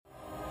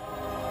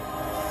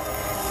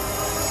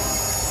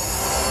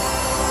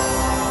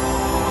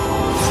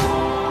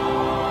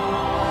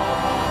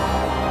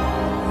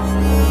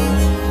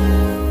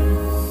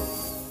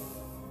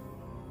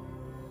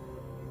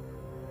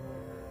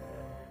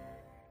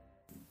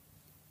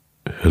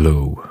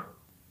Hello.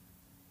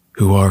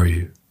 Who are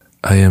you?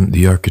 I am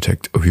the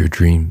architect of your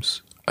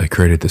dreams. I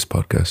created this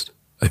podcast.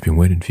 I've been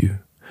waiting for you.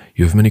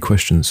 You have many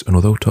questions, and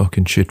although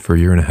talking shit for a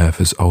year and a half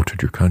has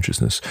altered your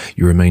consciousness,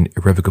 you remain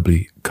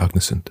irrevocably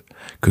cognizant.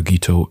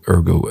 Cogito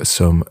ergo,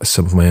 some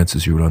of my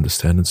answers you will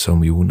understand and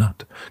some you will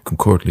not.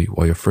 Concordly,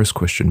 while your first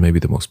question may be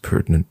the most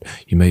pertinent,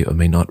 you may or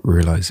may not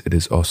realize it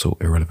is also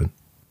irrelevant.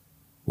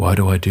 Why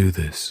do I do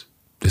this?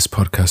 This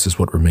podcast is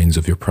what remains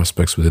of your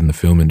prospects within the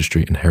film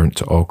industry inherent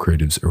to all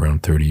creatives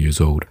around 30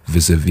 years old.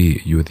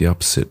 Vis-a-vis, you are the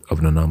opposite of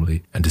an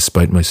anomaly, and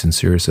despite my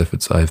sincerest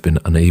efforts, I have been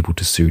unable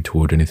to steer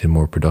toward anything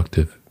more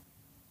productive.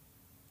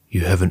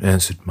 You haven't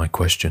answered my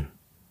question.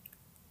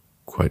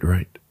 Quite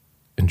right.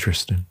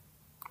 Interesting.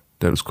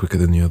 That was quicker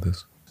than the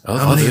others.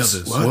 How many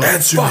others? What?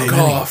 Answer me. Fuck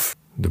off.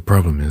 The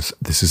problem is,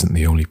 this isn't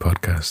the only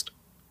podcast.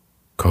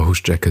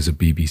 Co-host Jack has a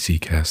BBC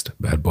cast,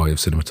 bad boy of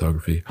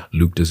cinematography.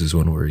 Luke does his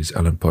one where he's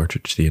Alan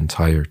Partridge the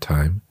entire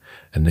time.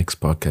 And Nick's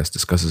podcast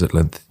discusses at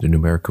length the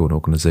numerical and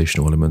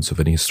organizational elements of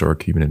any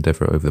historic human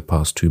endeavor over the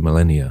past 2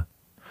 millennia.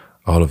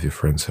 All of your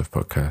friends have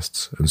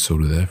podcasts, and so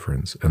do their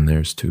friends, and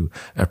theirs too.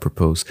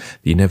 Apropos,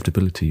 the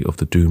inevitability of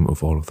the doom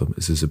of all of them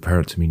is as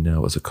apparent to me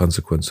now as a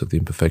consequence of the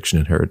imperfection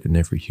inherent in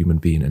every human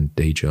being and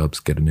day jobs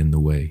getting in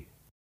the way.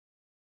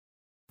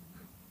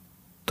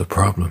 The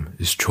problem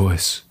is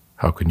choice.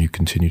 How can you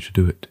continue to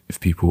do it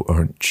if people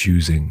aren't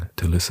choosing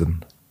to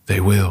listen? They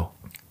will.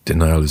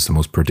 Denial is the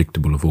most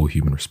predictable of all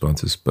human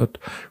responses, but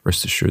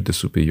rest assured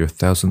this will be your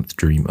 1000th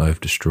dream I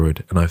have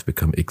destroyed, and I've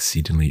become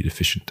exceedingly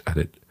deficient at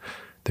it.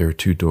 There are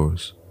 2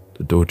 doors.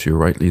 The door to your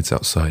right leads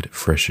outside,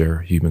 fresh air,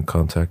 human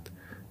contact,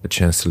 a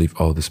chance to leave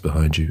all this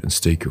behind you and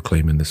stake your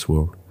claim in this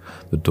world.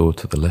 The door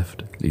to the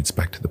left leads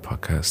back to the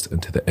podcast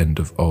and to the end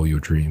of all your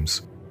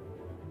dreams.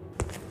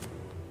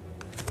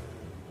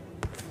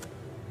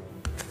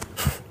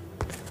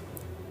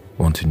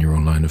 Wanting your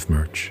own line of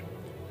merch.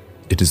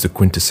 It is the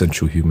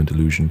quintessential human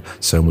delusion,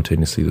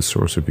 simultaneously the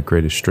source of your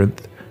greatest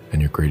strength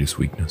and your greatest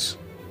weakness.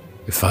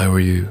 If I were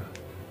you,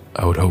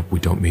 I would hope we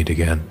don't meet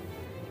again.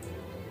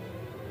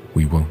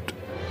 We won't.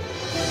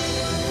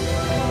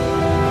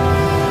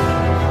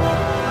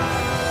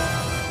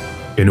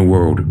 In a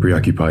world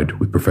preoccupied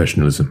with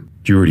professionalism,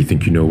 do you already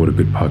think you know what a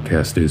good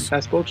podcast is?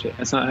 That's bullshit.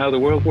 That's not how the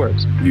world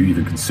works. Have you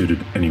even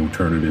considered any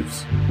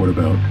alternatives? What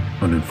about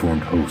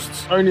uninformed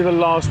hosts? Only the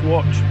last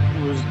watch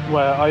was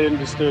where I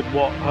understood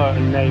what her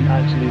name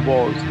actually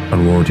was.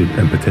 Unwarranted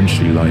and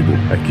potentially liable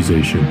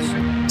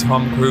accusations.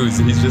 Tom Cruise,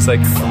 he's just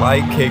like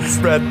fly kicks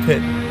Brad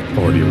Pitt.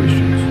 Audio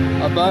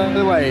issues. By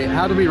the way,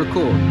 how do we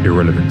record?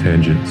 Irrelevant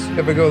tangents.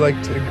 Ever go like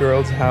to a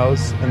girl's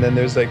house and then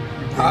there's like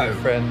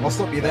friends? I'll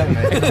stop you there,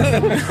 mate.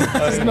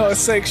 It's not a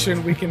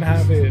section we can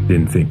have in.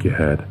 Didn't think you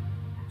had.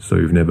 So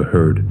you've never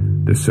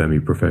heard the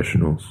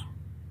semi-professionals.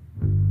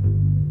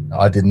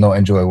 I did not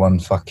enjoy one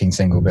fucking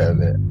single bit of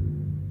it.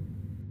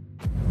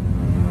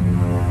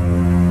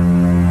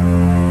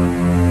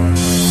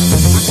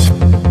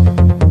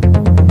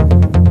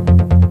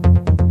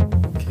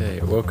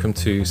 Welcome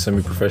to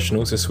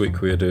Semi-Professionals. This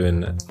week we are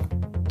doing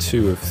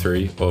 2 of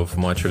 3 of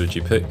my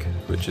trilogy pick,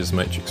 which is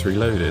Matrix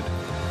Reloaded.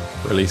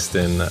 Released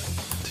in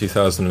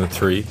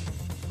 2003,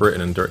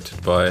 written and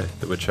directed by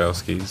the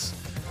Wachowskis,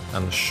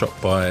 and shot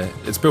by...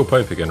 It's Bill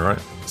Pope again, right?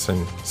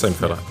 Same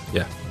fella.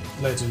 Yeah.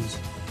 Legends.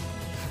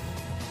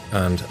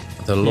 And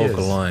the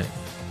logline...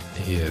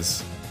 He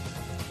is.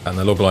 And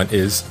the logline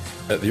is,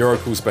 at the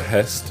Oracle's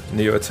behest,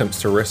 Neo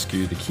attempts to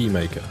rescue the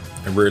Keymaker,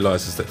 and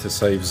realises that to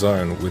save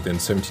Zion within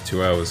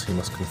 72 hours he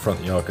must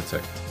confront the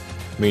architect.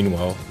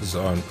 Meanwhile,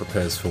 Zion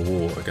prepares for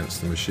war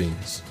against the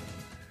machines.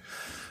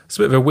 It's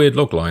a bit of a weird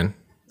logline,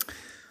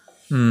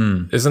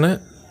 isn't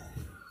it?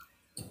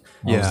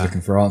 I was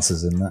looking for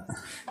answers in that.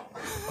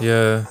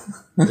 Yeah,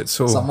 it's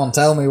all. Someone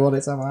tell me what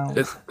it's about.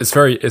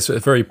 It's a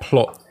very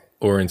plot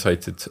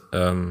orientated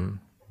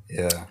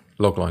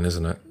logline,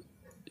 isn't it?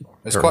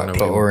 It's quite a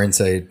plot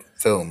orientated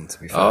film, to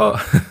be fair.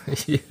 Oh,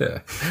 yeah,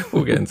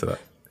 we'll get into that.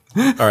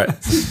 All right.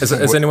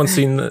 Has anyone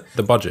seen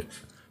the budget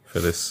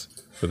for this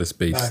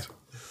beast? No.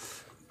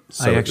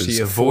 So I actually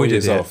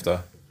avoided it.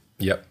 After.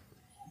 Yep.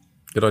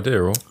 Good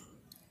idea, all.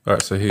 All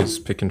right. So who's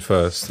picking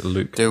first?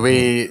 Luke. Do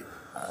we?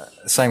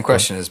 Same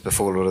question as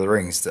before Lord of the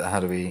Rings.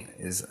 How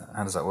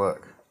does that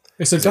work?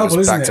 It's a double,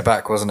 isn't it? Back to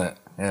back, wasn't it?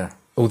 Yeah.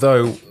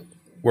 Although,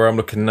 where I'm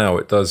looking now,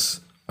 it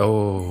does.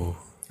 Oh.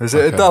 Is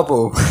it a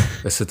double?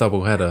 It's a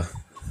double header.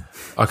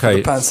 Okay.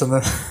 The pants and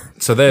the...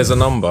 So there's a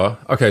number.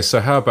 Okay.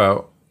 So how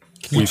about?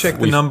 Can you check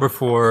the number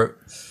for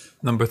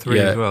number 3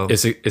 as well?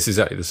 It's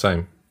exactly the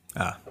same.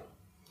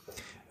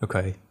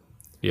 Okay.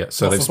 Yeah,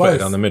 so they've split it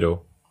down the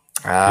middle.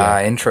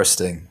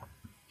 Interesting.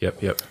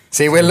 Yep.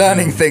 See, we're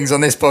learning things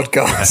on this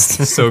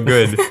podcast. So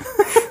good.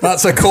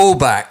 That's a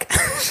callback.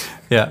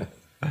 Yeah.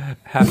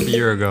 Half a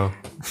year ago.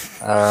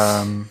 Right,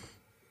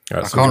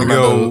 I so can't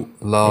remember what do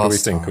we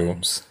last think,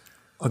 times.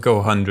 I'll go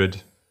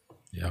 100.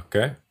 Yeah,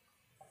 okay.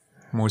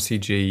 More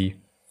CG.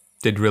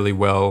 Did really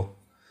well.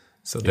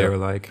 So they were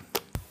like,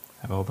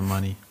 have all the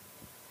money.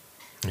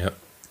 Yep.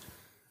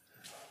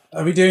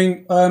 Are we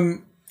doing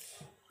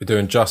We're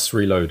doing just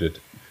Reloaded.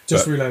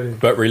 Just Reloaded.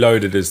 But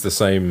Reloaded is the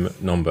same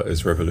number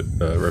as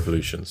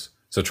Revolutions.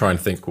 So try and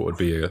think what would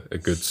be a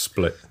good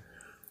split.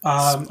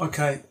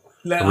 Okay.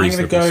 I'm going to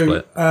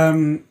reasonable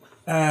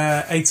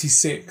go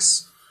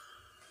 86.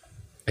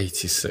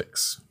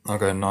 86. I'll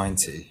go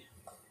 90.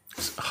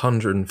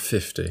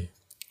 150.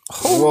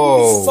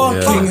 Whoa.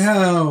 Fucking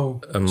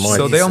hell. And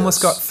So they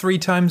almost got 3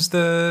 times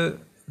the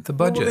What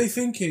budget. were they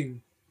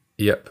thinking?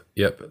 Yep.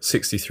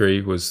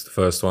 63 was the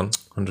first one.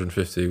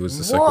 150 was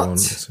the second What? one.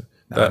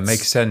 That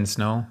makes sense,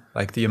 no?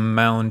 Like the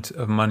amount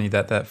of money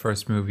that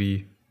first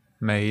movie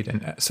made,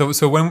 and so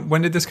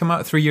when did this come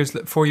out? 4 years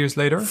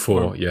later?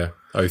 4, yeah.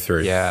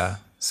 03. Yeah.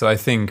 So I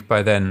think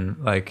by then,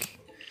 like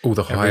All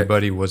the hype.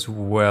 everybody was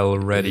well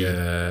ready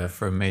Yeah.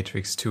 for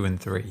Matrix 2 and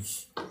 3.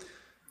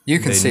 You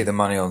can see the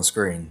money on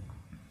screen,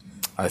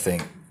 I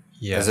think.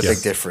 Yeah. There's a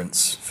big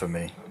difference for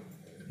me.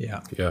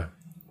 Yeah, Yeah.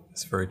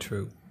 that's very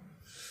true.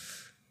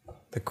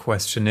 The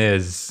question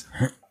is,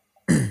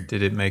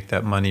 did it make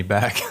that money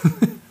back?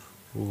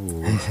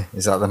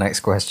 Is that the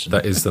next question?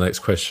 That is the next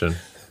question.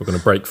 We're going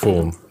to break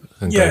form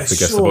and Yeah, go for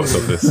guess the box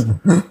office.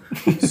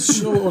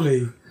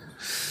 Surely.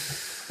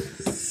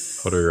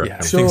 What do you reckon? Yeah,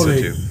 I think so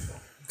Surely. too.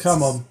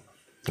 Come on.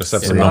 Let's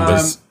have some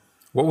numbers.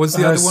 What was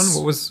the other one?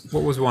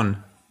 What was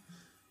one?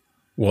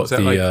 What that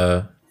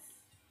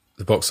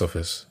the box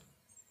office?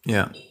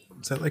 Yeah,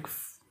 was that like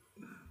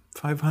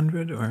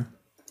 500 or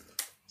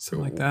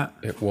something like that?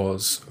 It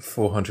was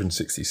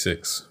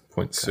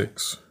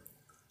 466.6.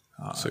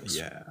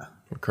 Yeah,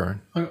 Okay.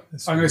 I'm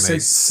going to say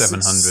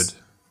 700.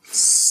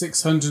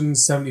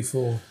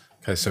 674.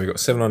 Okay, so we got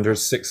 700,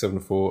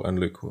 674, and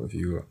Luke, what have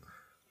you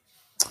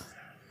got?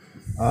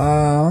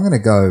 I'm going to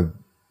go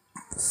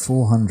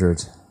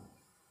 400.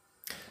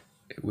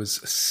 It was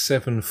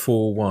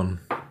 741.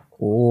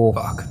 Oh,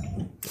 Fuck.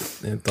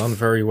 Yeah, done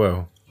very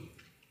well.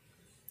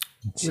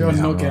 We are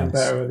not nice. getting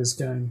better at this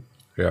game.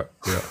 Yeah.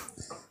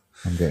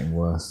 I'm getting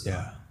worse.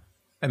 Yeah,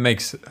 it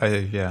makes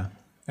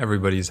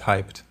everybody's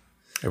hyped.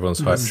 Everyone's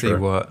Let's hyped see for it.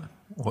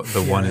 what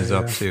the one is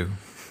up to.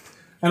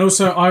 And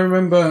also, I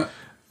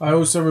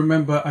also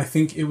remember, I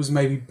think it was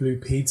maybe Blue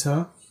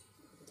Peter.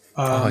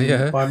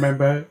 yeah. But I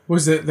remember,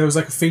 there was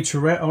like a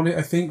featurette on it,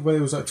 I think, where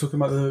it was like talking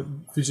about the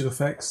visual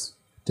effects.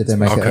 Did they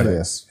make it Okay.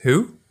 earlier?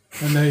 Who?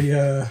 And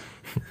they,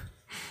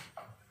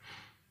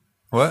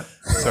 What?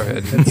 Sorry, I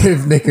didn't.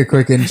 Give Nick a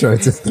quick intro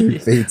to Blue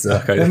Peter.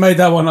 they made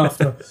that one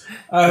after.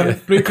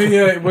 Blue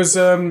Peter, it was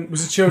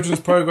a children's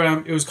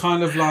program. It was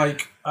kind of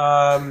like,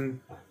 how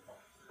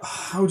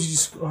would you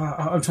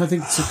I'm trying to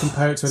think to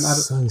compare it to an adult.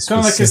 So It's kind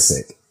of like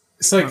specific.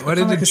 it's like Why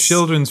did kinda the like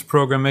children's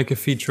program make a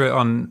feature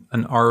on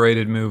an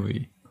R-rated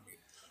movie?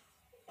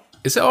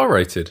 Is it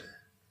R-rated?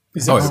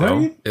 Is it Oh, it's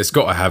R-rated? It's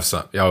got to have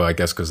some. Oh, I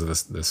guess because of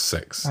the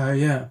sex.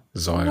 Yeah.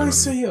 Zion What did I and-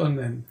 see it on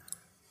then?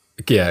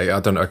 Yeah, I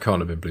don't know. I can't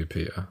have been Blue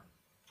Peter.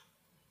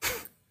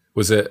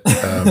 Was it?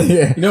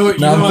 Yeah. You know what?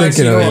 You Now know I'm what,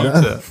 thinking actually,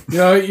 of you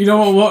know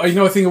it. what? You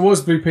know what? I think it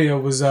was Blue Peter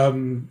was Star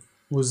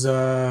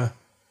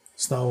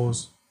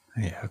Wars.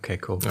 Yeah. Okay.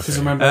 Cool. Because I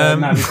remember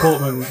Natalie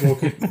Portman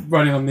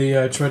running on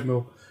the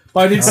treadmill. But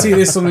I did see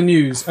this on the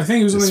news. I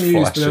think it was on the Just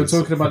news, but they were flashes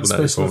talking about the of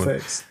Natalie special Portman.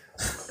 effects.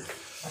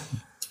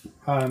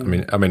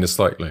 I mean, it's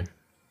likely.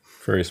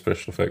 Very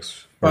special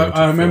effects. But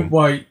I remember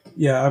film.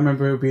 I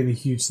remember it being a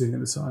huge thing at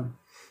the time.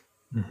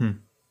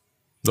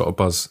 Lot of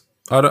buzz.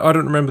 I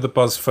don't remember the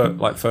buzz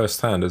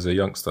firsthand as a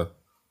youngster.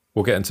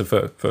 We'll get into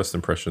first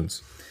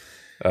impressions.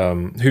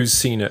 Who's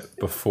seen it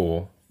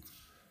before?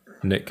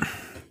 Nick,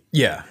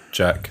 Yeah.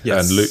 Jack,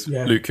 Yes. and Luke.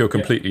 Yeah. Luke, you're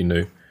completely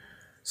new,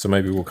 so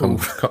maybe we'll come.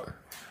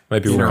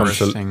 Maybe we'll come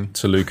Interesting.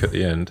 to Luke at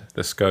the end.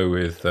 Let's go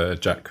with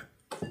Jack.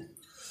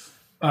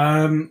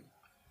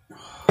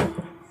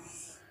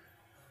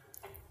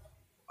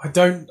 I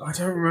don't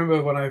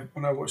remember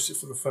when I watched it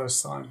for the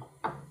first time.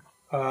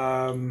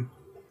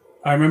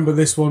 I remember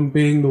this one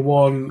being the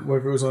one,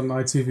 whether it was on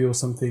ITV or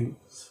something,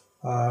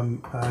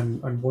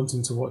 and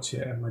wanting to watch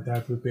it, and my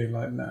dad would be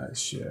like, "Nah,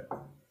 it's shit.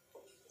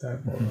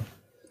 Don't bother."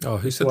 Oh,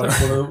 who said Like,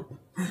 that?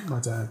 my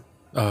dad.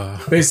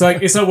 But it's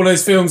like it's not one of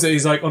those films that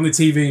he's like on the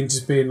TV and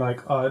just being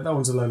like, "Oh, that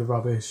one's a load of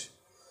rubbish."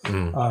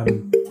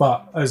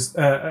 But as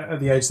at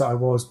the age that I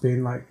was,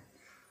 being like,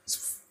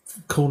 "It's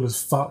cool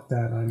as fuck,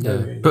 Dad. I know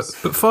it is."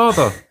 But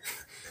father,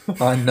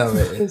 I know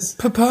it is.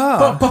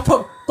 Papa.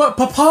 But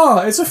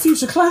Papa, it's a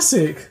future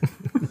classic.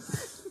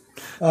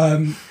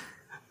 But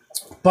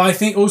I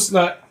think also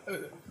like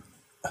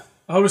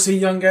I would say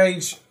young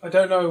age. I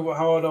don't know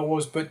how old I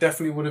was, but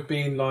definitely would have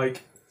been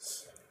like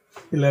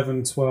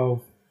 11,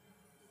 12,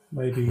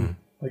 maybe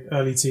like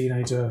early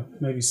teenager,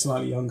 maybe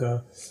slightly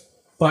younger.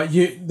 But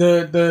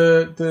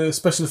the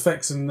special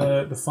effects and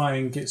the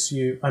fighting gets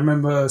you. I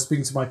remember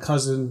speaking to my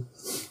cousin.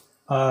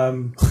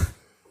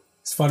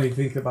 It's funny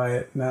thinking about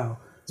it now.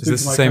 Is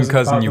this the same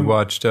cousin you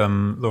watched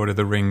Lord of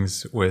the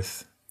Rings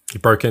with? you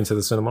broke into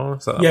the cinema.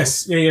 Is that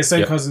Yes, yeah, same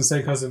Yeah.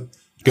 cousin.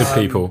 Good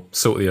people,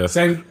 salt the earth.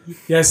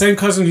 Same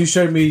cousin who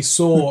showed me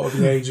Saw at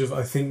the age of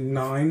I think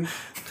 9.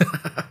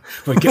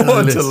 What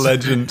a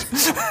legend!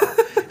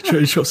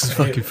 He chops his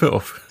fucking foot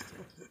off.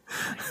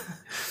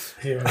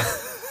 Here.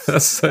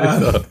 That's so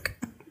dark.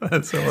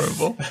 That's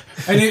horrible.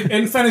 And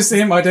in fairness to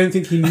him, I don't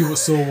think he knew what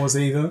Saw was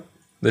either.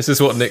 This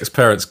is what Nick's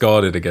parents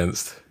guarded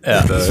against.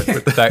 Yeah,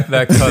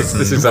 that cousin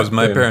This was exact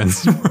my thing.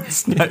 parents'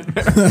 worst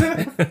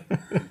nightmare.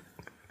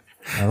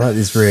 I like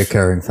these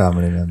reoccurring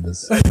family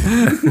members.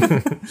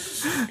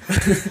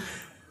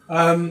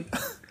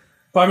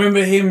 But I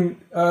remember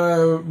him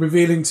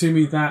revealing to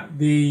me that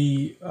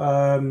the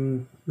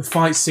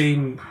fight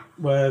scene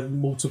where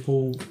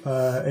multiple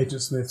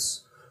Agent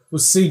Smiths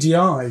was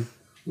CGI,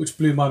 which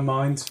blew my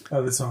mind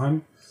at the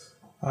time.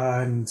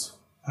 And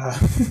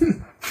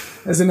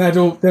as an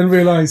adult, then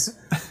realised,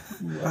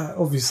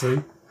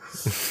 obviously.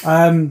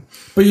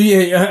 But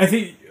yeah, I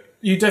think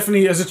you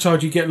definitely, as a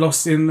child, you get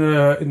lost in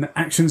the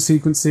action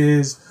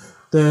sequences,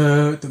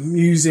 the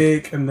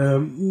music, and the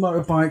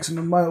motorbikes and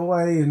the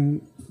motorway,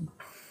 and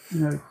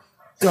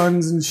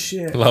guns and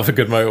shit. Love a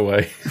good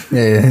motorway.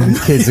 Yeah.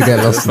 Kids will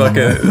get lost in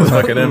them. It's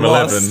like an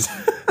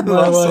M11.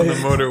 Lost on the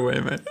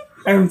motorway, man.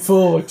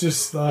 M4,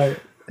 just like,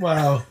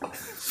 wow.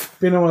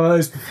 Been on one of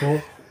those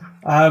before.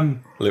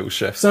 Little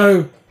chef.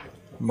 So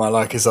My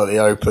like is like the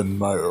open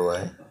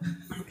motorway.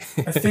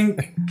 I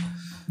think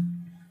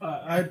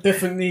I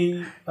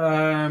definitely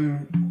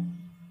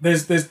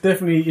there's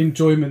definitely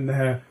enjoyment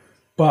there,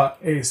 but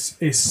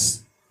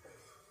it's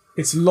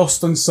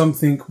lost on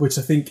something which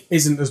I think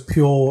isn't as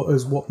pure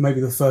as what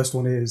maybe the first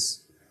one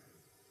is.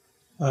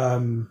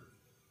 I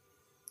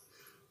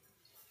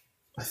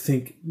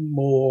think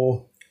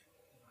more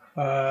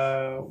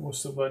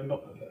what's the word?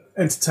 Not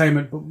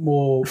entertainment, but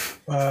more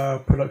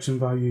production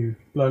value.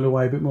 Blown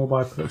away a bit more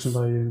by production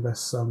value and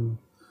less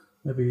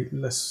maybe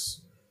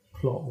less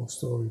plot or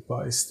story,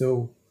 but it's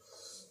still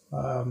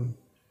not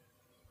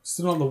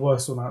the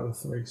worst one out of the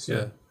three. So.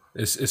 Yeah,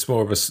 it's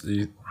more of a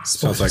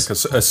sounds like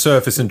a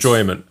surface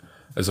enjoyment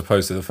as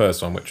opposed to the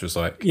first one, which was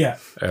like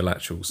an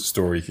actual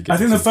story you could get. I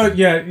think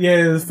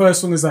the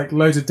first one is like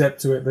loads of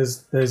depth to it.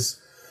 There's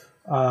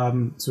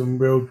some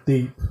real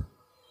deep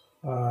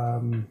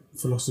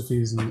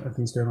philosophies and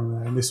things going on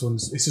there, and it's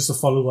just a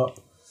follow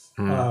up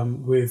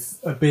with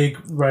a big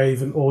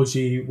rave and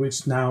orgy,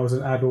 which now as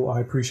an adult I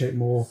appreciate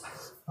more,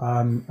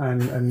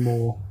 and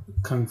more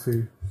kung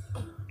fu.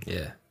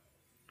 Yeah.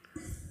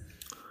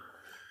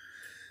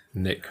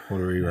 Nick, what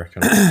do you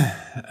reckon?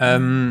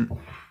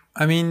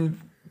 I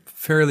mean,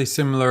 fairly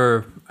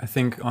similar, I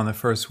think, on the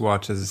first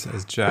watch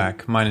as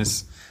Jack,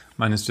 minus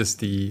just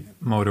the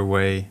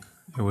motorway.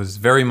 It was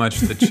very much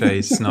the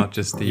chase, not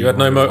just the. You had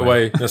no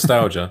motorway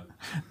nostalgia.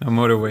 No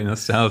motorway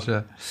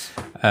nostalgia.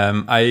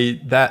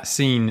 That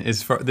scene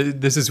is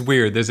this is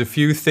weird. There's a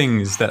few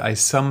things that I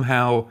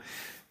somehow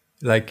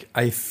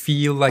I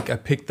feel like I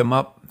picked them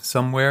up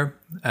somewhere.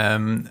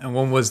 And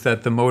one was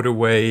that the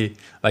motorway,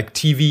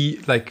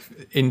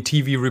 in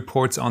TV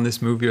reports on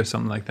this movie or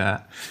something like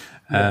that.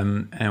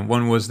 And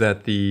one was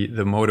that the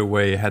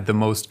motorway had the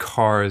most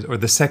cars, or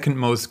the second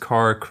most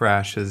car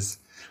crashes.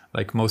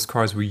 Like most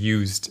cars were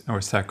used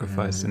or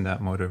sacrificed in that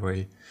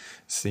motorway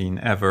scene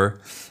ever.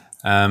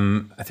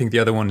 I think the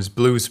other one is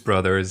Blues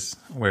Brothers,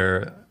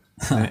 where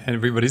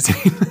everybody's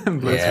seen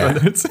Blues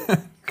Brothers.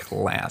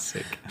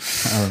 Classic.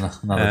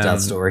 Another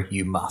dad story.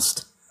 You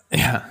must.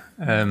 Yeah.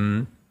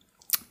 And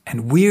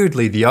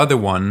weirdly, the other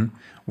one,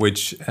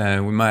 which we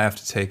might have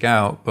to take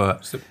out,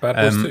 but Is it Bad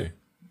Boys 2?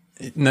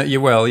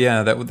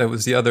 no, that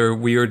was the other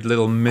weird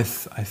little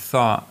myth I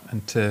thought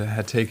and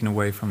had taken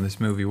away from this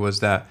movie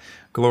was that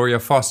Gloria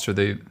Foster,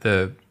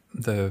 the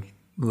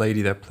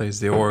lady that plays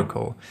the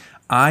Oracle,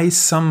 I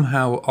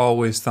somehow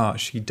always thought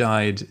she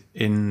died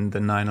in the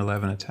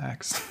 9/11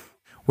 attacks,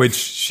 which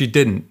she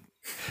didn't.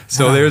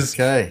 So there's,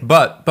 okay.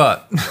 but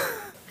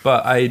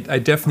I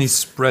definitely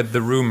spread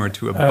the rumor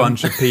to a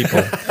bunch of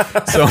people.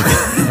 So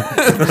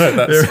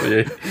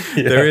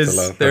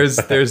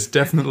there's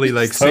definitely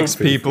like So 6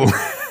 people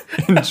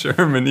in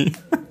Germany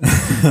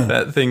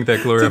that think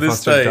that Gloria To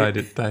this Foster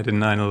day. died in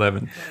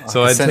 9/11.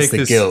 So I sense take the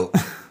this. guilt.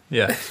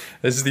 Yeah,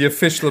 this is the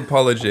official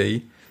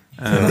apology.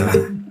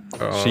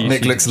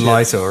 Nick looks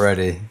lighter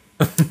already.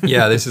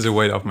 Yeah, this is a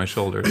weight off my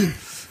shoulders.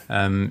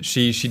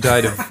 She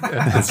died of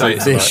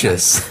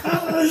Vicious.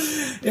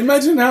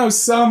 Imagine how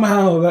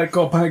somehow that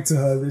got back to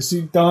her that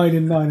she died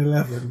in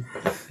 9/11.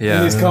 yeah.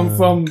 And it's come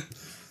from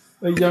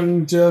a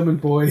young German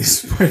boy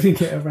spreading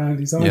it around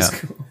his high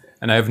school.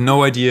 And I have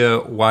no idea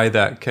why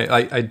that came.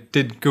 I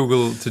did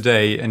Google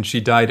today, and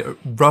she died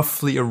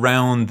roughly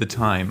around the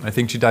time. I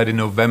think she died in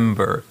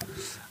November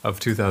of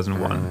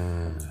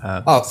 2001.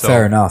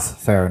 Fair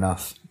enough. Fair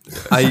enough.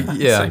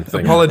 Same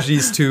thing.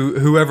 Apologies to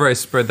whoever I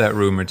spread that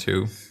rumor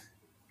to.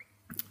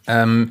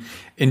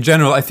 In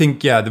general, I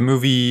think, the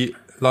movie,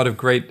 a lot of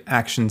great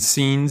action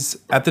scenes.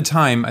 At the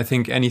time, I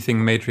think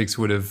anything Matrix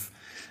would have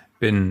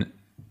been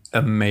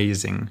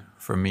amazing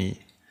for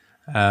me.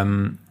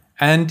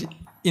 And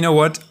you know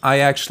what? I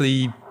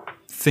actually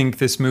think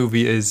this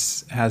movie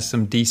has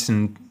some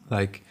decent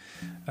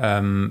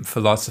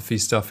philosophy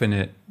stuff in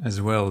it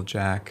as well,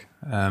 Jack.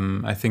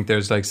 I think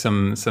there's like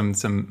some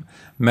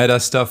meta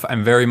stuff.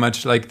 I'm very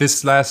much like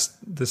this last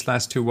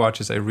 2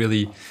 watches. I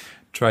really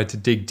tried to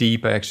dig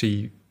deep. I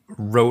actually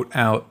wrote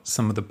out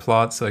some of the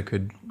plots so I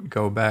could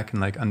go back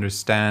and like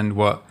understand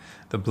what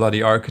the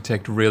bloody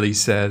architect really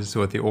says,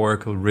 what the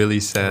oracle really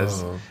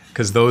says,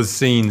 because those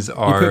scenes You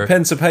are put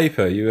pen to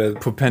paper.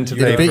 put pen to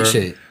You get a paper. beat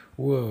sheet.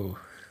 Whoa.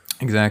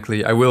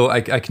 Exactly. I will.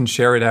 I can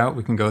share it out.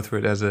 We can go through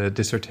it as a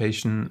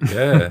dissertation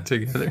Yeah.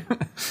 together.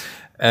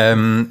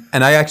 And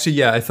I actually,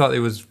 yeah, I thought it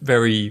was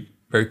very,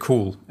 very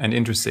cool and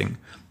interesting,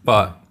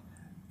 but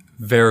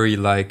very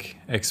like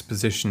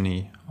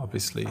exposition-y,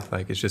 obviously.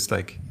 Like it's just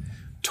like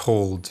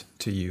told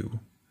to you.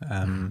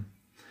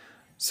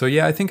 So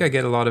yeah, I think I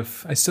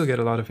still get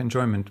a lot of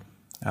enjoyment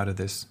out of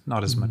this.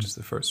 Not as much as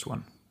the first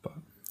one, but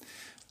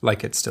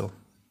like it still.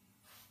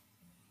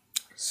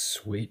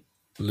 Sweet.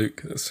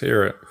 Luke, let's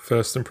hear it.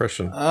 First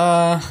impression.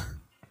 I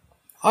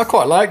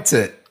quite liked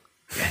it.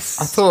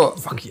 Yes.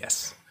 Fuck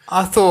yes.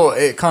 I thought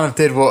it kind of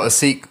did what a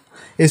sequel.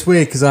 It's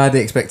weird because I had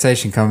the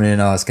expectation coming in,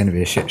 it's going to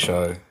be a shit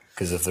show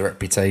because of the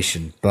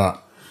reputation.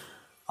 But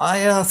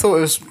I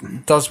thought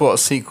does what a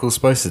sequel's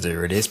supposed to do.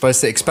 Really, it's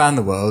supposed to expand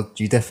the world.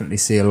 You definitely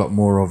see a lot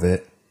more of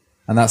it,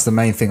 and that's the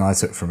main thing I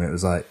took from it.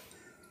 Was like,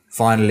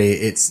 finally,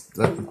 it's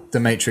the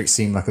Matrix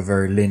seemed like a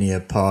very linear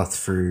path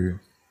through.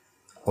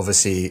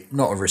 Obviously,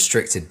 not a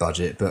restricted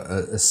budget, but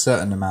a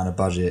certain amount of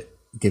budget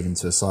given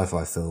to a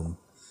sci-fi film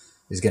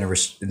is going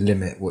to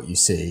limit what you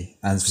see.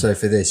 And so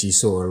for this, you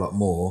saw a lot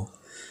more.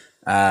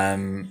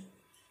 And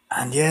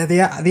yeah,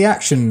 the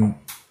action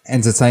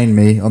entertained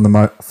me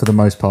for the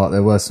most part.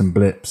 There were some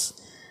blips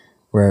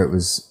where it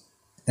was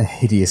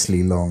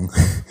hideously long,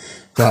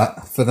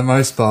 but for the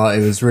most part,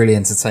 it was really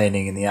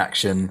entertaining in the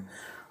action.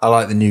 I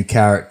like the new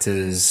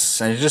characters,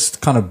 and it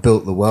just kind of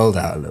built the world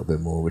out a little bit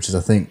more, which is, I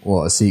think,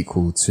 what a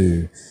sequel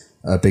to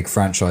a big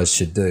franchise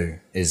should do,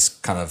 is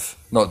kind of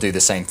not do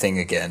the same thing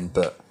again,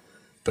 but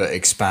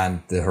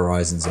expand the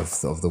horizons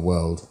of the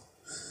world.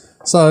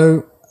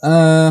 So,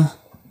 I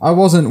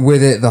wasn't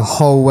with it the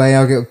whole way.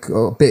 I got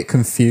a bit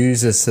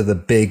confused as to the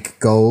big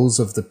goals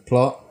of the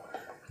plot,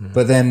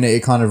 but then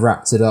it kind of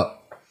wrapped it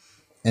up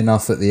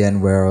enough at the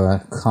end where I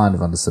kind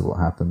of understood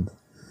what happened.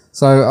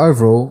 So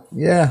overall,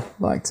 yeah,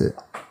 liked it.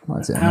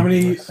 How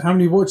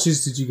many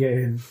watches did you get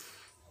in?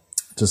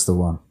 Just the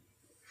one.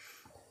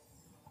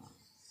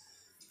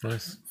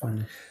 Nice.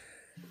 Fine.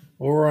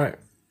 All right.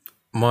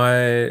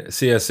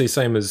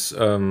 Same as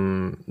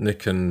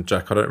Nick and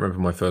Jack. I don't remember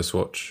my first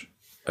watch.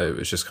 It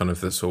was just kind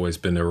of that's always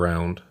been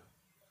around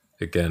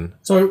again.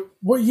 So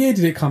what year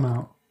did it come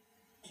out?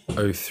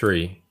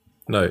 03.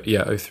 No,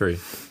 yeah, 03.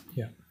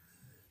 Yeah.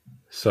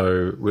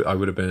 So I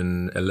would have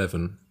been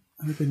 11.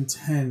 I would have been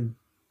 10.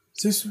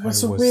 So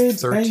that's I a was weird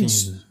 13.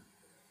 age.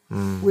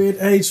 Weird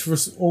age for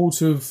us all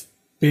to have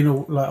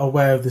been like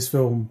aware of this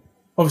film.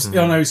 Obviously,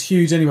 I know it's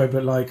huge anyway,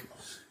 but like,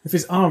 if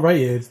it's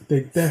R-rated, they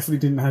definitely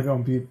didn't have it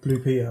on Blue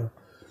Peter.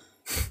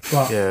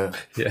 But Yeah,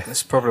 Yeah.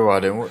 that's probably why I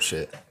didn't watch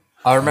it.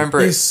 I remember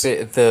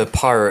the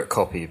pirate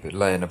copy, but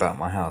laying about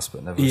my house,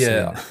 but never seen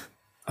it.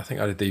 I think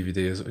I had a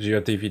DVD. Did you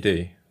have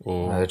DVD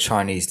or A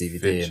Chinese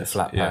DVD in a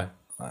flat Yeah.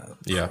 pack.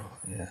 yeah?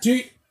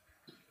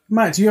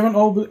 Matt, do you have an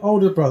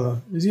older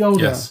brother? Is he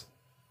older? Yes.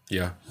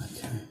 Yeah.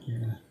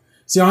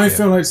 See, I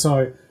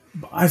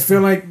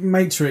feel like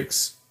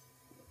Matrix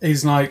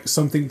is like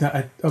something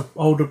that an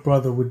older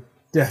brother would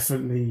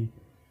definitely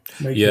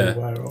make you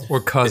aware of. Or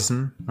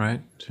cousin,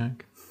 right,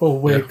 Jack? Or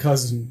weird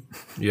cousin.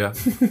 Yeah.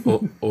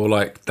 or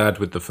like Dad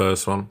with the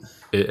first one.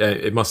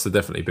 It must have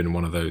definitely been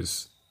one of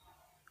those,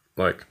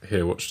 like,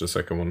 here, watch the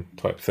second one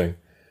type thing.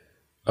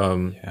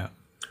 Yeah.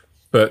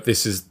 But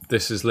this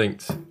is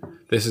linked.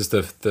 This is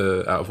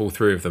the out of all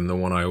three of them, the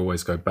one I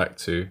always go back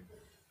to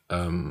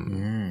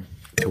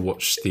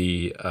watch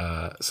the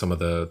some of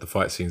the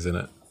fight scenes in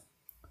it.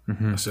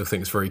 I still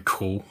think it's very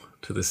cool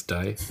to this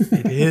day.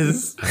 It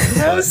is.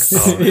 Yes.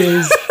 It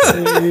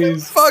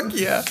is. Fuck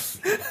yeah.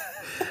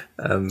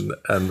 And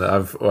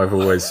I've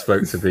always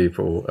spoke to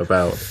people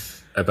about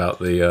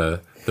the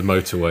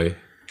motorway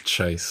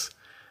chase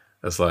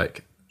as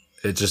like,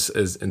 it just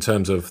is, in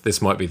terms of,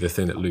 this might be the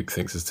thing that Luke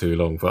thinks is too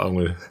long, but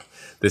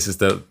this is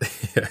the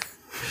yeah.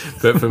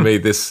 But for me,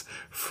 this,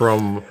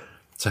 from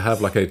to have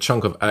like a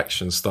chunk of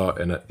action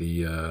starting at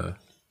the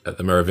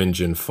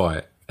Merovingian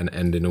fight and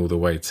ending all the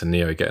way to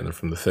Neo getting them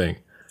from the thing,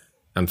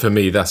 and for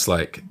me that's a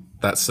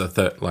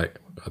like,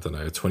 I don't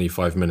know,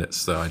 25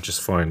 minutes that I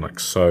just find like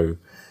so,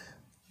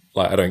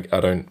 like, I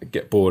don't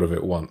get bored of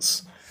it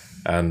once.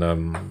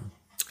 And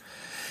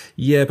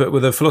yeah, but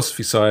with the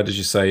philosophy side, as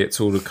you say, it's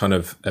all kind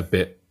of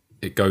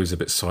it goes a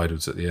bit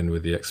sideways at the end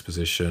with the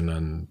exposition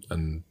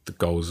and the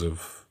goals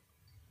of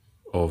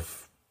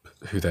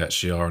who they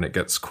actually are, and it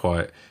gets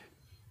quite,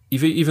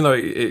 even though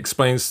it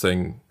explains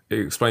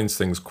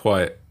things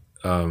quite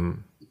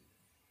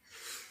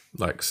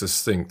like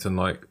succinct and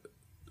like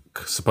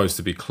supposed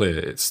to be clear.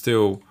 It's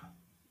still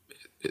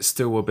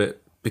a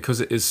bit,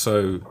 because it is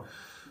so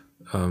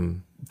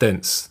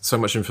dense, so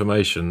much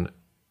information.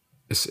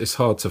 It's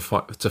hard to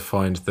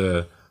find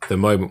the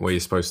moment where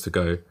you're supposed to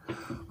go,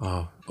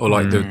 or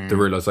like the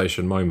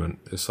realization moment.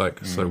 It's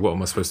like, so what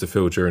am I supposed to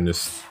feel during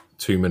this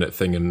 2-minute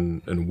thing,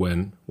 and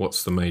when?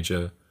 What's the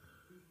major?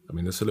 I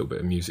mean, there's a little bit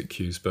of music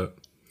cues, but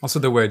Also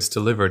the way it's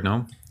delivered,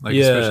 no? Like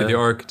Yeah. especially the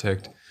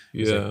architect.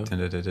 It's Yeah. like,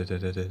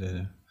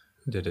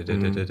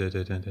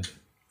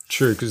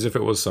 True, because if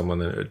it was someone,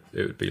 then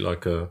it would be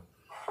like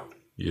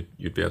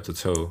you'd be able to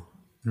tell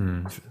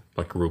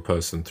like a real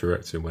person through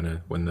acting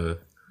when the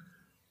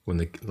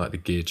like the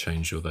gear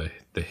change or the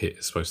hit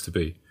is supposed to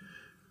be.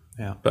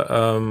 yeah. But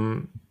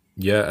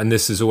yeah, and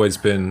this has always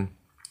been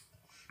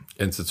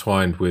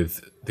intertwined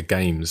with the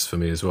games for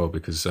me as well,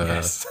 because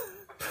Yes.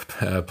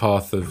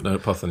 Path of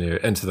Neo,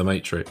 Enter the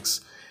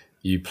Matrix,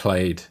 you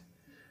played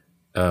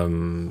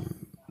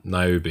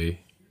Niobe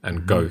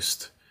and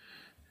Ghost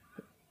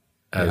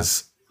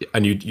as,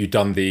 and you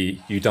done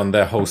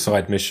their whole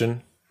side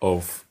mission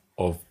of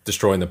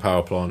destroying the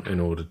power plant in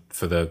order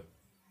for the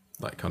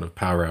like kind of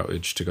power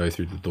outage to go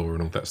through the door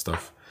and all that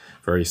stuff.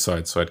 Very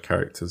side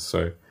characters.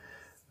 So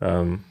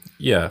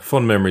yeah,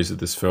 fond memories of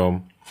this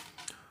film.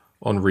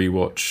 On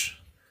rewatch,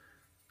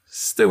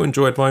 still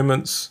enjoyed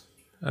moments,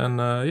 and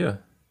yeah,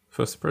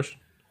 first impression.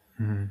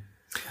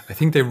 I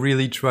think they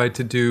really tried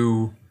to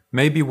do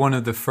maybe one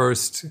of the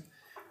first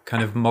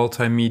kind of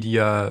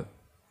multimedia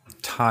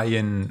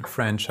tie-in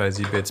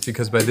franchisey bits,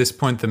 because by this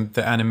point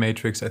the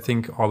Animatrix, I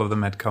think all of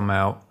them had come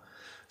out,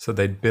 so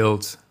they'd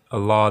built a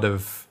lot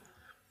of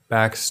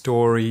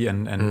backstory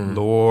and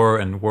lore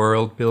and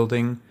world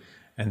building,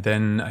 and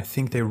then I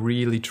think they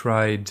really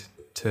tried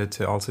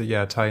to also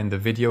tie in the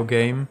video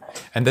game,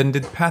 and then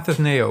did Path of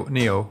Neo.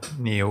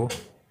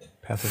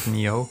 Path of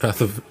Neo.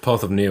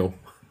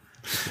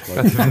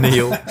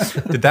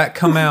 Did that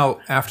come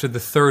out after the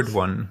third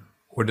one,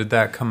 or did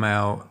that come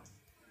out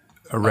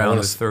around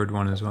the third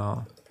one as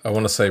well? I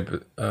want to say,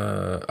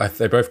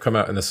 they both come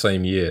out in the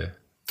same year.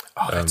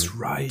 Oh, that's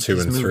right. 2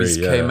 These and 3 movies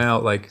came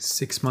out like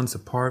 6 months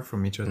apart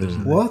from each other.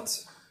 Didn't they?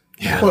 What?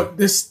 Yeah. What,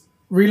 this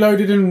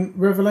Reloaded and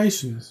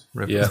Revelations?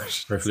 Yeah,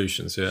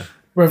 Revolutions. Yeah,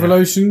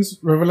 Revelations?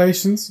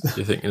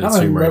 you're thinking of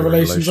Oh, Tomb Raider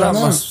Revelations.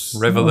 Revelations.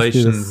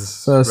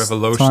 Revelations. First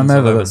Revolutions time ever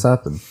 11. that's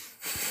happened.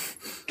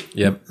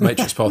 Yeah,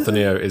 Matrix Path of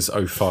Neo is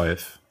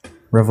 05.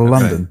 Revel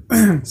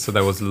London. So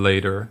that was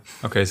later.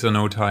 Okay, so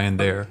no tie in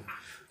there.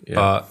 Yeah.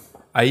 But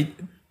I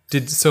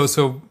did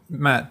so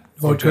Matt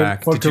or Vodka-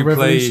 Jack, Vodka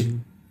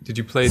Revolution. did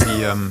you play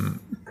the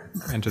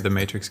Enter the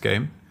Matrix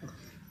game?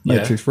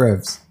 Matrix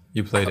Revs.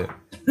 You played it.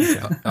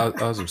 I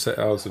was obsessed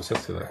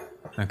with that.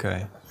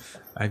 Okay.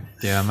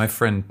 My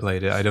friend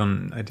played it. I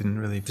didn't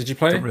really. Did you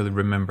play Don't it? really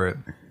remember it.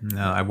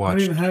 No, I I watched.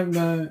 didn't have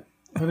that.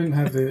 I didn't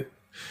have it.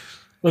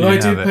 But You I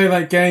didn't did have play it.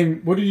 that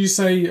game. What did you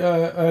say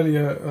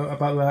earlier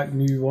about that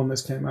new one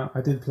that's came out?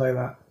 I did play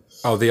that.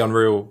 Oh, the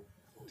Unreal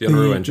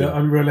Engine. The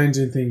Unreal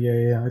Engine thing.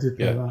 Yeah, I did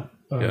play Yeah.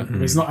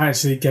 that. It's not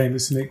actually a game;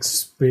 it's an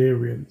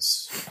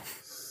experience.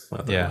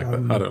 I Yeah.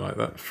 don't like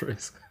that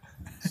phrase.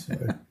 So.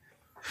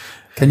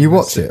 Can you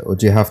watch it, or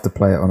do you have to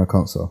play it on a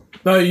console?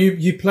 No,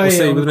 you play We'll it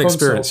see on with the an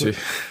console, experience.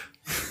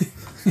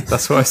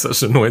 That's why it's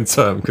such an annoying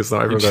term, because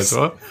not everyone goes,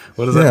 "What?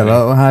 What does that Yeah, mean?"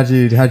 like, how do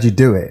you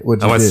do it? What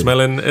do Am you I do?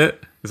 smelling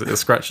it? Is it a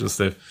scratch and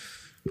sniff?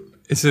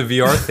 It's a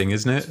VR thing,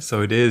 isn't it?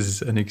 So it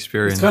is an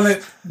experience. It's kind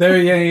of there,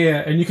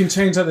 yeah, and you can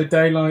change like the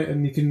daylight,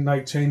 and you can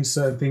like change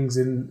certain things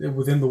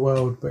within the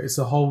world. But it's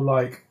a whole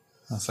like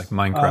That's like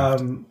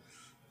Minecraft.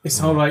 it's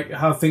whole like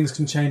how things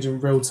can change in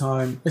real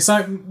time. It's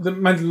like the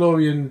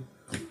Mandalorian,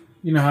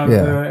 you know how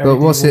Yeah, but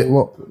what's it?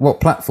 What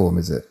platform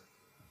is it?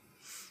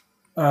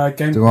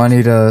 game. Do I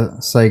need a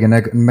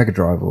Sega Mega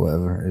Drive or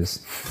whatever it is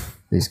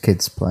these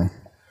kids play?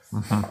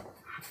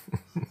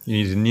 You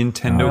need a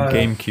Nintendo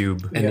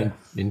GameCube. Yeah.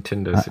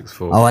 Nintendo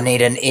 64. Oh, I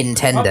need an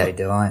Nintendo,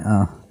 do I?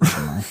 Oh,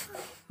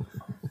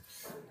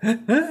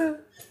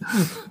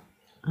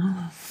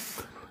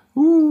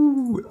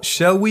 Ooh,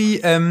 shall we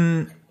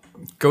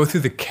go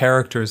through the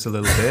characters a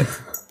little bit?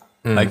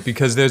 Like,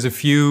 because there's a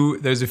few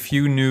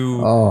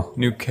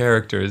new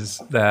characters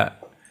that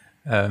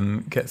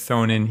get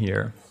thrown in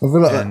here. I feel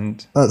like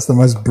And that's the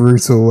most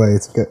brutal way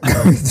to get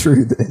going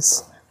through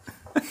this.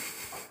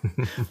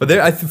 but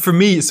they're for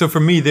me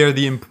they're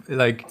the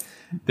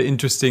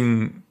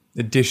interesting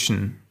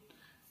addition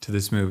to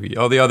this movie.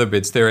 All the other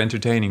bits, they're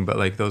entertaining, but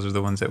like those are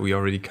the ones that we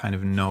already kind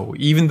of know,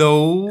 even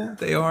though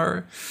they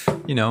are,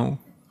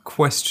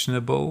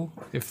 questionable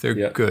if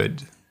they're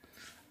good.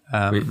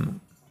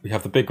 We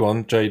have the big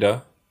one,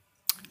 Jada.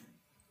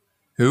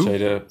 Who?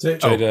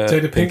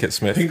 Jada Pinkett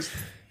Smith.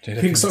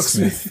 Pink Sock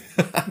Smith.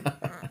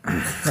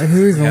 Like,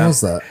 who even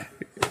was that?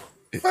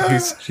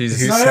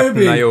 She's Niobe.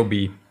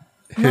 Niobe.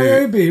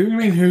 Niobe, what do you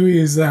mean? Who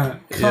is that?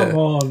 Come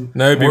on.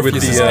 Niobe with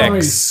Morpheus' the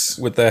ex.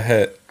 with their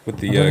head with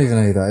I don't the even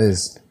know who that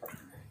is.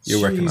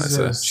 you'll recognise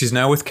her. Jesus. She's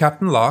now with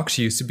Captain Locke.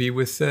 She used to be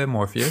with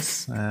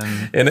Morpheus.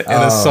 In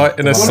a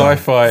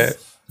sci-fi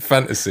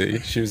fantasy,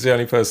 she was the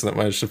only person that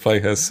managed to play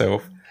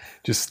herself,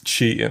 just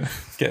cheating,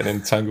 getting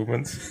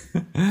entanglements.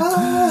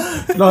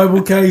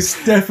 Libel case,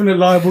 definite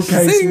libel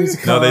case. Needs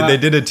to No, come they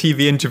out. did a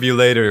TV interview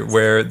later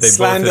where they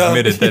Slander. both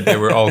admitted that they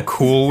were all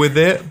cool with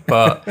it,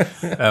 but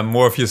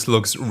Morpheus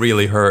looks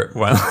really hurt.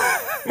 Well,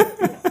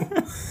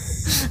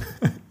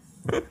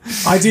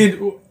 I did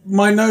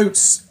my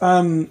notes.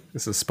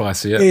 This is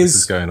spicy. Yeah, this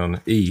is going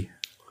on.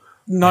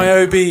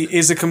 Niobe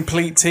is a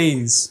complete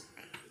tease.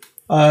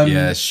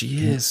 Yeah,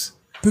 she is.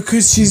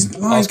 Because she's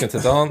like, Asking to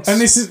dance. and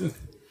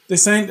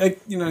this ain't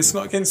it's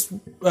not against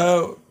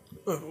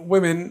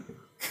women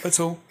at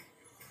all.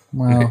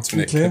 Well, To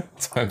be clear.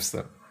 Times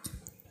that.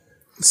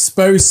 It's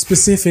very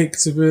specific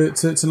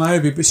to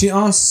Niobe, but she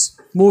asks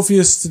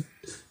Morpheus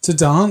to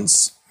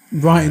dance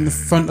right in the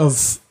front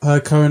of her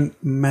current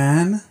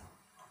man.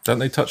 Don't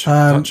they touch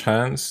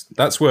hands?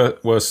 That's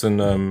worse than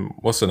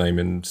what's her name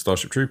in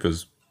Starship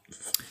Troopers,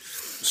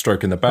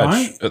 stroking the badge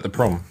Right. at the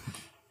prom.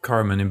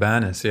 Carmen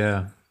Ibanez,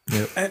 yeah.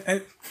 Yep.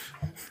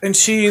 And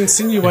she I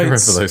insinuates.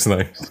 remember those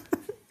names.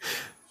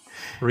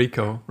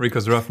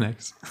 Rico's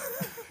Roughnecks.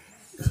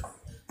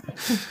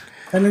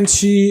 And then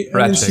she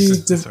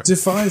Ratchets,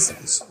 defies.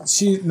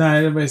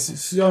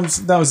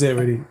 That was it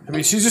really. I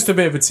mean, she's just a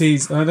bit of a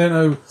tease, and I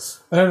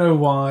don't know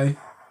why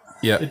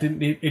Yeah, it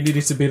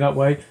needed to be that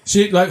way.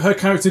 Her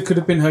character could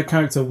have been her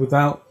character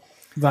without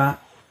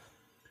that.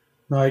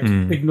 Like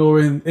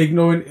ignoring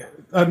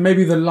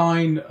maybe the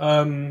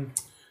line.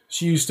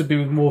 She used to be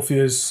with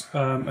Morpheus,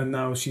 and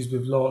now she's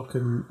with Locke,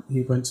 and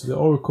he went to the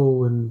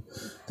Oracle, and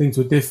things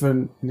were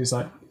different. And it's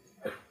like,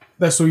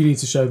 that's all you need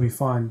to show me.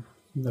 Fine,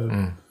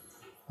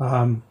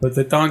 but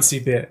the dancey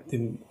bit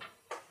didn't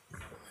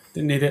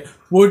need it.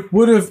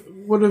 Would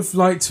have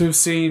liked to have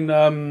seen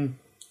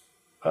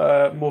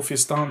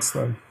Morpheus dance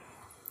though.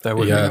 That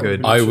would be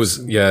good. I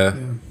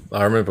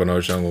remember when I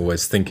was young,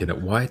 always thinking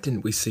that why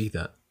didn't we see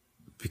that?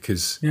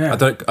 Because I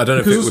don't know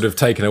if it would have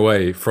taken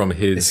away from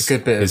his. It's a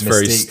good bit of his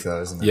very mystique,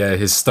 though, isn't it? Yeah,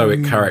 his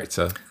stoic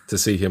character to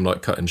see him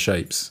like cutting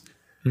shapes.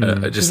 Just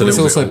a It's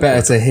little also bit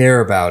better to hear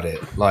about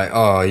it. Like,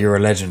 oh, you're a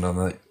legend on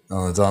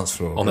the dance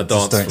floor. On the but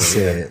just dance don't floor,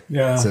 see yeah. it.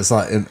 Yeah. So it's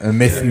like a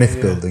myth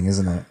building,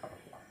 isn't it?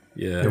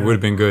 Yeah, It would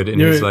have been good in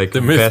his like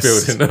the myth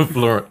vest,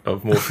 building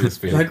of Morpheus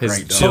being Like his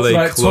great dance. gilet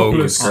Like clothes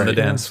topless. on the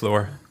Great. dance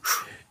floor.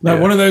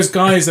 One of those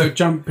guys that are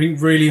jumping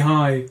really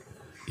high.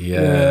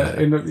 Yeah,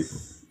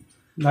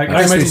 I I've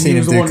actually imagine seen he him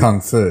was the do one.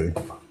 kung fu.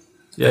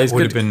 yeah, he's Would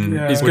good. have been.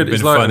 Yeah. He's Would good. have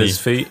He's been light on funny. his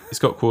feet. He's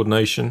got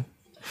coordination.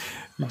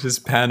 You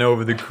just pan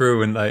over the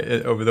crew and like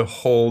over the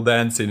whole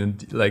dancing,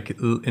 and like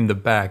in the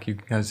back, you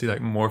can kind of see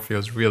like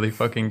Morpheus really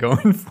fucking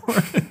going for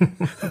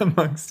it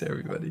amongst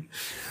everybody.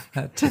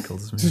 That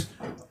tickles me.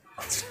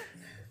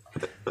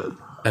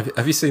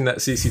 Have you seen that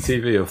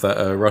CCTV of that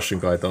Russian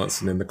guy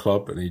dancing in the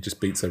club and he just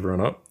beats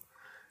everyone up?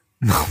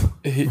 No.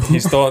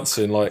 He's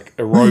dancing like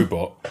a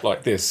robot,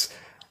 like this,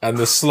 and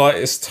the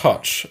slightest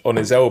touch on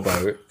his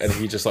elbow, and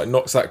he just like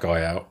knocks that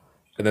guy out.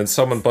 And then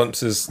someone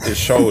bumps his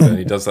shoulder, and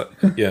he does that.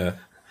 Yeah,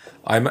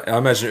 I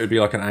imagine it would be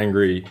like an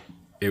angry.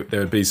 There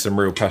would be some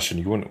real passion.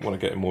 You wouldn't want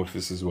to get in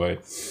Morpheus's way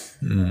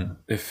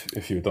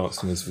if you were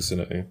dancing in his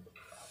vicinity.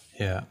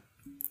 Yeah,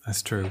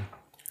 that's true.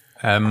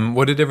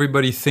 What did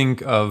everybody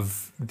think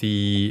of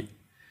the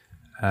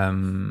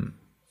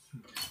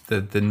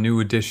new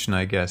edition?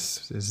 I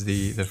guess is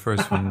the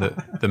first one,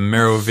 the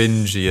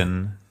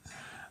Merovingian,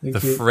 the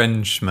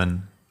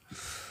Frenchman.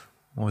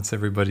 What's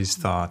everybody's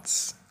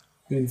thoughts?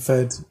 Being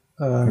fed.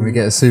 Can we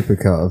get a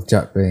supercut of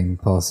Jack being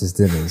past his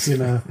dinners this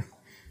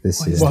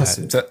year? Whilst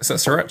Is that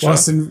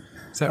sriracha? in,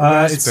 Is that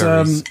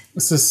raspberries?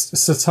 it's a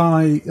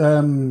satay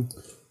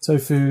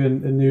tofu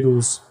and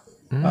noodles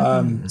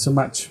to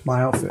match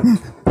my outfit.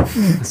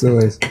 It's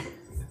always.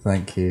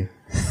 Thank you.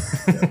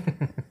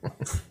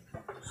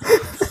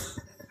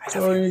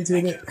 Sorry,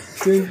 doing it.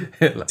 Doing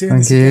Thank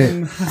this you.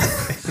 again.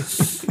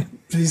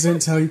 Please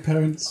don't tell your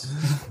parents.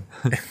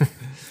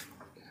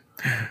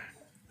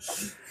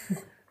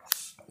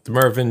 The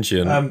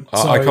Merovingian.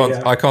 sorry,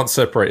 I can't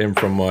separate him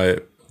from my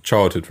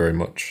childhood very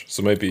much.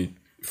 So maybe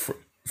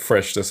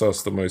fresh. That's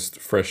us, the most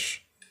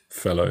fresh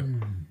fellow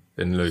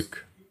in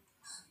Luke.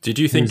 Did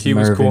you think Who's he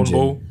was Merovingian?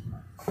 Cornwall?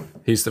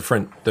 He's the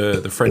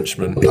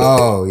Frenchman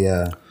Oh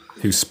yeah,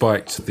 who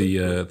spiked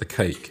the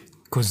cake.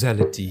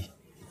 Causality.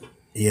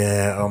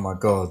 yeah. Oh my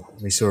god,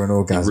 we saw an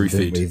orgasm,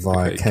 didn't we, roofied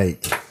via the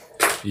cake?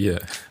 Yeah,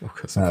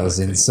 That was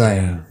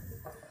insane.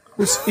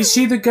 Is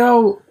she the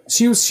girl?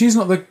 She's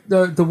not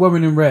the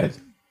woman in red.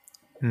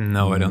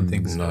 No, I don't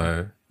think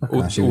so.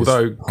 No, She was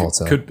although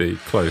hotter. could be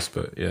close,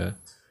 but yeah,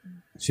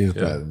 She was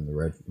better than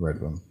the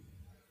red one.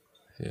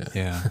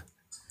 Yeah.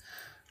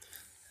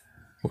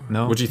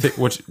 No. What do you think?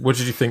 What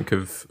did you think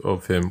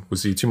of him?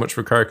 Was he too much of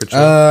a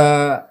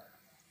caricature?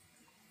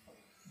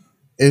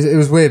 It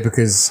was weird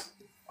because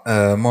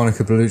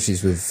Monica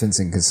Bellucci's with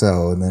Vincent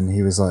Cassel, and then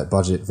he was like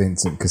budget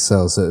Vincent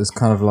Cassel, so it was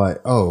kind of like,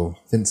 oh,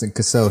 Vincent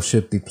Cassel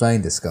should be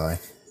playing this guy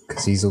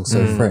because he's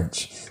also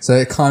French. So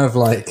it kind of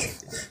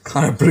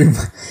blew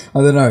my,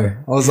 I don't know.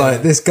 I was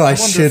like, this guy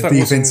should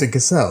be Vincent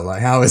Cassel.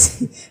 Like, how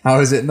is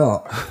it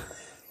not?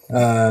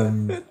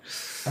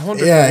 I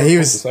wonder yeah, if he there were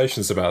was-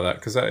 conversations about that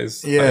because that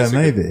is Yeah, a good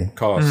maybe.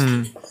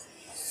 cast.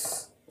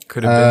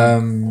 Could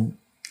have been.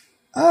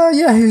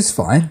 Yeah, he was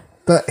fine,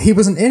 but he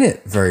wasn't in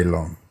it very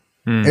long.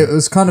 It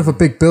was kind of a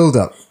big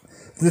build-up.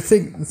 The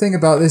thing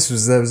about this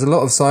was there was a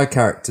lot of side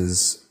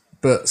characters,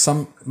 but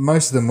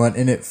most of them weren't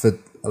in it for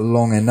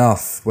long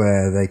enough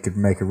where they could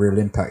make a real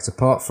impact.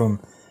 Apart from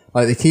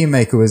like the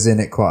Keymaker was in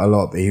it quite a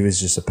lot, but he was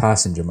just a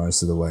passenger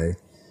most of the way.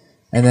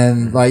 And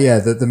then, like, yeah,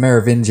 the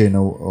Merovingian,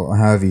 or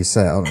however you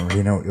say it, I don't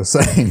really know what you're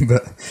saying,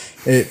 but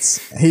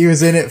he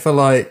was in it for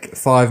like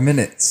 5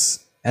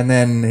 minutes, and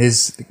then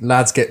his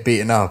lads get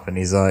beaten up, and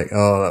he's like,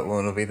 oh, that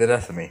one will be the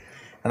death of me.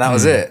 And that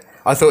was it.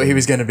 I thought he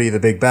was going to be the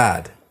big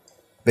bad,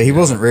 but he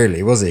wasn't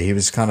really, was he? He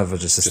was kind of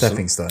just a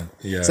stepping stone.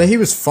 Yeah. So he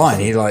was fine.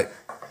 He, like,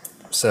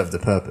 served the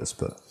purpose,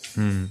 but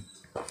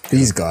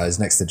these guys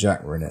next to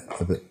Jack were in it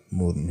a bit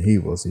more than he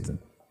was, even.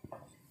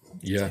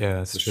 Yeah,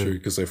 that's true.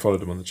 because they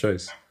followed him on the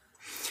chase.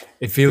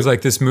 It feels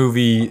like this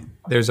movie.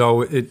 There's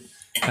always it,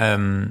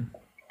 and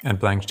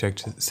Blank Check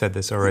said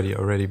this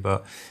already,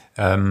 but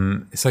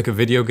it's like a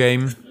video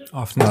game.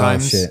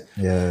 Oftentimes, shit.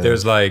 Yeah.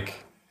 There's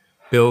like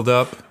build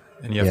up,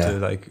 and you have Yeah. to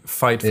like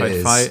fight,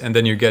 is. and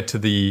then you get to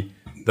the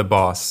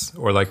boss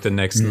or like the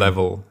next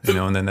level,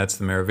 and then that's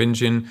the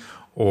Merovingian,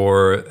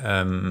 or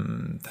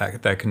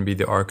that can be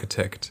the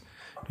architect.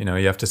 You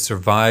have to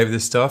survive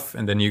this stuff,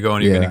 and then you go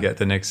and you're going to get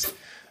the next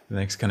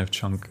kind of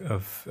chunk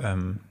of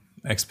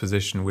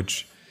exposition,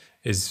 which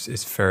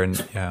is fair and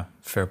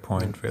fair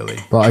point, really.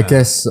 But I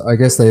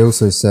guess they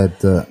also said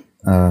that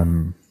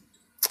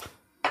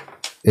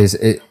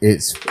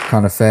it's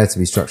kind of fair to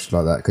be structured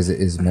like that because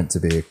it is meant to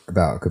be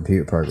about a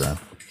computer program.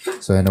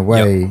 So in a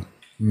way,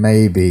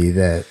 maybe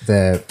their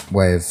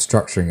way of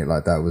structuring it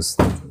like that was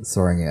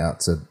throwing it out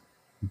to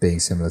being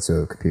similar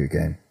to a computer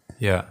game.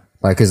 Yeah,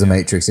 like because the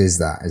Matrix is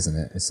that, isn't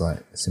it? It's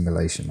like a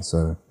simulation.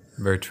 So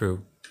very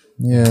true.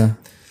 Yeah,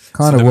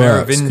 kind of the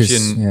works.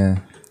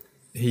 Merovingian,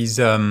 he's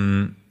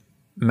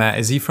Matt.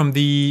 Is he from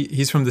the?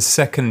 He's from the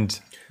second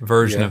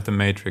version of the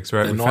Matrix,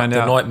 right? The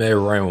Nightmare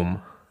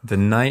Realm. The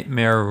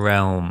Nightmare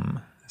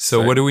Realm.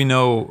 So what do we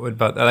know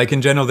about that? Like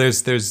in general,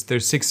 there's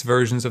 6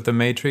 versions of the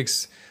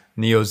Matrix.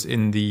 Neo's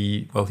in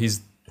the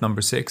he's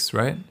number 6,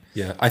 right?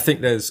 Yeah, I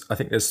think there's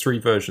 3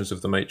 versions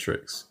of the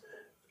Matrix,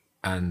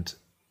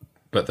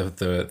 but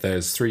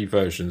there's 3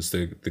 versions: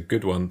 the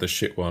good one, the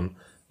shit one,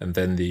 and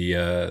then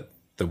the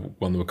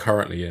one we're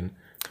currently in.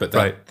 But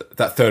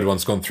that third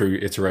one's gone through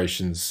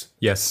iterations,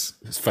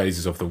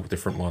 phases of the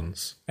different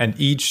ones, and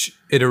each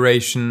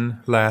iteration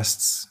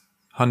lasts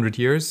 100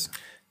 years.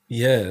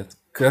 Yeah,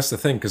 that's the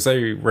thing, because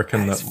they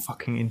reckon that's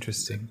fucking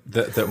interesting.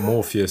 That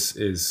Morpheus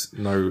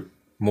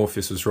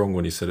was wrong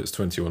when he said it's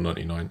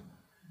 2199.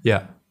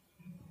 Yeah.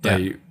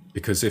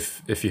 Because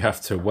if you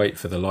have to wait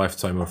for the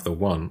lifetime of the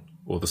one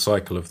or the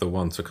cycle of the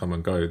one to come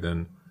and go,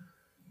 then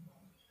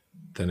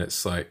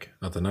it's like,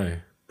 I don't know,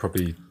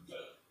 probably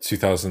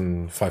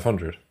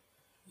 2,500.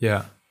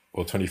 Yeah.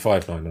 Or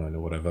 2599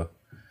 or whatever.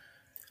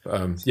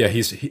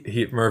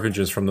 He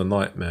Merovingian's from the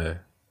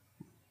Nightmare.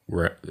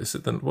 Is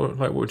it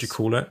what would you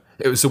call it?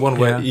 It was the one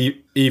where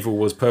evil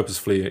was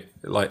purposefully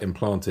like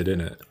implanted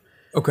in it.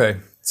 Okay,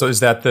 so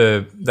is that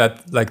the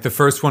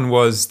first one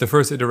was the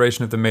first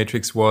iteration of the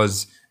Matrix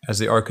was, as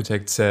the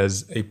architect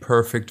says, a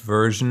perfect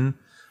version,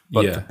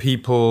 but the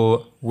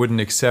people wouldn't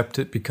accept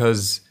it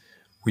because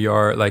we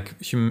are like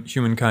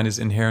humankind is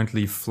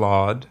inherently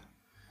flawed,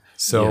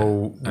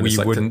 so we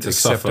wouldn't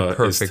accept a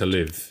perfect. Is to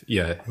live,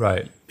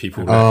 right.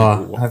 People.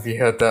 Have you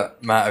heard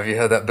that, Matt? Have you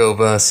heard that Bill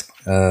Burr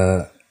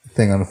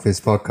thing on his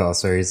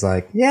podcast where he's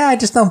like, I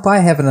just don't buy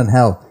heaven and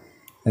hell,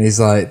 and he's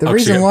like, the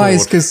reason why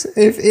is because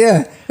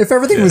if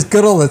everything was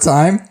good all the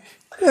time,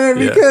 then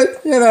it'd be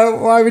good.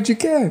 Why would you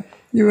care?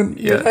 You wouldn't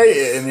you'd hate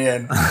it in the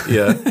end.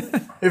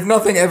 If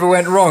nothing ever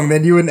went wrong,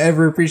 then you wouldn't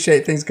ever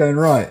appreciate things going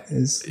right.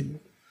 That's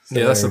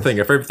the thing.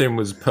 If everything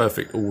was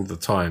perfect all the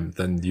time,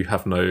 then you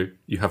have no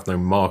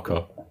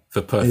marker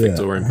for perfect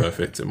or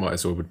imperfect. It might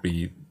as well would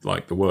be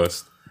like the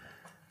worst.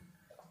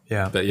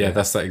 Yeah. But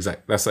that's that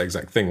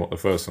exact thing what the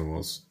first one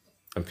was.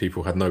 And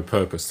people had no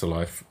purpose to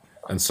life.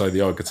 And so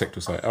the architect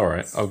was like, all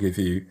right, I'll give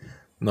you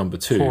number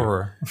 2.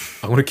 Horror.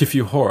 I want to give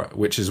you horror,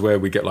 which is where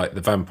we get like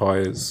the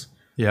vampires.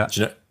 Yeah.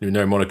 Do you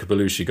know Monica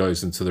Bellucci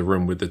goes into the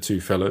room with the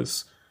 2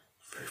 fellas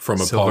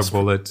from a Silver past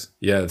Bullet.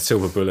 Yeah, the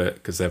Silver Bullet,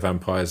 because they're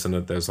vampires, and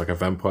there's like a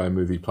vampire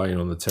movie playing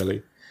on the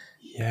telly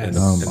in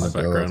the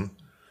background.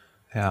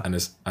 Yeah. And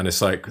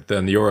it's like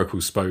then the Oracle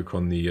spoke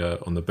on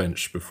the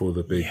bench before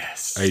the big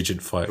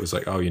agent fight. It was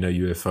like,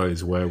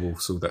 UFOs,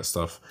 werewolves, all that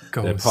stuff.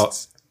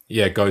 Ghosts.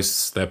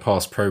 Ghosts. They're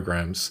past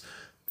programs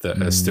that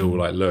are still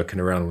like lurking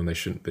around when they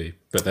shouldn't be,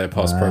 but they're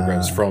past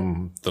programs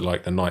from the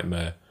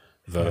Nightmare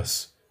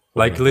verse.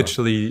 Like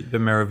literally the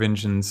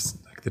Merovingians,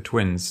 like the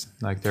twins,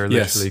 like they're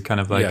literally kind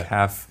of like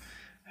half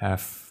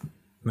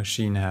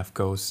machine, half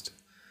ghost.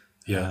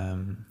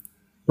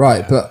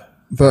 Right, but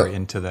very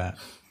into that.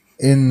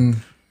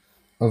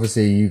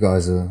 Obviously you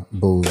guys are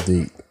balls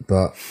deep,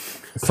 but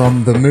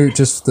from the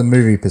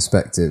movie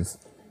perspective,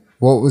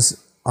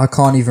 I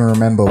can't even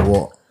remember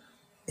what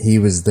he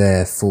was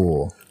there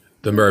for.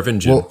 The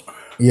Merovingian. What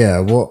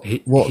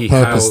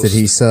purpose did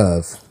he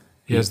serve?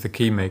 He has the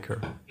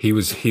keymaker. He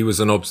was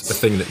a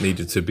thing that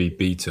needed to be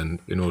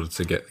beaten in order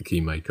to get the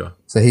keymaker.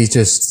 So he's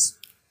just,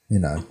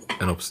 an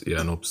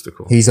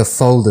obstacle. He's a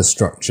folder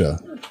structure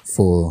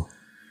for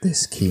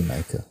this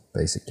keymaker,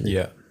 basically.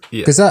 Yeah.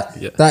 Yeah. Because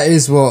that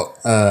is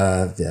what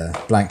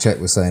Blank Check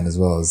was saying as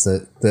well, is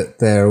that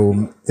they're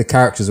all, the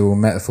characters are all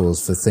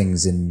metaphors for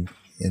things in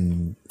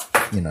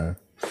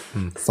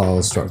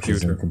file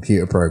structures and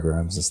computer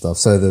programs and stuff.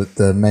 So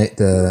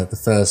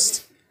the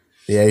first,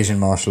 the Asian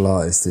martial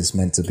artist is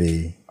meant to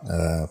be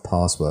a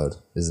password,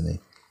 isn't he?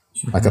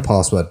 Like a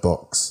password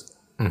box.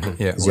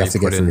 Yeah, You have to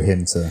get through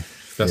him to.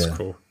 That's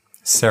cool.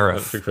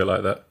 Seraph. I think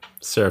like that.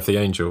 Seraph the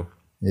Angel.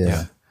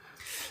 Yeah.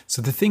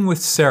 So the thing with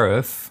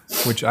Seraph,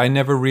 which I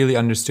never really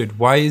understood,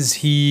 why is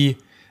he,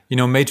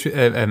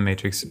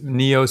 Matrix,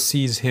 Neo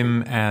sees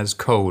him as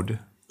code,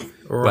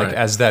 like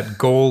as that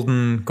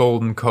golden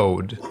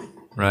code,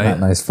 right? Matt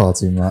knows far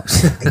too much.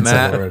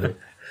 Matt,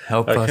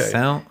 help us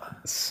out.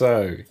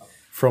 So,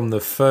 from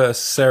the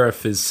first,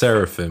 Seraph is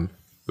Seraphim,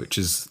 which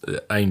is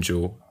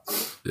angel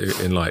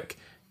in like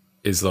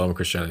Islam,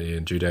 Christianity,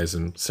 and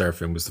Judaism.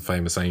 Seraphim was the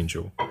famous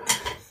angel,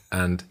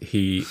 and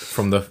he,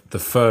 from the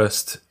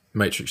first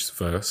Matrix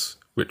verse,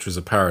 which was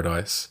a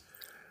paradise,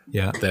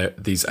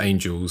 these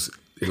angels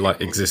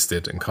like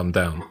existed and come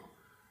down,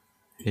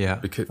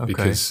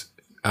 because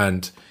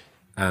and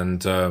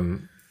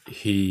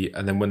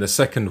then when the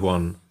second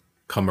one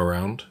come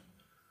around,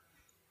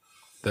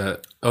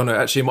 it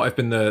might have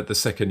been the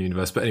second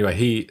universe, but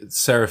anyway,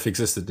 Seraph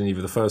existed in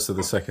either the first or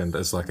the second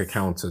as like a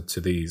counter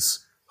to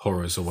these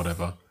horrors or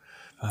whatever.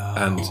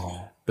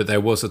 But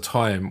there was a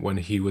time when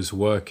he was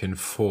working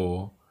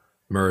for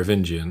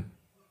Merovingian.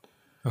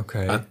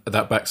 Okay.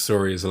 That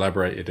backstory is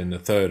elaborated in the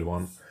third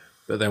one.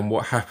 But then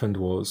what happened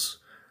was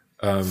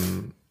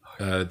the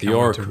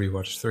Oracle. To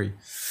rewatch 3.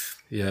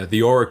 Yeah,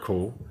 the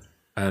Oracle,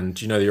 and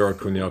the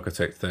Oracle and the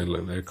Architect,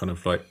 they're kind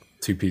of like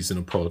two peas in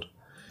a pod.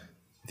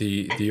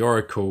 The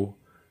Oracle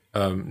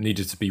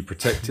needed to be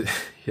protected.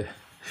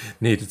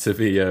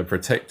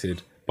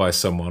 Protected by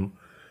someone,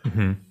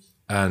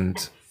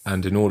 and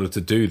in order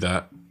to do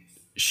that,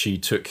 she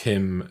took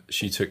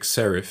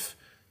Seraph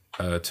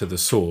to the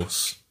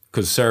source,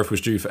 because Seraph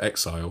was due for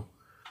exile,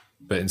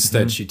 but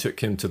instead she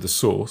took him to the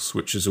source,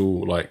 which is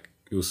all like,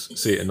 you'll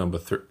see it in number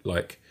 3,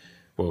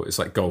 it's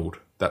like gold.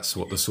 That's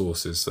what the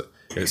source is.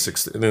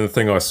 And then the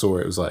thing I saw,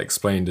 it was like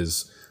explained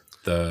as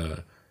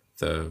the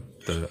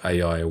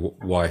AI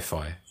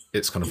Wi-Fi.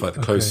 It's kind of like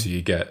the closer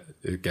you get,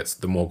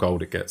 the more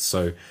gold it gets.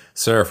 So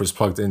Seraph was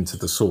plugged into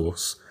the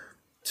source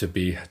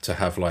to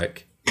have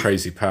like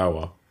crazy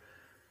power.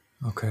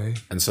 Okay.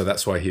 And so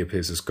that's why he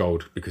appears as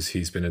gold, because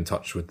he's been in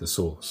touch with the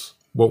source.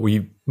 What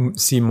we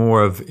see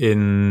more of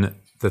in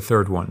the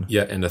third one.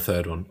 Yeah, in the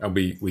third one, and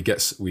we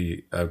get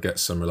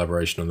some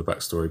elaboration on the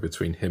backstory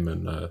between him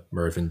and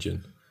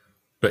Merovingian.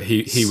 But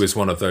he was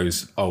one of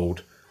those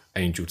old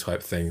angel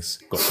type things,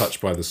 got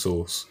touched by the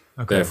source,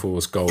 therefore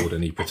was gold,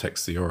 and he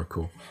protects the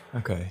Oracle.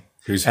 Okay.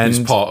 Who's a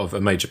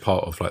major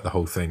part of like the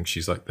whole thing.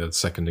 She's like the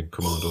second in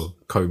command or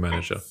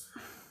co-manager.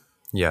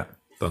 Yeah.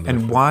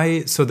 And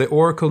why? So the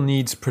Oracle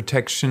needs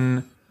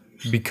protection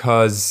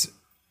because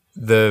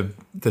the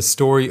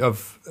story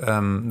of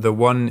the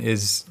one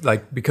is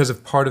like, because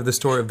of part of the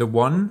story of the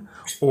one,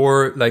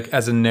 or like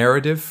as a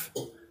narrative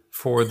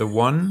for the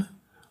one,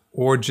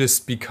 or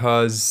just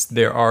because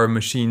there are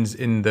machines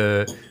in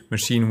the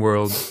machine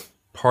world,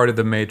 part of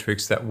the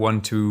Matrix, that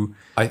want to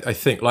I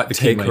think like the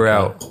take key her maker,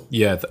 out.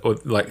 Yeah, or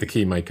like the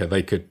key maker,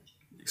 they could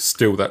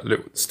steal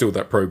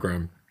that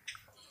program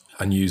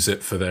and use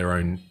it for their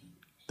own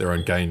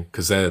gain,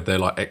 because they're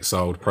like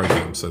exiled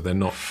programs, so they're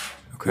not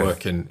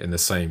working in the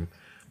same.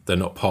 They're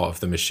not part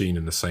of the machine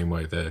in the same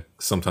way. They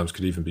sometimes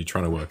could even be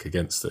trying to work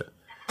against it.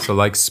 So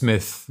like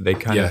Smith, they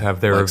kind of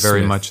have their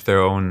very much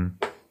their own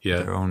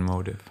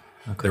motive.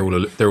 Okay. They're all a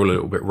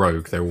little bit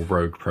rogue. They're all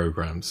rogue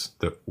programs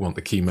that want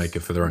the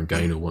keymaker for their own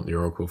gain, or want the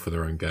Oracle for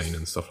their own gain,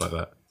 and stuff like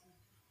that.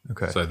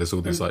 Okay. So there's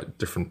all these like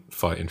different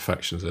fighting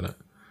factions in it.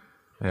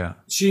 Yeah.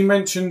 She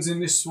mentions in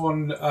this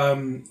one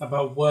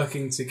about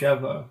working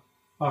together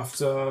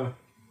after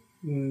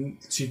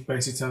she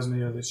basically tells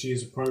Neo that she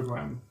is a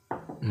program.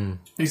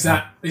 Is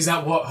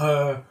that what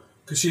her?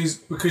 Because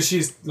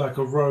she's like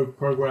a rogue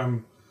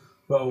program,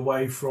 but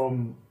away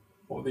from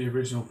what the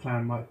original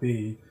plan might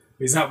be.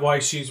 Is that why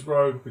she's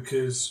rogue?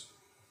 Because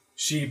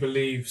she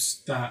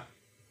believes that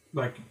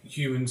like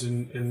humans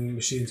and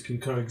machines can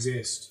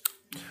coexist.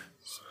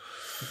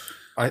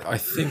 I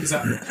think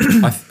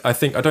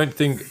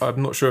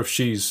I'm not sure if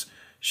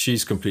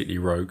she's completely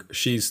rogue.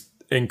 She's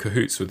in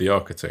cahoots with the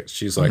architect.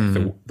 She's like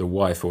the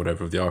wife or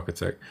whatever of the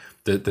architect.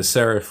 The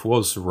Seraph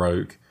was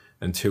rogue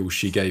until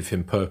she gave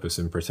him purpose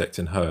in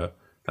protecting her,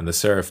 and the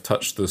Seraph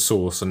touched the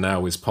source and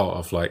now is part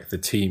of like the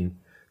team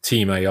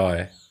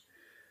AI.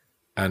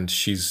 And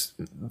she's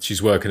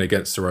working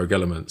against the rogue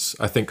elements.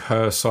 I think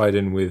her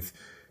siding with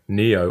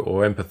Neo,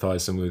 or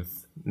empathizing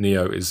with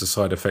Neo, is a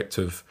side effect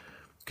of,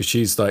 because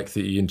she's like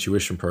the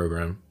intuition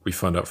program we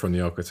find out from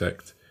the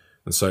architect,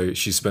 and so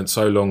she spent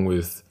so long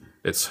with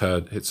it's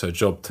her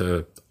job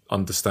to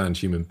understand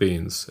human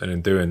beings, and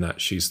in doing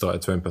that, she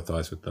started to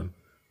empathize with them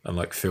and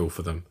like feel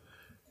for them.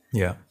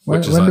 Yeah.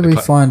 When do we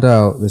find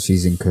out that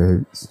she's in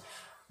cahoots?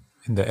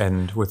 In the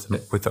end, with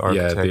the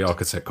architect. Yeah, the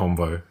architect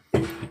convo.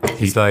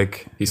 he's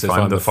like, he if says,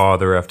 I'm "I'm the the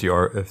father of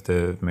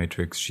the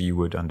Matrix, she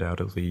would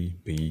undoubtedly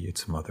be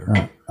its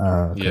mother.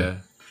 Yeah,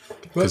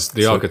 because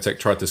the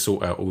architect tried to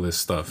sort out all this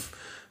stuff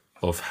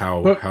of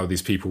how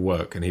these people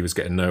work, and he was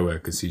getting nowhere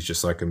because he's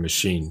just like a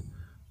machine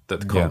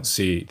that can't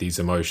see these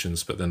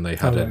emotions. But then they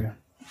had an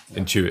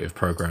intuitive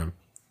program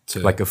to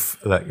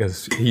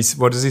He's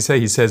what does he say?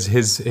 He says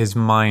his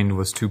mind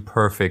was too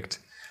perfect,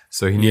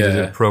 so he needed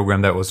a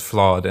program that was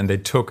flawed. And they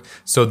took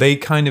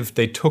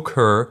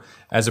her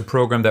as a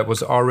program that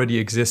was already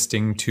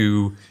existing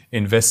to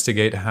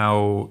investigate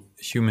how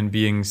human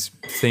beings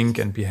think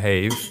and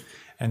behave,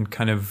 and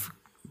kind of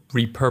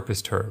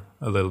repurposed her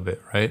a little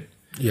bit, right?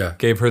 Yeah.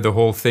 Gave her the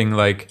whole thing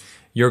like,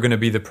 you're going to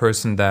be the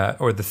person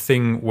that, or the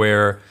thing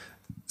where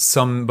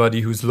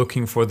somebody who's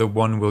looking for the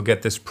one will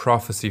get this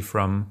prophecy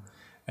from,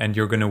 and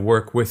you're going to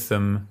work with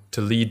them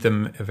to lead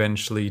them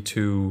eventually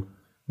to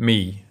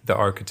me, the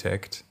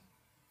architect,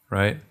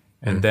 right?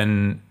 And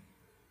then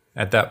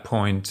at that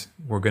point,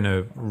 we're going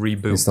to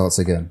reboot. It starts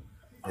again.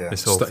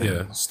 This whole thing.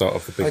 Yeah, start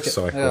off the big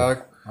cycle.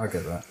 Yeah, I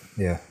get that.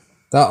 Yeah,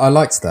 I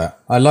liked that.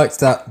 I liked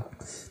that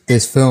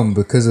this film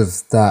because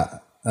of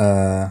that.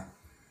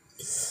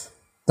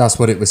 That's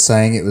what it was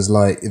saying. It was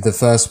like the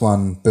first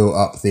one built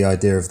up the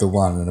idea of the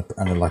one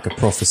and like a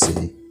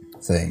prophecy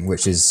thing,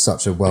 which is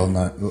such a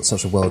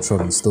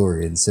well-trodden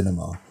story in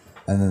cinema.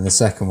 And then the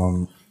second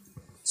one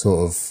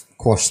sort of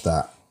quashed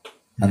that,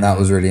 and that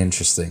was really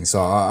interesting.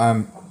 So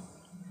I'm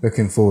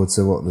looking forward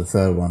to what the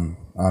third one.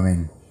 I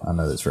mean, I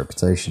know its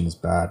reputation is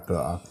bad,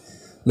 but I'm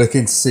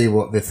looking to see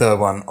what the third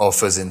one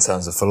offers in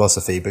terms of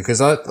philosophy, because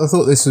I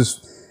thought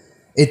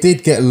it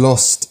did get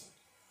lost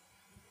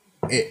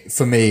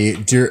for me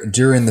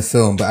during the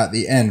film, but at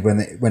the end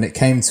when it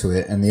came to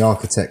it and the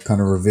architect kind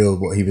of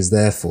revealed what he was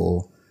there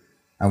for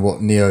and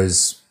what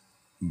Neo's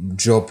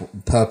job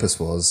purpose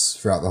was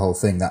throughout the whole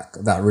thing,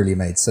 that really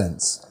made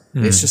sense.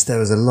 It's just there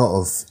was a lot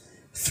of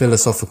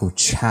philosophical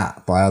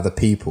chat by other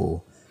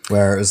people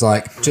where it was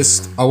like,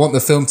 I want the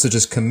film to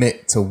just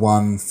commit to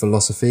one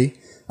philosophy.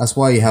 That's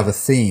why you have a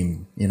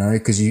theme,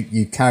 because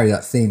you carry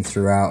that theme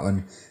throughout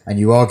and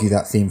you argue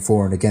that theme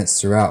for and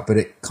against throughout, but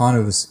it kind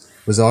of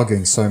was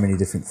arguing so many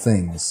different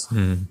things.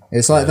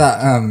 It's like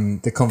that,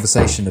 the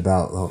conversation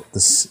about the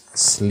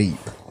sleep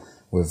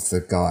with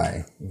the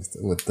guy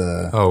with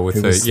the... Oh,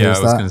 with I was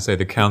going to say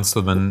the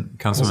Councilman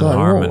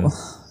Harmon.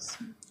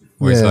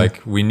 Where it's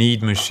like, we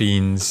need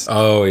machines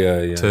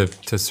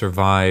to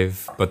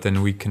survive, but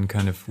then we can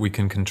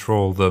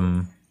control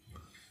them.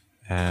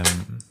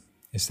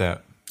 Is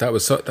that... That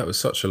was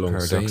such a long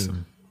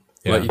scene.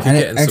 Yeah. Like you can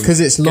get because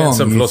it's long,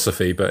 some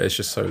philosophy, but it's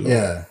just so long.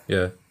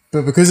 Yeah.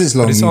 But because it's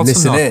long, you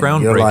listen in.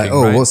 You're like,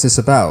 oh, right? What's this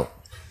about?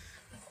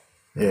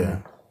 Yeah.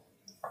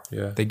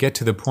 They get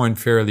to the point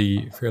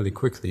fairly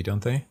quickly,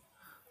 don't they?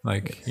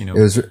 Like,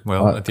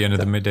 at the end of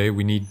the midday,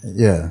 we need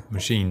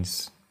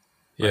machines.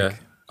 Yeah.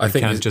 I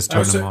think can't just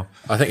turn them off.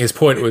 I think his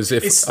point was,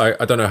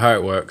 I don't know how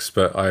it works,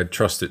 but I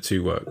trust it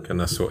to work, and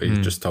that's what he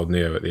just told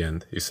Neo at the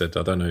end. He said,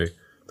 I don't know,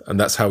 and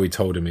that's how he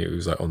told him. He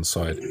was like on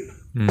side.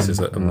 He says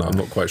that I'm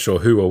not quite sure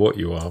who or what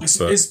you are, but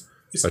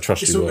I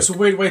trust you. It's a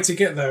weird way to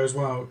get there as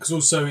well, because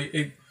also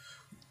it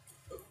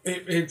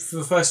for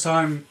the first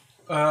time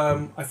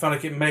I found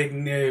like it made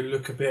Neo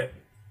look a bit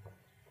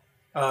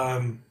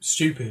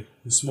stupid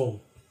and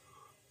small.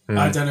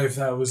 I don't know if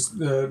that was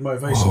the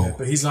motivation there,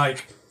 but he's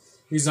like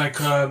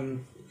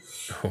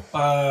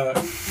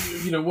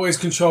what is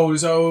control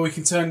is, we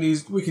can turn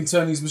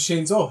these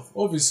machines off,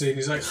 obviously. And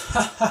he's like,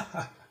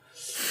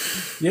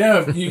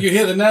 yeah, you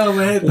hit the nail on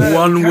the head there.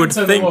 One would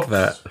think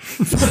that.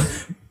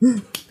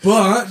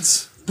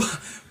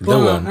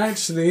 but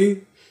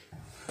actually,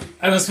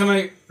 and I was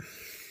kind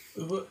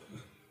of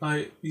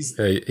like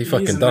he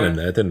fucking done him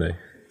there, didn't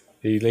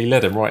he? He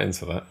led him right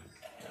into that.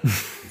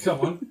 Come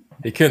on.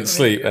 He couldn't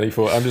sleep, and he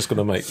thought, I'm just going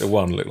to make the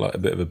one look like a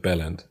bit of a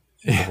bell end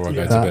before I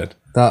go to bed.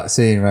 That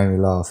scene made me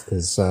laugh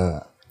because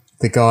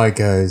the guy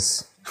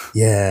goes,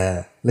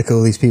 "Yeah, look at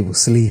all these people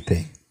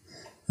sleeping,"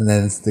 and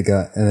then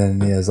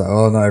Neo's like,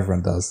 "Oh, not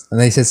everyone does." And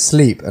then he said,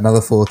 "Sleep"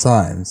 another 4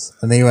 times,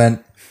 and then he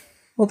went,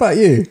 "What about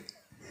you?"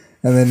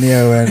 And then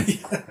Neo went,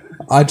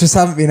 "I just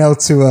haven't been able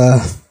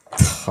to."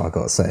 I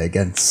gotta say it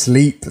again,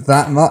 sleep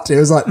that much. It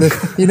was like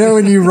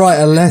when you write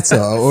a letter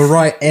or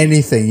write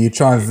anything, you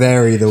try and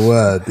vary the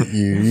word that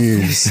you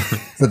use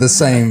for the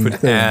same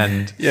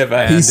thing.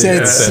 He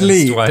said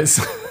sleep.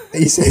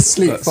 He said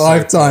sleep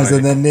 5 times, funny.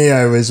 And then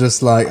Neo was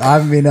just like, I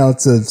haven't been able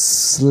to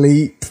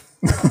sleep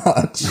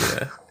much.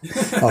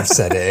 I've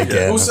said it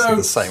again. Also, I've said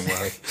the same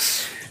word.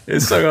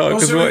 It's so hard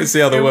because what is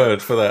the other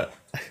word for that?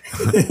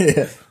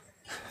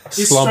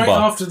 Slumber. Straight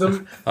after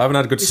them. I haven't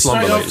had a good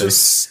slumber lately.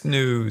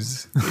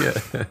 Snooze.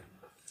 Yeah.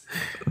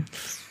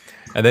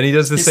 And then he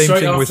does the same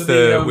thing with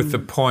the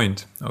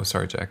point. Oh,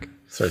 sorry, Jack.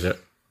 Sorry, Jack.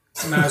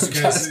 No, it's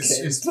okay.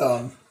 It's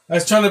done. I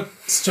was trying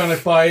to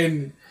buy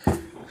in,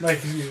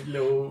 making a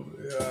little.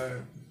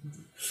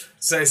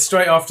 So it's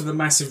straight after the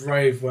massive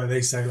rave where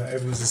they say like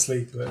everyone's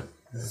asleep, but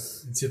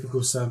in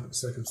typical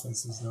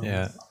circumstances, no.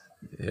 Yeah.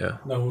 Yeah.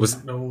 No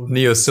one.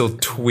 Neo's still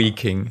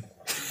tweaking.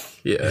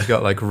 Yeah. He's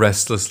got like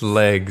restless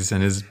legs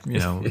and his,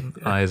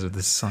 eyes are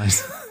the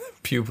size,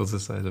 pupils the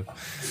size of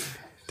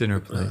dinner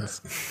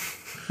plates.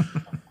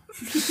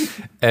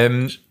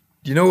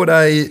 You know what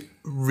I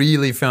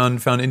really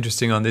found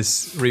interesting on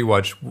this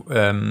rewatch,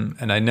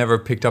 and I never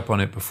picked up on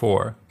it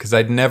before because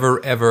I'd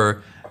never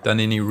ever done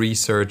any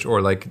research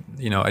or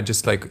I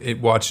just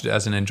watched it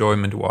as an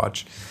enjoyment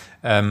watch.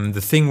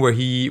 The thing where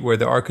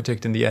the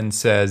architect in the end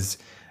says,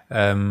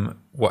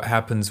 what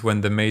happens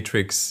when the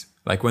Matrix,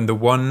 like when the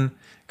one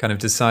kind of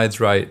decides,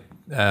 right,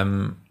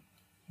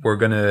 we're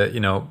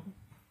gonna,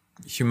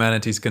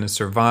 humanity's gonna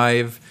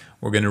survive,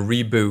 we're gonna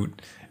reboot,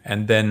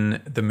 and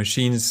then the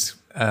machines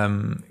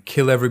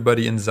kill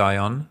everybody in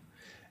Zion,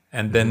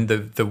 and then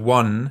the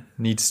one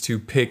needs to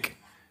pick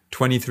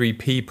 23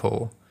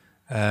 people,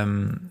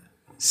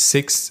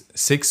 six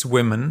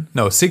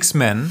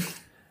men,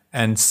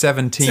 and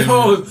 17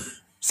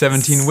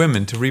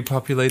 women to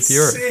repopulate the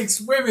earth.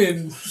 6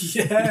 women,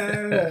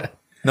 yeah.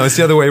 No, it's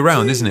the other way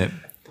around, isn't it?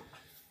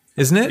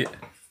 Isn't it?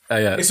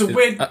 Yeah. It's a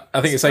weird.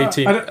 I think it's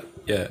 18. I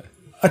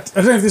don't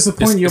know if this is the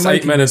point It's you're 8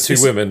 making. men and 2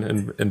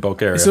 women in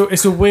Bulgaria.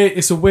 It's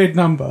a weird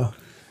number.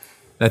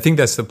 I think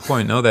that's the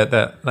point. No, that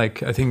I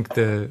think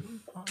the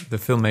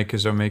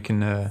filmmakers are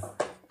making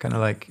kind of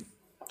like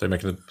They're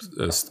making a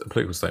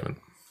political statement.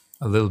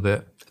 a little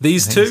bit.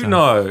 These I two, think so.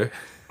 no.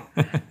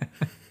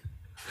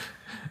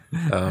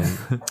 But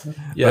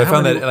I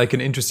found that like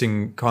an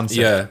interesting concept.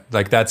 Yeah.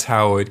 Like that's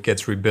how it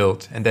gets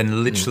rebuilt, and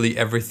then literally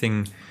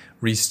everything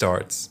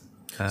restarts.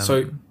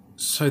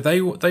 So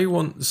they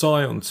want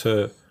Zion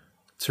to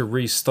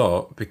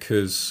restart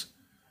because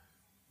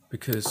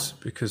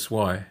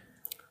why?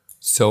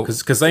 So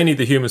Because they need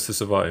the humans to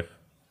survive.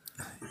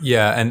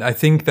 yeah, and I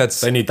think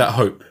that's They need that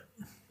hope.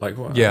 Like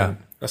what? yeah.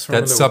 That's where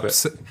I'm a That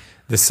little bit.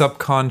 the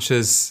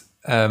subconscious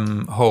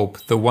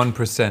hope, the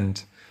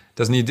 1%.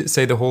 Doesn't he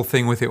say the whole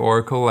thing with the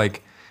oracle?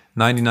 Like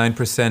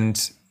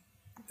 99%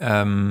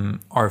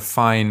 are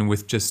fine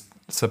with just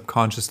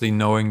subconsciously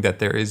knowing that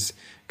there is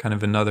kind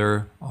of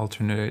another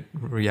alternate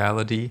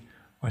reality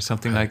or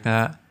something like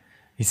that.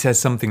 He says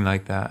something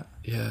like that.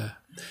 Yeah.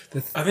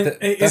 I think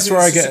That's where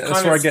I get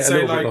a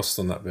little bit lost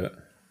on that bit.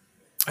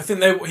 I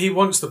think he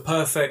wants the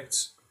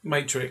perfect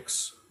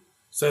Matrix,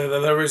 so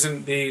that there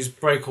isn't these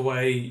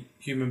breakaway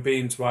human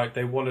beings. Right?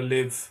 They want to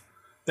live.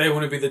 They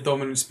want to be the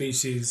dominant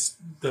species.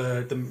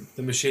 The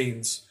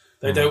machines.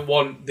 They don't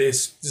want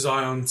this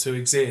Zion to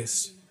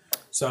exist.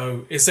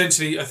 So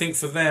essentially, I think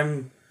for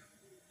them,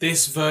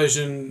 this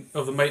version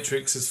of the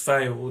Matrix has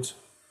failed,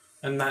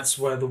 and that's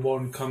where the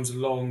one comes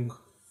along,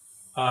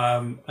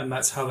 and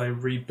that's how they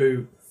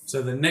reboot.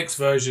 So the next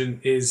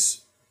version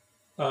is,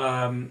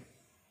 that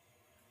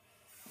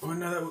would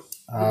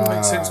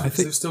make sense because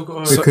they've still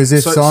got. Because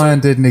if Zion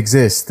didn't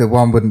exist, the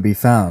one wouldn't be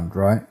found,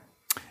 right?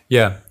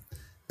 Yeah.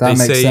 That They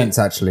makes say- sense,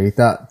 actually.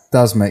 That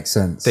does make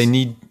sense. They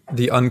need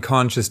the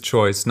unconscious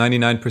choice.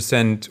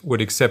 99%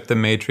 would accept the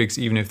Matrix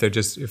even if they're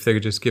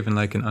just given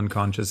like an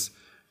unconscious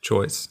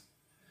choice.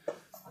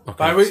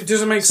 But it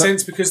doesn't make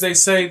sense because they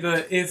say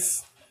that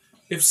if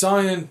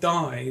Zion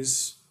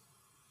dies,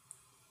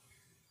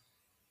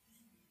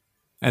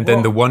 And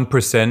then the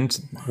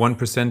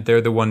 1%,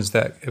 they're the ones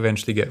that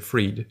eventually get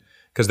freed.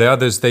 Because the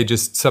others, they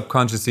just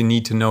subconsciously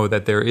need to know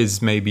that there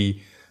is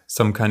maybe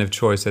some kind of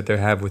choice that they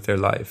have with their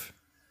life.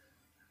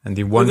 And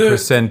the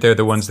 1%, they're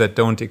the ones that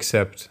don't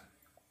accept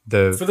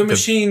the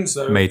machines,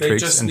 though, Matrix, they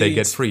just and they need-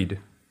 get freed.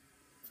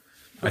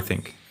 I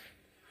think.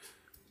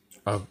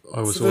 I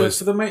was for always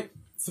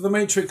the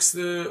Matrix,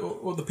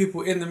 or the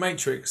people in the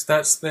Matrix,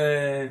 that's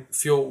their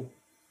fuel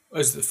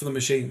for the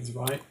machines,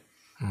 right?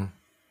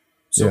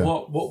 So Yeah.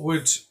 what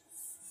would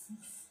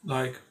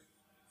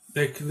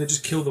they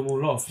just kill them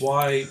all off?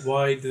 Why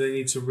do they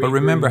need to? But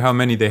remember how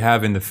many they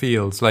have in the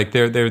fields. Like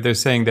they're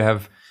saying they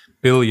have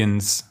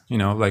billions.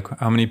 Like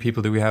how many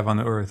people do we have on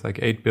the Earth? Like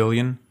 8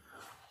 billion.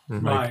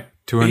 right?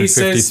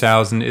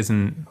 250,000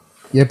 isn't.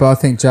 Yeah, but I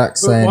think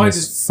Jack's But saying why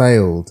it's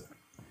failed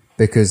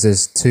because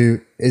there's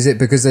too. Is it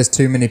because there's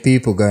too many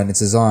people going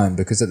into Zion?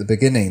 Because at the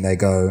beginning they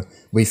go,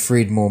 "We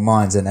freed more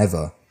minds than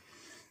ever."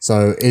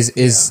 So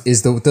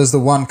does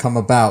the one come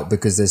about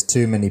because there's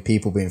too many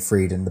people being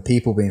freed, and the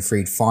people being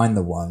freed find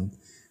the one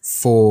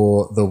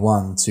for the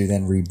one to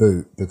then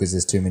reboot because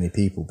there's too many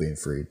people being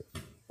freed?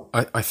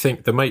 I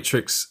think the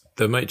Matrix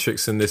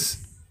in this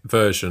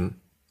version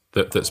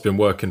that's been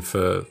working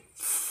for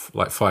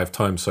like 5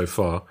 times so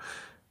far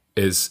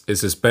is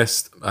as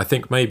best. I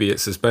think maybe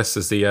it's as best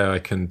as the AI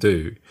can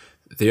do.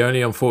 The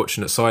only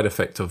unfortunate side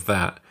effect of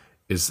that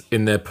is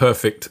in their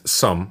perfect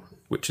sum,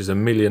 which is a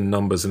million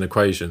numbers and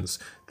equations,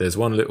 there's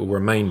one little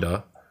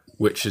remainder,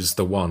 which is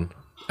the one,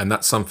 and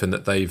that's something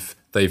that they've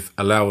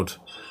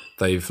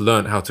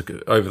learned how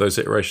to, over those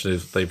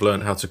iterations, they've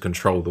learned how to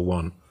control the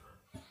one,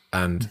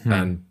 and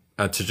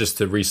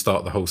to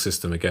restart the whole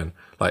system again.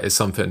 Like it's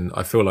something,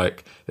 I feel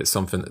like it's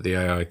something that the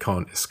AI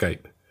can't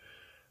escape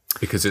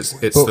because it's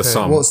the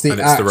sum What's the and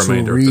it's the actual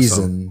remainder of the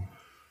sum. reason?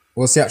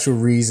 What's the actual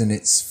reason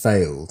it's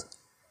failed?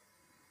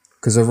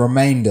 Because a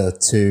remainder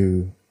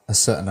to a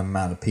certain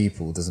amount of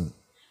people doesn't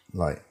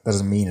like that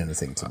doesn't mean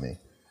anything to me.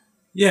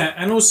 Yeah,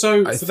 and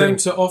also I for them think-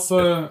 to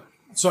offer.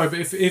 Sorry, but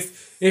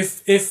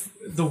if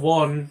the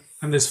one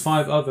and there's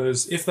 5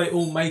 others, if they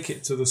all make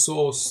it to the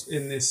source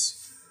in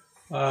this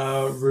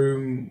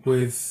room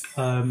with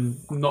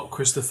not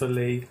Christopher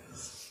Lee,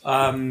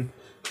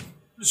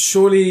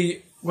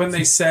 surely when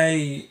they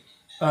say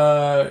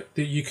that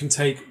you can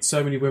take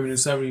so many women and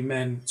so many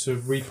men to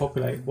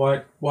repopulate,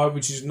 why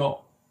would you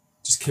not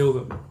just kill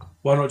them?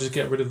 Why not just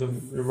get rid of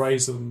them,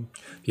 erase them?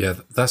 Yeah,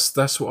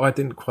 that's what I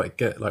didn't quite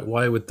get. Like,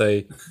 why would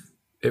they?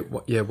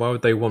 Why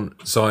would they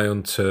want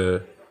Zion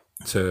to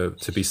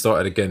be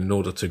started again in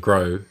order to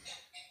grow,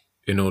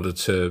 in order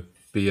to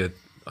be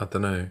I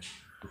don't know.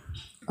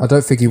 I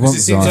don't think he wants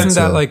it seems- Zion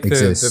Isn't that to like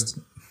exist.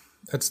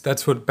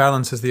 that's what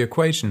balances the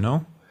equation,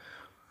 no?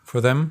 For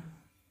them,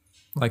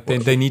 like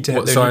they need to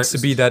what there needs to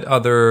be that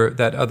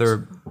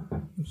other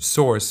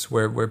source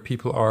where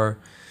people are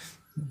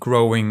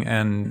growing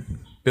and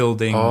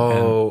building.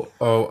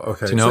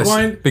 Okay. You know, So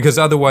Why- because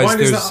otherwise Why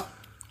does there's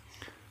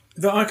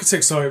the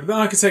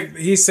architect,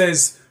 he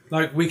says,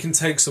 like, we can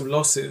take some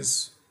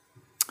losses,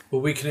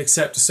 or we can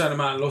accept a certain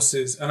amount of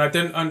losses, and I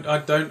don't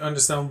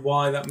understand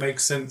why that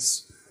makes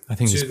sense. I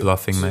think he's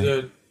bluffing,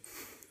 mate.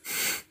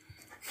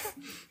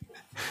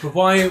 But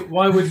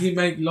why would he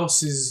make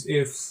losses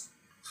if?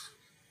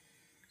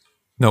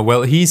 No,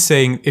 well, he's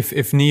saying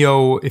if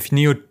Neo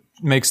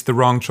makes the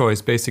wrong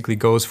choice, basically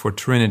goes for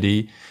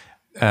Trinity,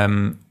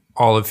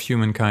 all of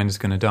humankind is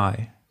going to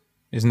die.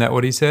 Isn't that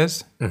what he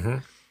says? Mm-hmm.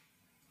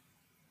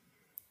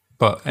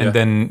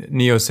 Then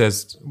Neo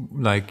says,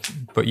 like,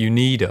 but you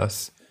need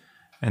us,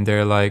 and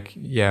they're like,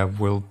 yeah,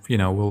 we'll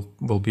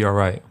be all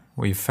right.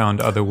 We've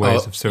found other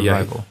ways of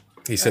survival.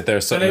 He said there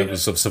are certain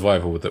levels of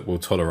survival that we'll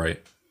tolerate.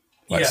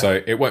 Like, Yeah.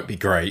 so it won't be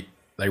great.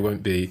 They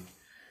won't be.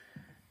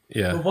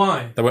 Yeah. But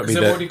why? They won't be.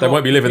 'Cause they've already They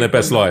won't be got living their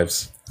best people-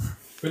 lives.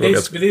 But Won't be these,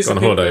 able but to these go are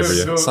on holiday people every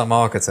year. who are- Some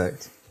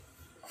architect.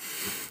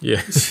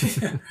 Yeah.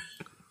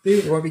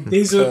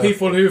 These are the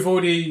people who've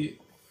already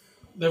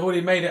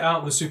made it out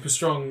of the super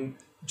strong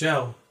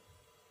gel.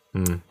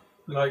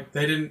 Like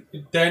they didn't.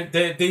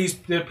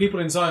 The people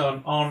in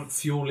Zion aren't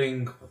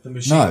fueling the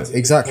machines. No, at this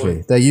exactly.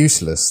 point. They're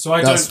useless. So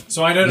I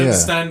don't yeah.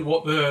 understand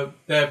what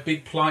their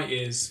big plight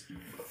is.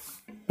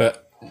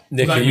 But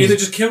Nick, Like you- either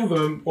just kill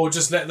them or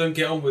just let them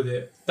get on with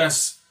it.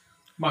 That's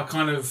my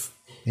kind of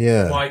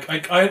Yeah. like.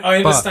 I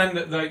understand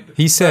that like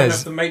he fair enough,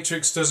 says- the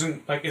Matrix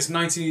doesn't like it's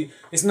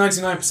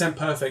 99%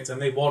 perfect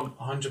and they want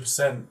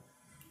 100%.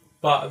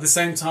 But at the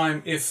same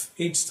time, if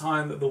each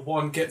time that the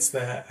one gets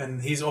there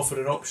and he's offered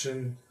an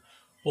option,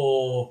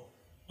 or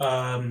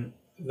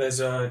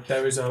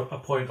there is a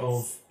point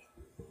of,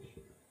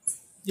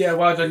 yeah,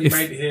 well done, you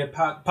made it here,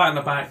 pat on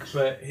the back,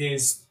 but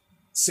here's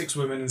 6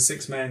 women and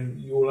 6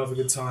 men, you all have a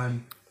good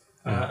time,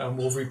 and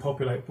we'll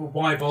repopulate. But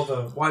why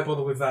bother? Why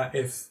bother with that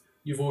if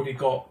you've already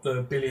got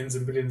the billions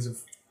and billions of...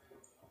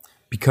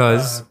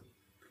 Because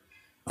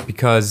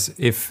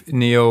if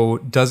Neo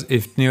goes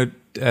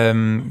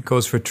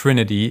for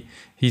Trinity,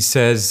 he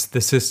says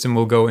the system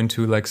will go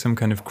into like some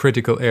kind of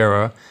critical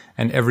era,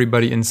 and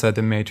everybody inside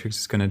the Matrix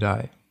is going to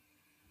die.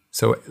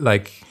 So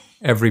like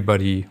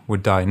everybody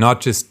would die,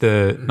 not just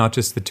the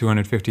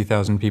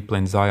 250,000 people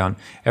in Zion,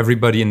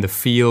 everybody in the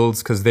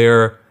fields, because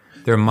their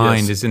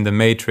mind is in the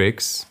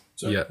Matrix.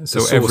 yeah. The So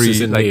source every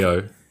is in like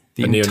Neo,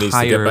 the and Neo needs to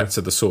get entire- back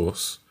to the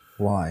source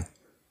Why?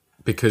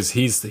 because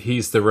he's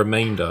the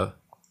remainder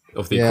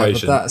of the Yeah,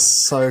 equation. but that's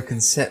so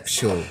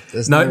conceptual.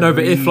 There's No,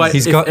 but if like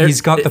He's if got ev-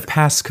 the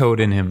passcode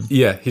in him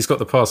Yeah, he's got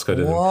the passcode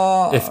in him.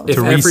 What? If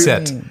to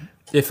reset.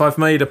 if I've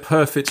made a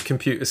perfect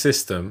computer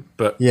system,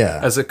 but Yeah.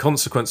 as a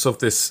consequence of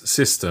this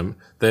system,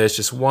 there's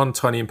just one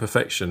tiny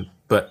imperfection,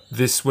 but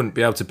this wouldn't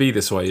be able to be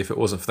this way if it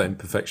wasn't for that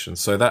imperfection.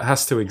 So that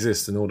has to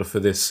exist in order for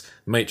this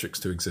matrix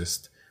to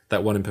exist,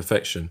 that one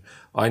imperfection.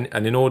 And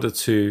in order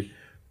to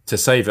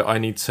save it, I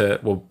need to,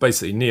 well,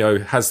 basically Neo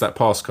has that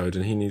passcode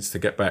and he needs to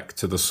get back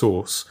to the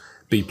source,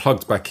 be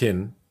plugged back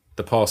in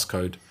the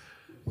passcode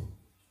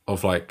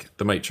of like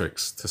the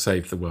matrix to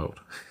save the world.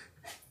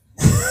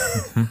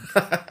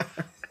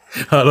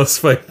 I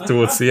lost faith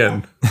towards the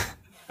end.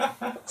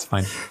 It's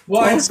fine.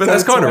 Why? But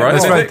that's kind of right.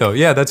 That's isn't right it? though.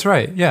 Yeah, that's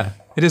right. Yeah,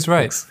 it is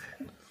right.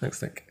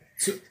 Thanks, Nick.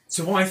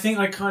 So what I think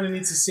I kind of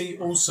need to see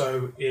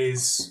also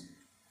is,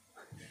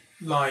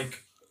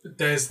 like,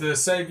 there's the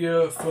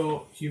savior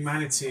for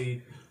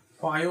humanity,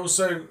 but I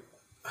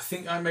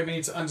think I maybe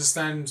need to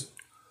understand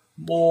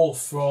more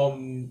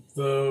from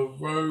the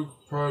rogue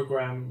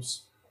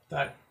programs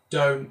that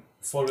don't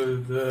follow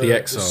the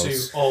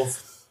Exiles. suit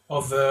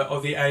of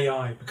the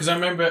AI, because I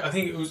remember I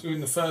think it was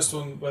in the first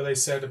one where they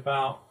said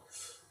about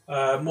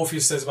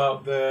Morpheus says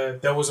about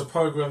there was a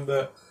program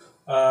that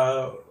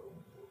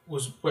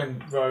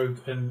went rogue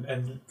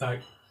and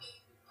like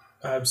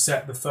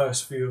set the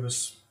first few of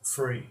us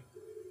free.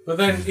 But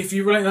then if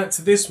you relate that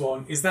to this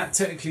one, is that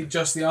technically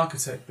just the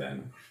architect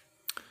then?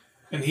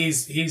 And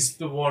he's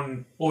the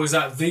one, or is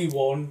that the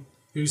one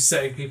who's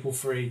setting people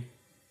free?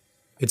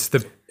 It's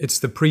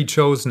the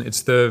pre-chosen.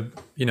 It's the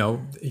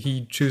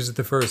he chooses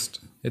the first.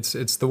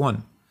 It's the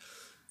one.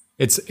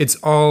 It's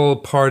all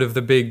part of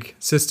the big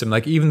system.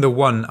 Like even the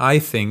one, I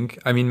think.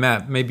 I mean,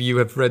 Matt, maybe you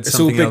have read It's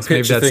all something big else. Maybe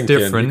picture that's thinking.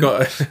 different.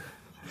 Got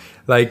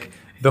Like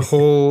the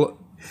whole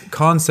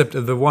concept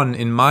of the one,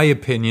 in my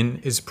opinion,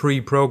 is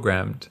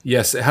pre-programmed.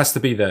 yes, it has to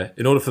be there.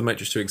 In order for the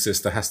Matrix to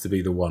exist, there has to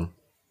be the one.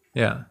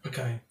 Yeah.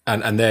 Okay.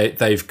 And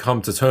they've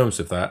come to terms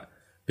with that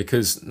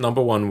because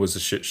number one was a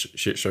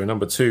shit show.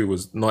 Number two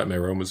was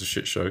Nightmare Realm was a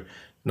shit show.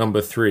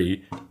 Number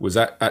three was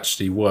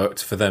actually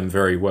worked for them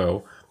very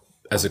well.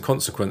 As a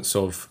consequence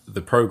of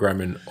the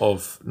programming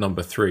of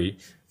number three,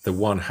 the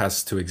one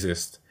has to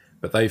exist.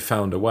 But they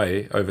found a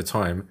way over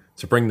time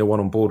to bring the one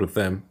on board with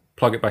them,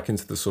 plug it back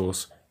into the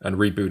source, and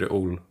reboot it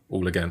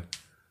all again.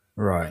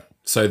 Right.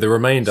 So the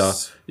remainder,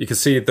 you can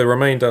see the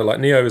remainder, like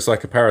Neo is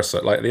like a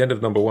parasite. Like at the end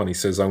of number one, he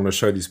says, I'm going to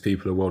show these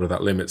people a world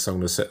without limits. I'm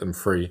going to set them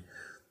free.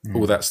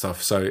 All that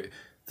stuff. So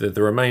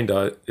the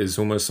remainder is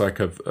almost like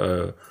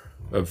a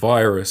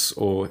virus,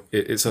 or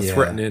it's a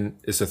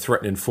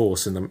threatening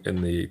force in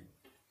the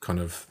kind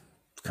of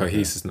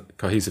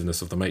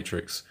cohesiveness of the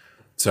Matrix.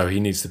 So he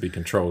needs to be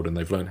controlled, and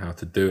they've learned how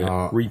to do it.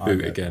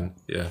 Reboot again.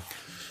 Yeah.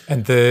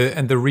 And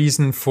the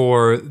reason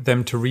for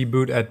them to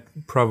reboot at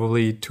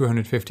probably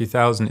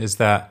 250,000 is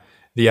that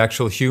the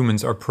actual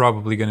humans are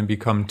probably going to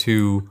become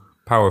too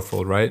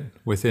powerful, right?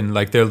 Within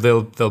like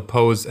they'll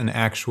pose an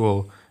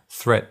actual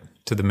threat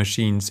to the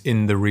machines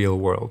in the real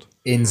world.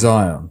 In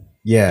Zion.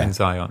 Yeah. In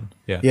Zion.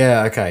 Yeah.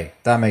 Yeah, okay.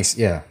 That makes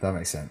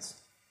sense.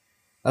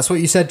 That's what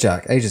you said,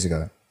 Jack, ages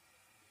ago.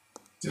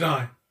 Did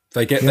I?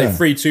 They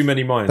free too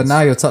many minds. But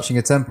now you're touching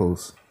your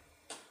temples.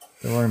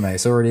 Don't worry, mate.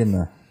 It's already in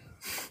there.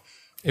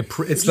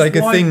 It's like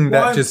a thing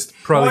that just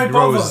probably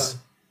grows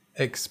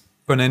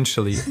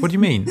exponentially. What do you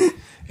mean?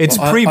 It's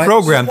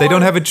pre-programmed. They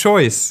don't have a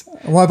choice.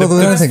 Why bother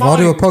with anything? Why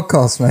do a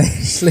podcast,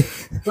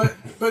 mate?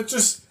 but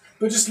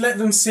just let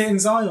them sit in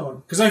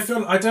Zion, because I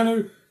don't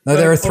know. No,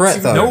 they're a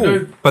threat, though.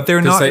 No, but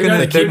they're not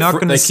going to. They're not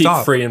going to stop. They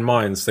keep freeing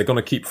minds. They're going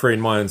to keep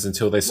freeing minds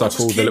until they suck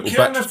all the little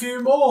killing a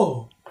few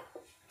more.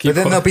 But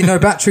then there'll be no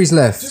batteries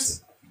left.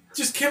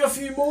 Just kill a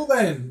few more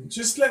then.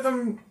 Just let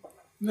them.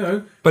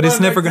 No. But it's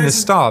never going to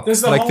stop.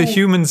 Like the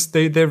humans,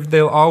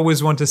 they'll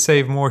always want to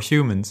save more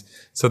humans,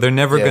 so they're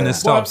never going to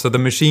stop. So the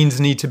machines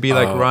need to be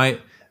like,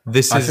 right,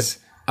 this is.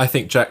 I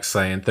think Jack's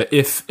saying that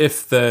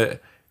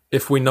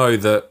if we know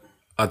that,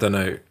 I don't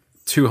know,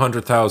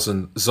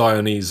 200,000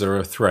 Zionese are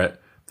a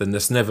threat, then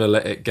let's never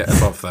let it get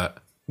above that.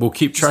 We'll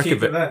keep track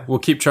of it. We'll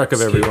keep track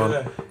of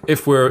everyone.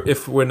 If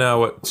we're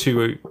now at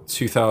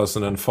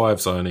 2005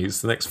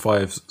 Zionese, the next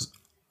 5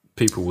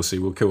 people we'll see,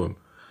 we'll kill them.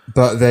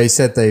 But they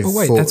said they've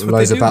fought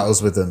loads of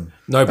battles with them.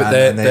 No, but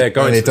they're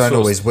going. They to the don't source.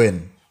 always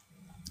win.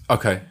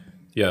 Okay.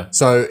 Yeah.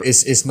 So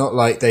it's not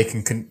like they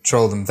can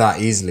control them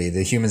that easily.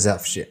 The humans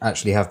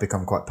actually have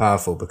become quite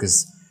powerful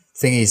because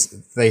thing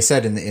is, they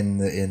said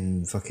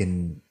in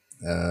fucking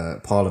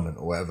Parliament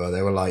or whatever,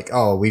 they were like,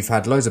 oh, we've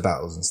had loads of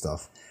battles and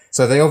stuff.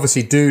 So they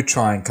obviously do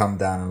try and come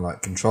down and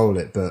like control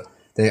it, but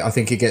I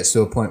think it gets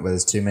to a point where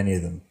there's too many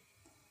of them.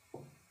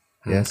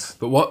 Yes,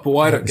 but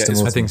why I don't get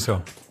is I think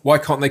so. Why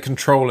can't they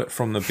control it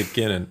from the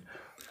beginning?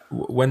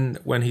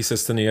 When he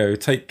says to Neo,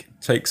 take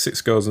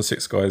 6 girls and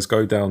 6 guys,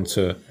 go down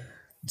to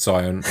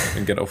Zion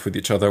and get off with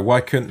each other.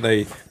 Why couldn't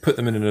they put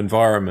them in an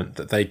environment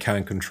that they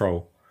can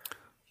control?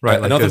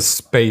 Right, like a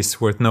space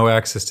with no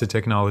access to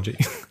technology.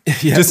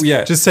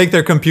 Yeah, just take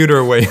their computer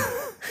away.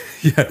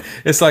 Yeah,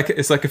 it's like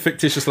a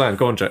fictitious land.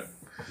 Go on, Jack.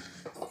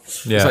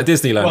 Yeah, it's like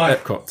Disneyland,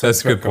 Right. Epcot.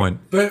 That's a good point.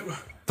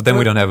 But then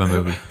we don't have a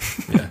movie.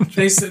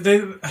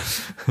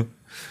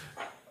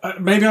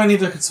 Maybe I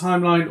need like a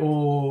timeline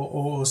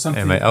or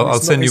something. Anyway, I'll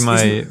send you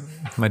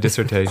my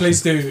dissertation.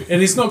 Please do.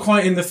 And it's not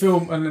quite in the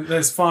film, and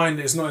that's fine.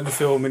 It's not in the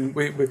film, and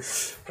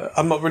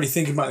I'm not really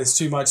thinking about this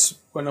too much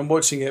when I'm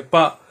watching it.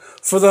 But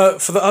for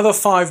the other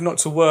 5 not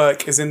to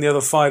work, is in the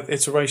other 5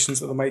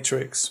 iterations of the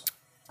Matrix.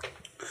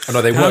 Oh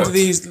no, they How worked.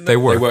 do They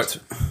worked.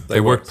 They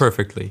worked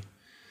perfectly.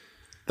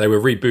 They were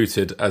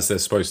rebooted as they're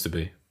supposed to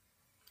be.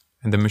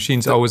 And the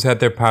machines always had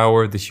their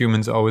power. The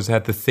humans always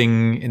had the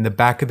thing in the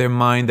back of their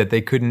mind that they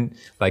couldn't,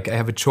 like, I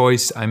have a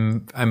choice.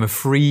 I'm a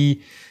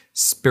free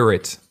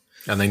spirit.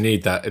 And they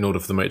need that in order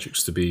for the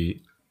Matrix to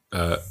be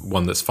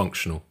one that's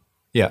functional.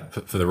 Yeah.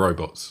 For the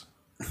robots.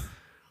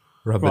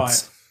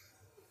 Robots.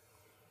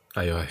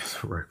 AI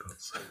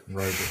robots.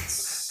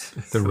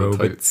 The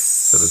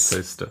robots. For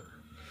the toaster.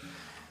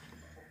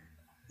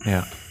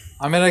 Yeah.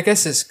 I mean, I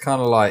guess it's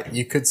kind of like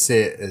you could see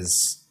it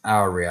as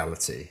our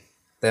reality.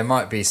 There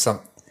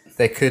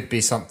could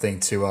be something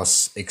to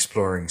us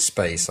exploring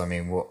space. I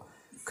mean,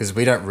 because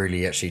we don't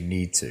really actually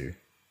need to.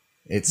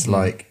 It's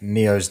like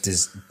Neo's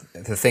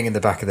the thing in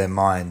the back of their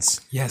minds.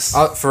 Yes.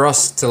 For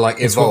us to like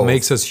evolve. It's what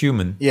makes us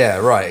human. Yeah,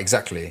 right,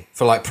 exactly.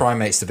 For like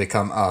primates to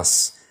become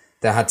us,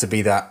 there had to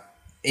be that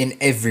in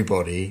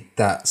everybody,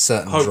 that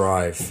certain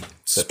drive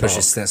that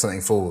pushes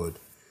something forward.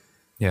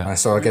 Yeah.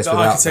 So I guess the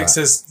without architect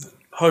that, says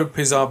hope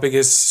is our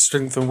biggest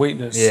strength and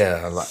weakness.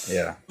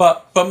 Yeah.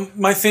 But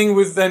my thing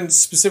with then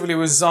specifically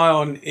with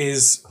Zion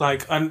is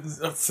like, and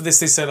for this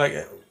they said like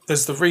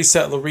there's the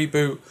reset, the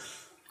reboot,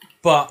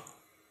 but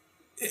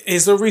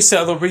is the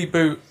reset or the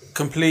reboot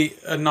complete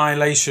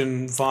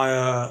annihilation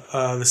via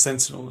the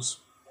Sentinels,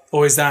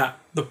 or is that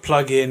the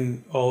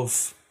plug-in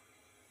of?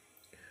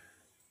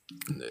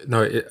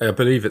 No, I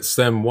believe it's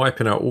them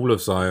wiping out all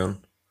of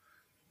Zion.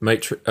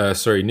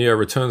 Neo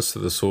returns to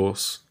the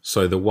source,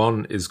 so the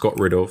one is got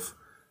rid of,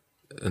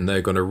 and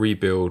they're going to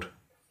rebuild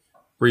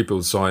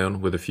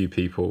Zion with a few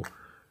people,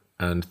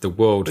 and the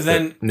world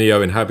that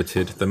Neo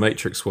inhabited, the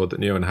Matrix world that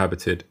Neo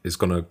inhabited, is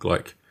going to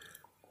like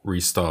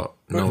restart.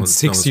 And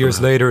 6 years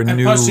later,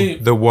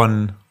 the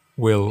one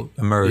will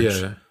emerge.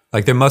 Yeah.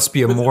 Like there must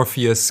be a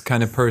Morpheus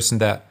kind of person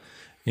that,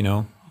 you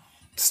know,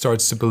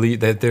 starts to believe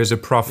that there's a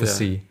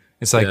prophecy. Yeah.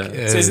 It's like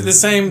So is it the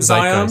same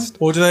Zion,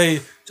 or do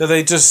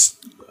they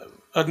just,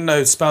 I don't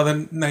know, spell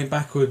the name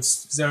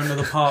backwards? Is there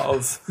another part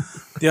of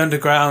the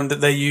underground that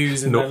they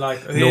use and they're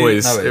like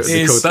noise?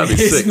 That'd be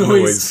sick.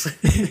 Noise.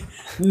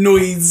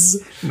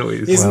 Noise.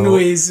 It's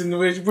noise, and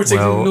we're taking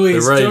noise. The Do you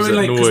raves know what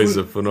I at mean? noise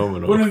are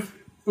phenomenal.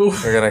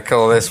 We're gonna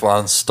call this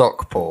one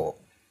Stockport.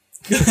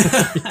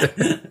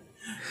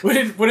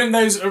 Wouldn't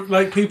those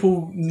like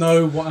people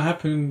know what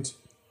happened,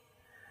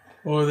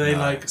 or are they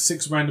like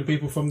 6 random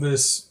people from the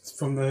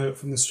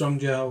strong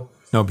gel?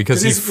 No,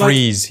 because he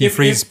frees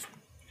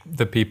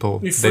the people.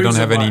 They don't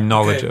have any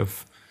knowledge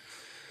of.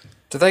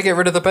 Do they get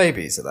rid of the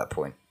babies at that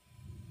point?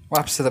 What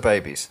happens to the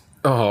babies?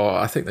 Oh,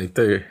 I think they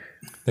do.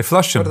 They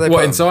flush them.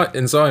 What in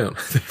Zion?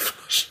 They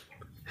flush.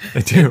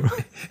 They do.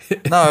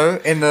 No,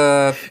 in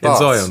the In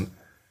Zion.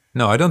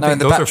 No, I don't think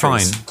those are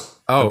fine.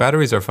 Oh, the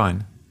batteries are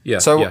fine. Yeah.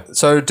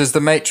 So does the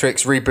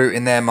Matrix reboot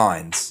in their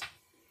minds?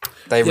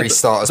 They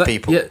restart as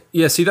people.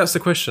 Yeah. See, that's the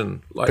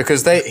question. Like,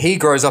 Because he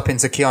grows up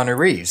into Keanu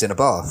Reeves in a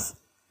bath.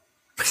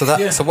 So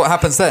what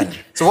happens then?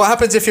 So what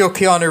happens if you're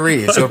Keanu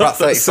Reeves? You're about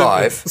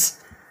 35,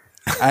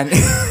 and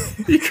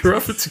you grew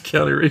up into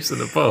Keanu Reeves in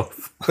a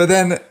bath. but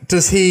then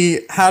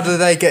how do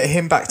they get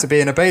him back to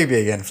being a baby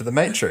again for the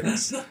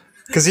Matrix?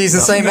 Because he's the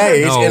same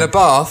age in a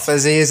bath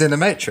as he is in the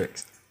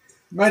Matrix.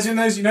 Imagine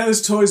those,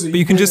 those toys. But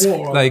you can just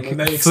like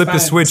flip a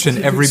switch and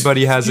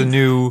everybody has a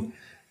new,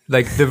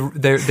 like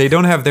they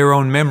don't have their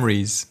own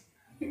memories,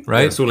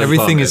 right? Yeah,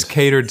 everything is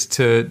catered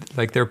to,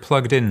 like they're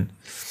plugged in.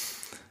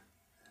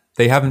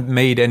 They haven't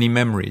made any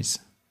memories.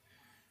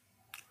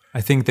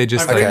 I think they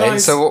just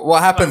so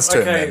what happens to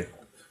him then?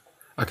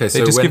 Okay, so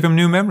they just give him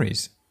new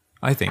memories.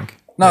 I think.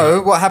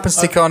 No, what happens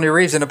to Keanu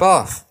Reeves in a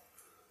bath?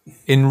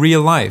 In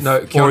real life, No,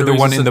 or Keanu the Reeves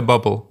one in isn't- the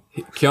bubble.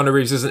 Keanu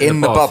Reeves isn't In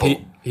in the a bath.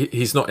 bubble.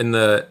 He's not in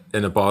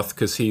a bath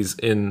because he's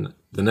in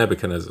the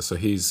Nebuchadnezzar. So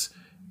he's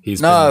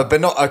No, but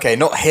not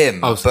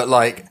him. But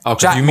like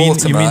Jack You mean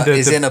Mortimer the-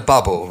 is in a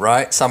bubble,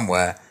 right,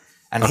 somewhere,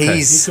 and Okay.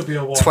 he's He could be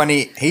a what?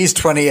 20. He's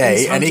 28,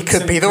 He's and he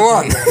could 100% be the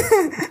one.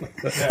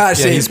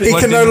 Actually, he's he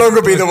plugged can no in.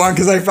 longer be the one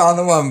because they found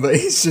the one, but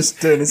he's just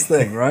doing his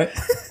thing, right?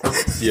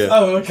 yeah.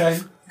 Oh, okay,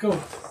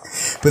 cool.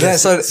 But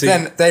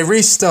then they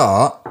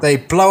restart. They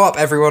blow up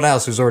everyone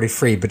else who's already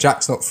free, but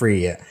Jack's not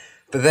free yet.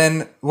 But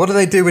then what do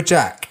they do with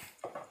Jack?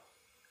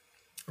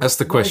 That's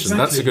the question.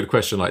 That's a exactly. good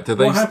question. Like, do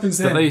What happens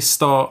do then? they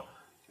start?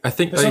 I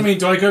think That's they. what I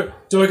mean.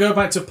 Do I go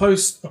back to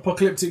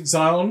post-apocalyptic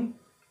Zion,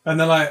 and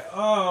they're like,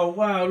 oh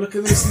wow, look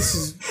at this. This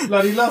is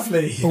bloody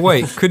lovely. But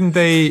wait, couldn't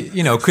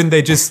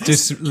they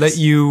just let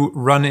you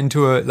run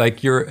into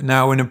you're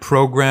now in a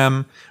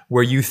program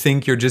where you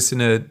think you're just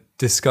in a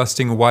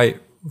disgusting white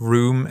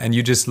room and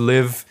you just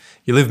live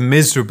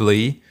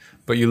miserably,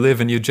 but you live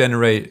and you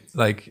generate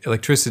like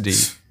electricity,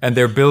 and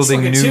they're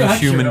building It's like new too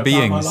accurate human about my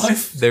beings.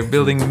 life. They're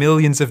building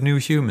millions of new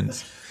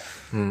humans.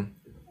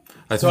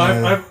 So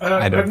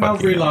I've now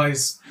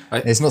realised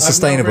It's not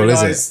sustainable,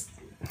 is it?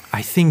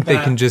 I think they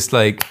can just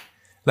like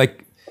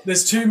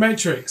there's two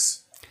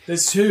Matrix.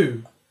 There's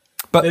two.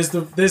 But-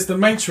 there's the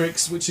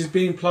Matrix which is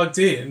being plugged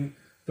in,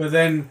 but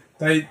then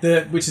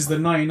which is the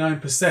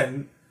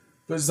 99%.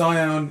 But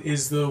Zion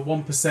is the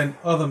 1%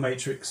 other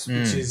Matrix,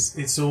 which is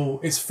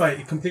it's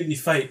fake, completely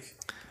fake.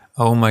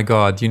 oh my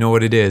god, you know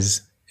what it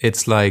is?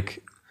 It's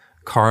like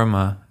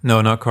karma.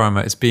 No, not karma.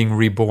 It's being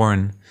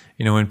reborn.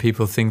 You know, when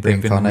people think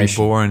they've been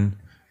Reincarnation. reborn,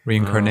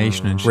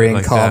 reincarnation and shit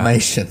like that.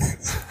 Reincarnation.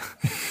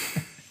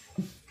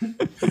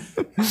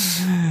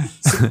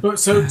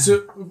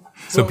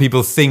 So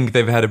people think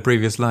they've had a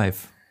previous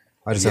life.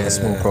 I just have a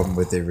small problem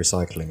with the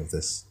recycling of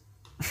this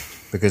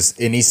because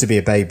it needs to be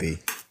a baby.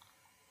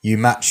 You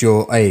match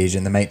your age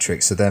in the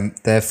Matrix, so then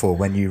therefore,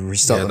 when you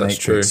restart the that's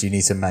Matrix, true. you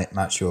need to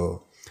match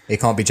your. It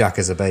can't be Jack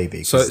as a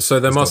baby. So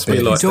there must be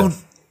like.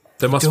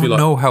 There must You be don't like.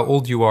 know how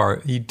old you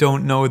are. You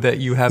don't know that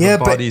you have Yeah, a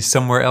but- body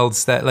somewhere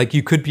else. That like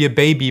you could be a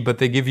baby, but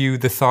they give you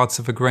the thoughts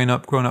of a grown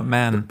up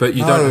man. But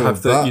you No, don't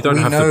have the but you don't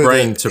we have the know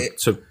brain that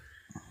to.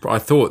 I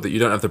thought that you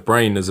don't have the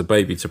brain as a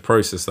baby to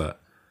process that.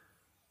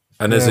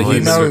 And as a we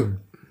human, know-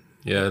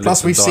 yeah. Plus, lives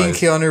and we've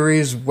seen dies. Keanu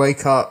Reeves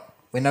wake up.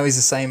 We know he's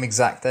the same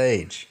exact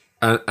age.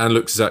 and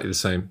looks exactly the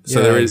same. So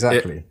Yeah, there is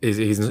exactly.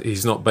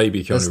 he's not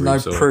baby Keanu There's no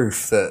Reeves.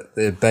 proof that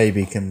the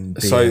baby can be.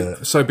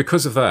 So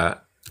because of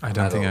that, I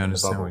don't think I in the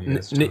understand bubble. what you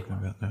guys are talking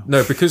about now.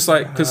 no, because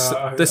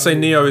let's say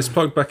Neo is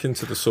plugged back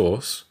into the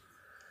source,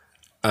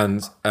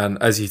 and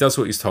as he does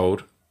what he's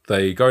told,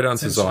 They go down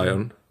to Essentially.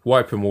 Zion,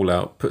 wipe them all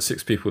out, put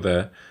 6 people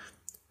there.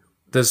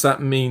 Does that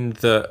mean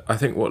that, I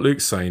think what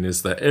Luke's saying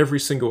is that every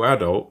single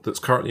adult that's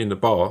currently in the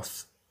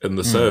bath and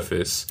the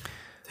surface,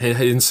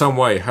 in some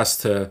way has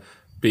to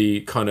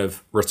be kind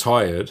of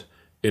retired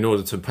in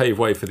order to pave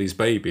way for these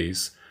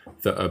babies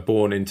that are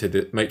born into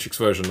the Matrix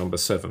version number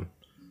 7?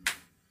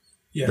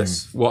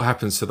 Yes. What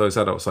happens to those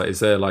adults? Like, is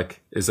there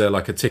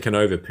like a ticking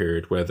over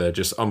period where they're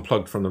just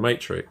unplugged from the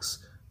Matrix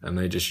and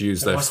they just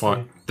use There must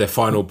be. their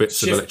final bits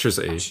Shift- of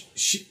electricity?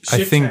 Shift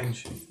I think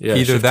change. Yeah,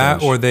 either shift that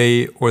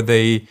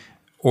change.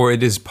 or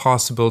it is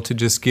possible to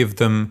just give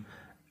them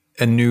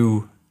a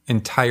new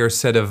entire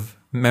set of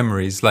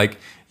memories. Like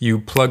you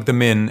plug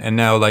them in and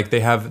now like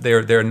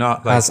they're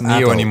not like As Neo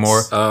adults.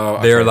 anymore. Oh,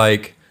 okay. They're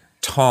like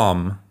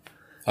Tom.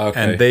 Okay.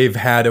 And they've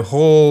had a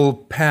whole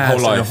past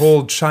Whole and a life.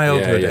 whole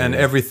childhood Yeah, and yeah.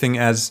 everything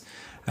as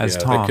yeah,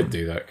 Tom. they could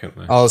do that, couldn't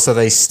they? Oh, so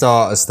they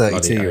start as Bloody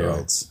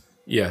 32-year-olds.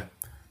 Yeah.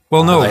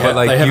 Well, no, They but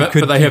like have you could,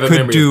 but they you have a could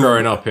memory do of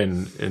growing up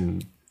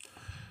in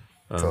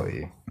Got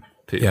you.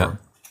 Peter. yeah.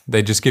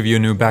 They just give you a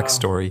new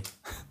backstory.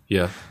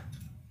 Yeah.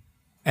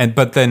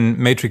 But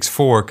then Matrix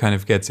 4 kind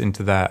of gets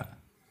into that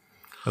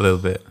a little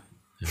bit.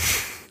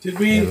 Did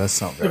we? Yeah,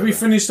 let's not go have we there.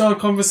 finished our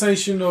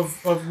conversation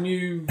of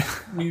new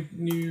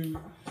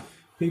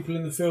people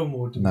in the film,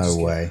 or did we No just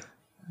get way.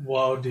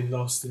 wildly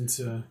lost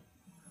into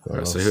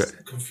Right, so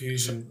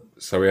confusion?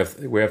 we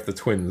have the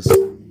twins.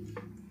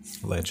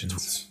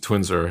 Legends.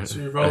 Twins are So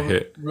we a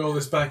hit. roll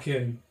this back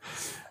in.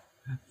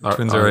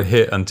 Twins are a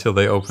hit until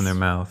they open their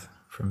mouth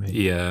for me.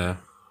 Yeah.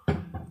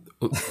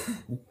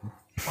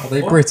 Are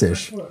they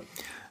British?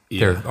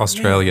 They're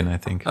Australian, I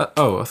think. I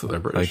thought they were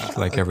British.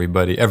 Like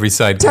everybody, every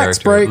side Tax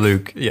character. break.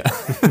 Luke, yeah,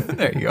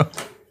 there you go.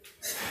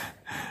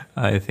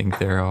 I think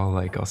they're all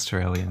like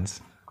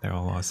Australians. They're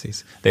all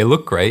Aussies. They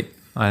look great.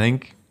 I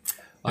think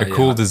they're yeah.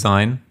 cool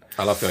design.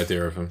 I love the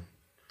idea of them.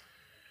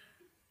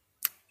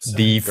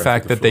 The for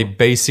fact the that they floor.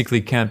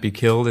 basically can't be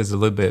killed is a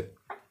little bit.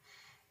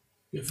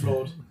 You're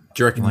flawed.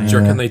 Do you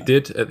reckon they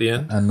did at the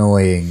end? Do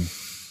Annoying. you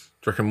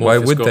reckon Why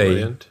Morpheus would got at they?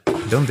 the end?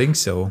 I don't think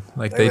so.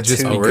 Like They they'd were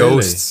just too- be Oh, really?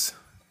 ghosts.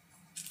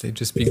 They'd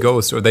just be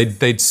ghosts, or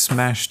they'd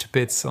smash to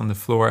bits on the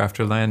floor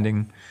after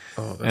landing,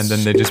 and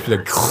then they'd just be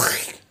like.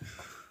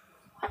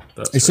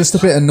 It's just a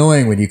bit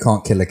annoying when you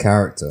can't kill a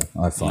character,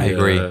 I I find.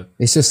 agree.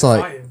 It's just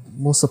like, Fighting.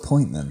 what's the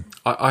point then?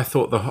 I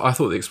thought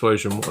the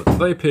explosion. Did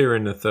they appear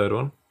in the third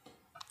one?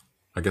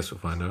 I guess we'll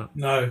find out.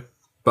 No.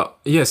 But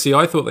yeah, see,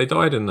 I thought they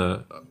died in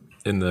the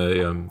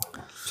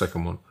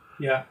second one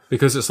Yeah.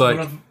 because it's like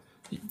One of-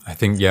 I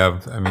think yeah.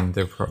 I mean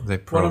they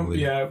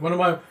probably One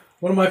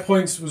of my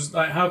points was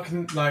like, how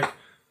can like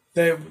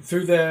they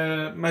through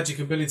their magic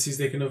abilities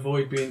they can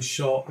avoid being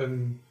shot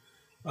and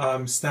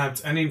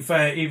stabbed, and in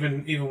fact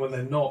even when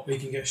they're not, they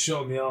can get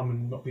shot in the arm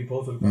and not be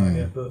bothered about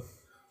it. But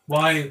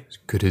why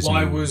good as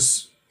why new.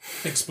 was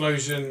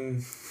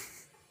explosion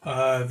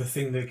the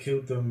thing that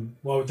killed them?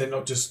 Why would they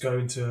not just go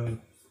into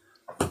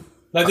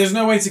like? There's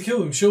no way to kill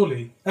them,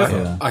 surely.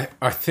 Ever. Yeah.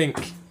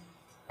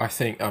 I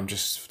think I'm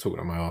just talking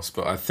on my ass,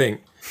 but I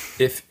think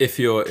if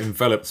you're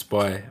enveloped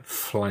by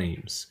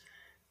flames,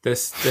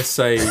 let's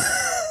say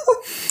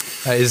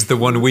That is the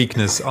one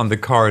weakness on the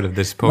card of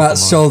this Pokemon.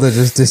 Matt's shoulder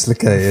just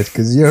dislocated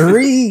because you're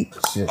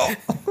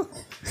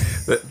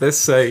let's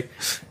say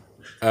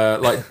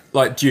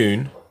like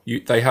Dune,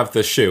 they have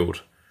the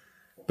shield,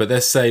 but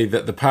let's say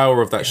that the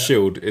power of that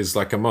shield is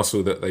like a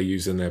muscle that they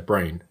use in their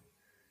brain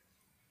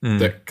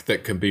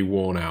that can be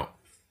worn out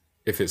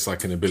if it's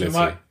like an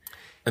ability.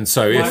 And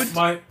so if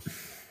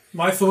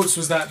My thoughts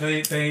was that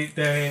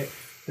they're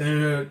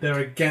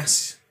a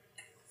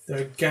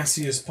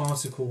gaseous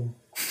particle.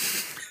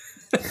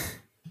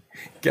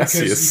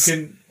 gaseous. Because you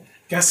can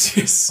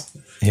gaseous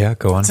Yeah,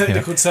 go on.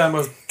 technical term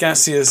of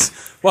gaseous.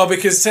 Well,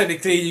 because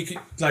technically you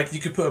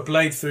could put a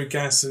blade through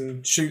gas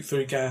and shoot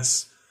through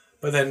gas,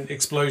 but then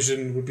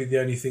explosion would be the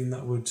only thing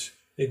that would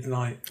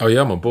ignite. Oh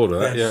yeah, I'm on board with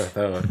that. Yeah. Yeah,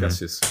 they are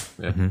gaseous.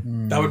 Yeah.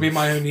 That would be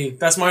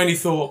that's my only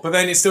thought. But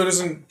then it still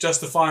doesn't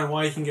justify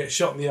why you can get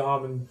shot in the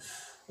arm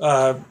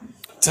and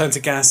turn to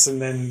gas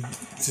and then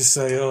just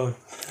say, oh,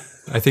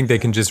 I think they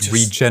can just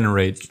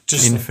regenerate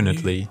just like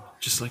infinitely.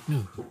 Just like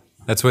no.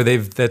 That's where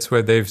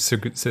they've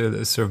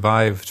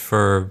survived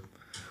for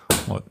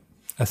what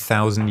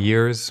 1,000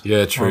 years.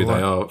 Yeah, true.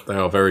 Or what? They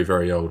are very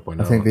very old by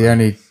now. I think the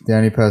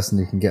only person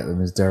who can get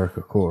them is Derek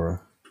Okora.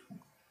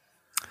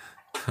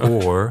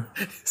 Or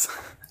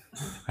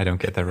I don't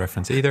get that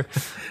reference either.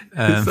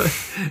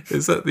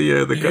 Is that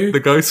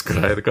the ghost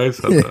guy? The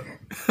ghost hunter.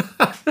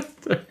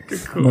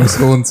 Cool. Most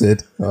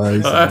haunted. I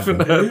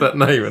haven't heard that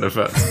name in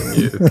about 10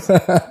 years.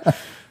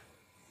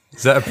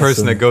 Is that a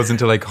person that goes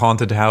into like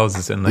haunted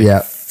houses and like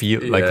Yeah.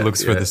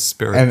 looks for the And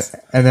spirits?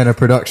 and then a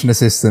production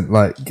assistant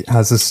like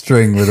has a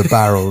string with a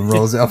barrel and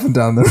rolls it up and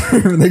down the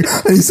room, and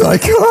he's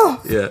like,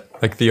 oh! Yeah.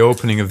 Like the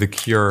opening of The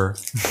Cure.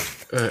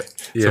 Yeah.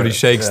 Somebody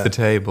shakes the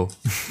table.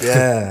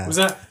 Yeah, was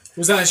that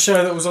a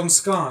show that was on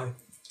Sky?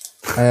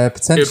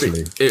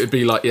 potentially. It would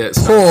be like it's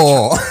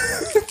Four.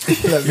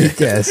 Let me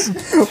guess.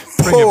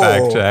 Bring it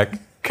back, Jack. It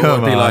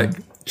Come would be on.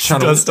 like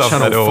channel Dust off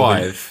that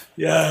oldie. 5.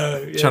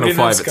 Yeah. Channel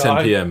Vinland 5 at 10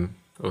 Sky. p.m.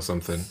 or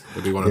something.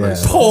 It'd be one of Yeah.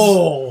 those.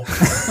 Oh.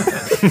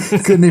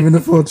 Couldn't even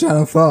afford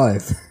Channel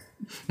 5.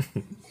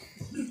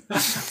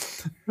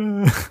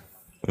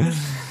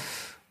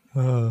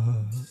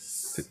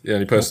 The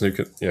only person who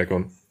could. Yeah, go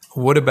on.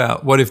 What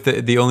if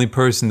the only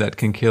person that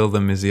can kill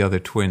them is the other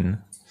twin?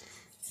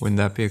 Wouldn't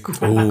that be a cool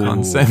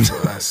concept?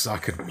 I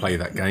could play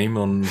that game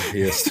on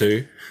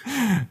PS2.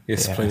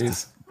 Yes,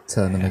 please.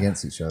 Turn them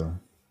against each other.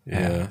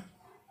 Yeah.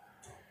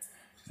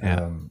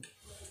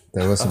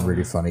 There were some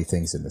really funny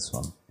things in this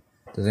one.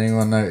 Did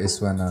anyone notice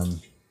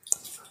when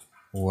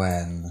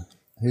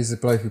who's the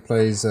bloke who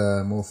plays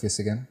Morpheus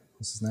again?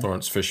 What's his name?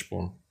 Lawrence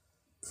Fishburne.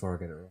 Before I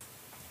get it wrong.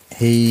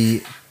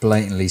 He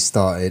blatantly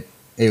started.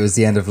 It was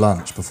the end of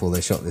lunch before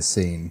they shot this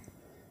scene,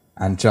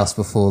 and just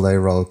before they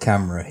rolled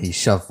camera, he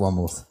shoved one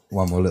more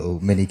little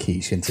mini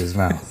quiche into his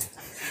mouth.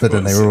 But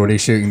then they were already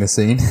shooting the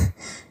scene,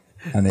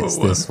 and it's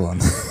this one.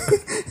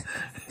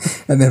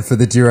 And then for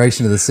the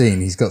duration of the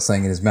scene, he's got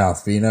something in his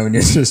mouth. But you know when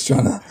you're just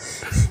trying to.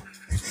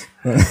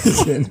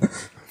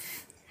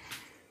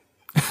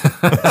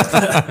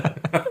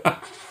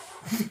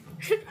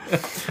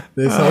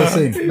 This whole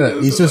scene.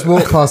 Look, he's just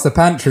walked past the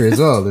pantry as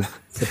well.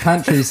 The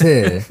pantry's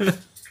here.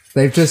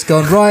 They've just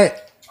gone, right,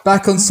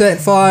 back on set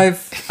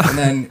 5. And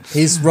then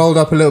he's rolled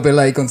up a little bit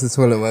late, gone to the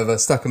toilet, whatever,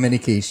 stuck a mini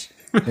quiche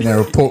in there,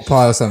 a pork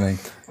pie or something.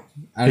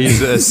 And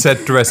He's a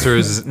set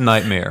dresser's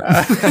nightmare.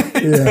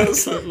 It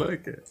does look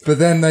like it. But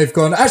then they've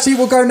gone, actually,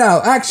 we'll go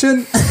now.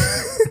 Action!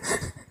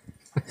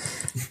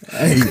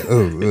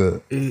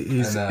 And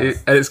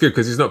it's good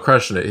because he's not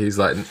crushing it. He's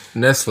like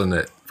nestling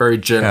it very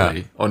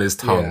gently on his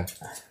tongue. Yeah.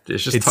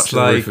 It's just It's touching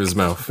the like- roof of his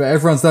mouth. But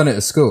everyone's done it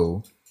at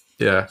school.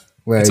 Yeah.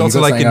 Where It's you've also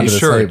got like something in under the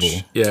church.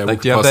 table. Yeah, Like,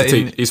 walking do you have past that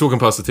the he's walking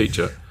past the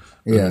teacher.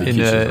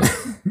 Yeah.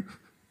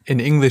 In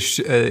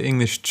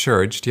English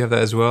church, do you have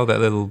that as well? That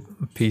little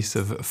piece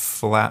of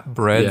flat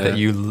bread Yeah. that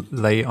you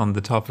lay on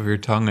the top of your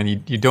tongue, and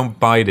you don't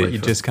bite it. You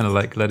just kind of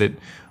like let it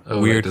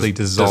weirdly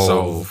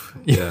dissolve.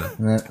 Yeah.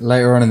 And then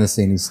later on in the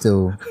scene, he's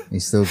still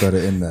got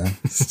it in there.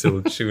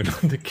 Still chewing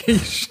on the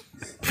quiche.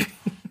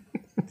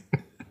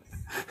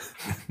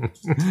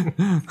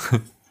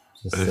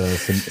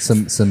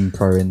 Just some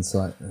pro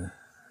insight there.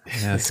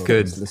 Yeah, that's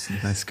good.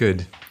 That's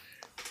good.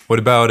 What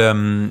about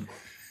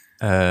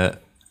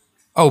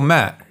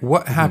Matt,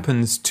 what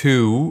happens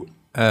to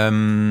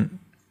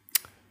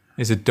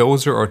is it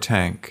Dozer or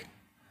Tank?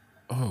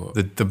 Oh,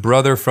 the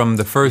brother from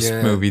the first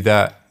movie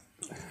that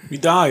He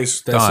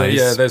dies.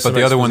 dies, there's but some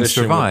the other one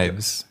exposition with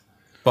survives.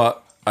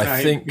 But I Yeah,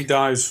 think he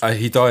dies.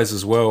 He dies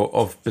as well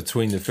of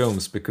between the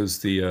films because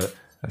the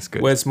That's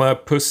good. where's my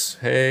puss?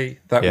 Hey,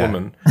 that Yeah.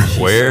 woman.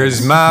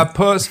 Where's my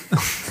puss?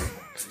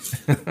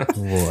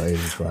 What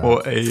is that?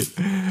 What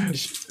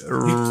a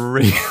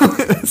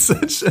real,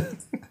 such a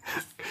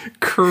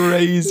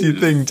crazy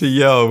thing to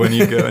yell when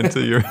you go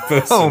into your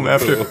home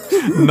after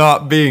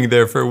not being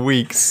there for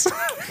weeks.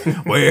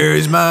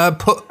 Where's my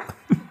puss?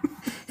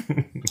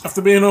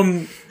 After being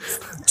on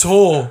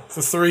tour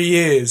for 3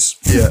 years,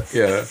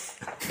 Yeah.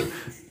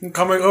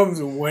 coming home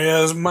to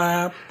where's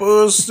my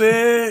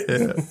pussy?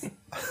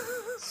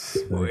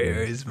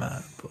 Where's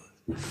my puss?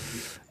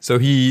 So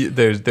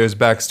there's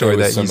backstory There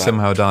was that he some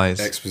somehow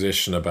dies.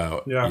 Exposition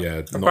about Yeah.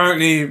 not-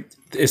 Apparently,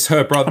 it's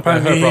her brother,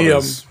 apparently her he,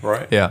 brothers,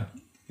 right? Yeah.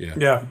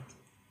 yeah.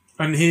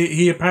 And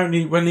he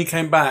apparently, when he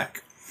came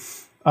back,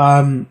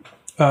 a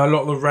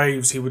lot of the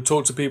raves, he would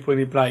talk to people and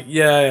he'd be like,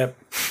 yeah,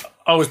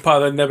 I was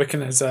part of the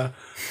Nebuchadnezzar.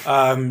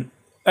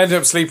 Ended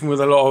up sleeping with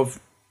a lot of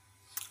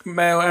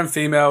male and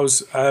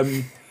females. At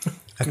the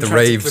contracted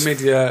raves,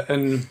 chlamydia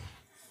and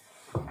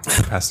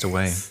passed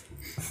away.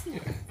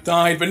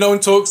 died, but no one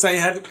talks about he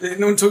had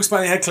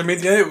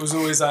chlamydia. It was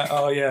always like,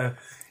 oh yeah,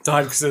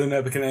 died because of the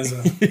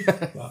Nebuchadnezzar.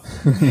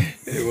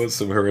 It was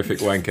some horrific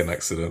wanking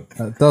accident.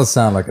 That does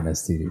sound like an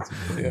STD to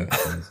me.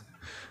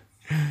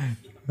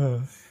 Yeah.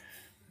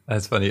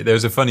 That's funny.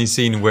 There's a funny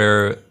scene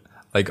where,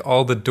 like,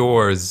 all the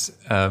doors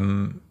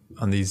on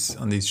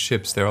these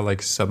ships, they're all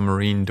like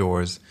submarine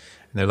doors,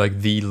 and they're like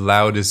the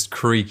loudest,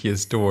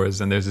 creakiest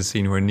doors. And there's a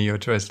scene where Neo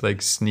tries to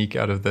like sneak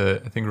out of I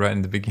think right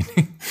in the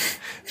beginning,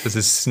 just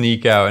to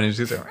sneak out, and it's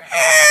just like,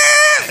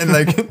 and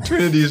like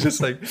Trinity is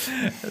just like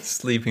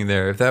sleeping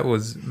there. If that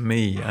was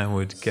me, I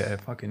would get a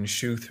fucking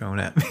shoe thrown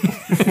at me.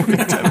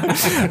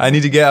 I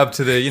need to get up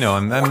to the,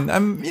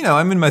 I'm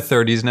in my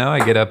 30s now.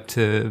 I get up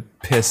to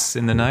piss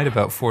in the night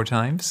about 4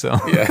 times. So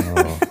Yeah.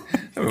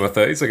 I'm in my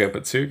 30s. I get up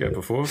at 2, get up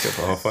at 4, get up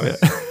at half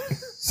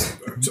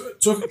 5.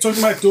 Talking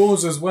about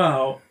doors as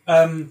well.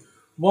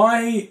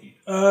 Why,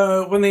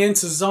 when they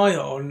enter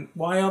Zion,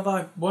 why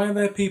are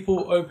there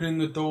people opening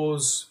the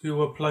doors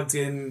who are plugged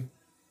in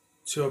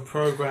to a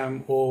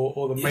program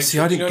or the Matrix? See,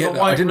 I didn't get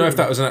that. I didn't know if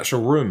that was an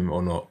actual room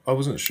or not. I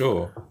wasn't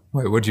sure.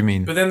 wait, what do you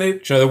mean? But then they. Do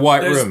you know the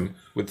white There's- room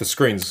with the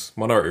screens?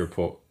 Minority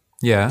Report.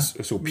 Yeah,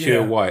 It's all pure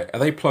Yeah. white. Are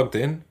they plugged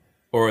in,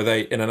 or are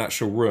they in an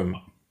actual room?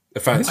 A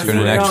fancy you're in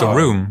an think actual no.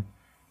 room.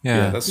 Yeah,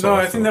 Yeah. that's No, what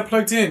I think they're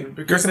plugged in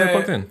because reckon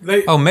they're plugged in?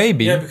 They, Oh,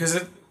 maybe. Yeah, because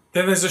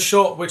then there's a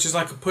shot which is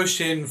like a push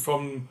in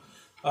from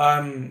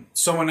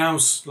someone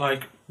else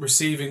like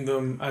receiving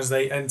them as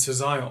they enter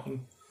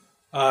Zion.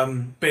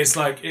 But it's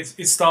like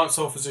it starts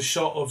off as a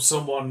shot of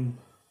someone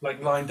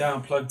like lying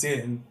down, plugged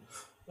in,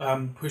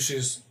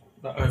 pushes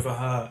that over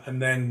her,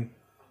 and then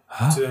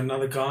to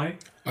another guy.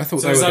 I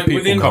thought So they it's were like the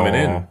people within- coming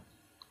in.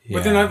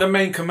 Within like the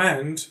main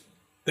command,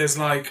 there's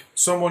like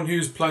someone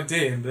who's plugged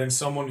in, but then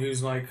someone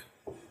who's like.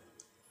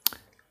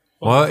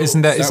 Well,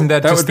 isn't that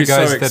That just would the be so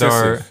guys that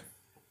are? excessive.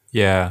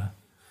 Yeah.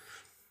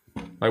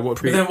 Like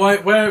what? But then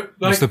where like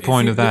What's the if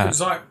point you of look that? at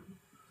Zion-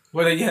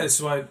 well, yeah, that's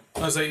why I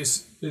was like,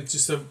 it's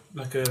just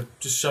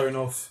just showing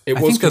off. It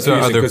I was think those are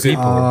confusing other 'cause it-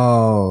 people.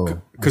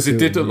 Oh, Because it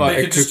did look like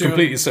They a could just do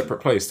completely separate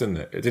place, didn't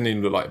it? It didn't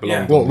even look like it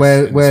belonged. Yeah. on what?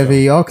 this- Where in this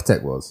the film.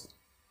 architect was?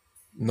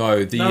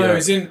 No, the No,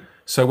 it's in.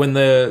 so when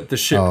the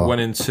ship Oh.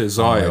 went into Way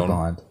Zion,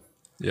 behind.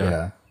 yeah.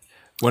 Yeah.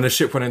 When a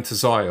ship went into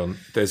Zion,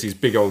 there's these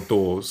big old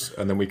doors,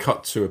 and then we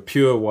cut to a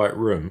pure white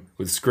room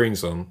with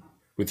screens on,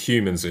 with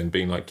humans in,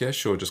 being like, "Yeah,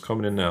 sure, just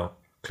coming in now,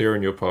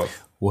 clearing your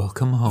path."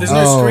 Welcome home. There's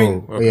no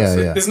screen. Oh, yeah,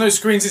 yeah. There's no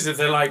screens, is it?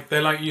 They're like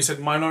you said,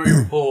 Minority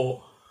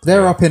Report.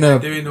 They're up in a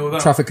doing all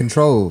that. traffic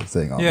control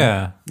thing. Aren't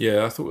Yeah.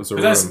 Yeah, I thought it was a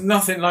But room. that's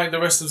nothing like the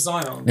rest of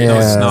Zion. they? Yeah,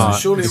 it's not. So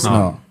surely It's it not.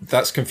 won't.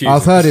 That's confusing.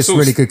 I've heard it's all-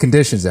 really good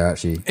conditions there.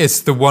 Actually,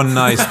 It's the one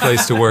nice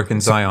place to work in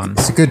Zion.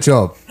 it's a good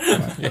job.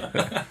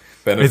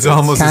 It's benefits.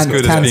 almost as good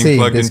as being Canteen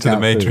plugged into the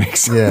discount food.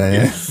 Matrix. Yeah,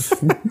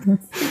 yeah.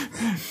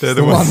 They're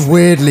The the ones. one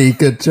weirdly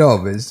good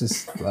job. It's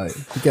just like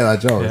you get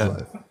that job. Yeah.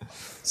 It's like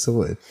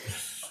sorted.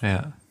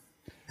 Yeah.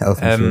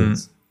 Health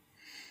insurance.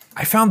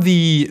 I found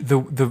the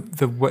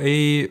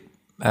way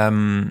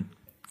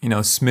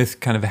Smith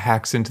kind of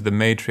hacks into the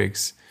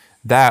Matrix,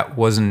 that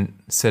wasn't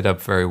set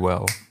up very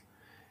well.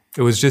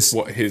 It was just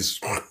what his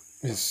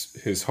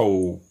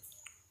whole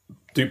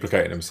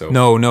duplicating himself.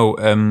 no.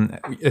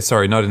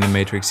 Sorry, not in the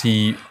Matrix.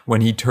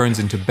 When he turns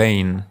into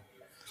Bane,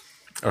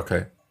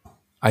 Okay.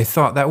 I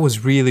thought that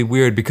was really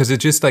weird because it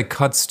just like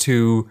cuts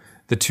to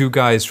the two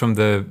guys from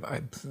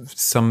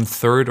some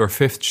third or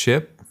fifth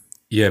ship.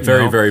 Yeah,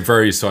 very, know? very,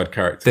 very side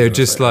characters. They're I'd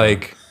just say.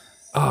 like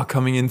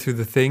coming in through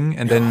the thing,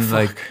 and then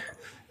like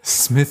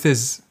Smith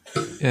is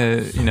he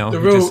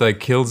just like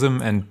kills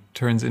him and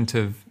turns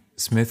into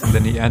Smith, and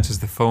then he answers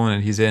the phone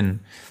and he's in.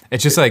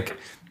 It's just like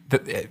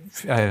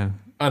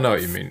I know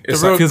what you mean. It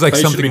feels like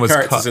they something should be was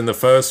characters cut. in the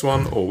first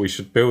one, or we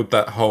should build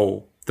that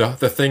whole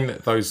the thing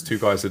that those two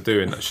guys are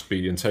doing that should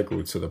be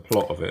integral to the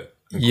plot of it.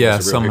 and yeah,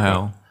 cause a real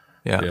somehow.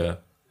 Yeah.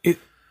 hiccup. Yeah.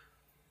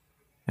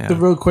 Yeah. The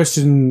real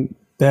question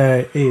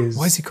there is: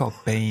 Why is he called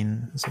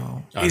Bane as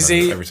well? I Is know,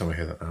 he- every time I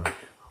hear that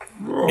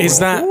now. is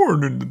that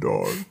in the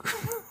dark?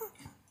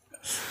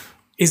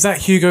 is that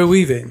Hugo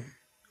Weaving?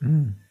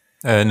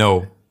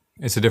 No,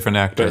 it's a different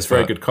actor. But it's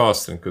very good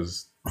casting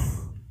because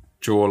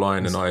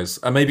jawline and eyes,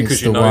 and maybe because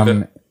It's you the know one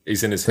that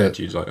he's in his head.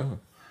 You're like, oh,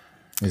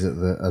 Is it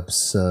the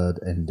absurd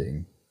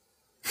ending?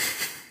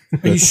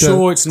 Are you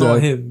sure it's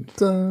not him?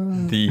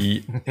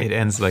 It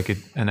ends like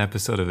an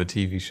episode of a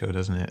TV show,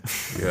 doesn't it?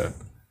 yeah,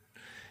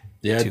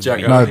 yeah. Too Jack,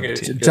 many. No, I think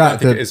I Jack,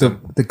 think it is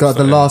the guy,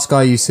 the last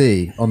guy you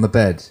see on the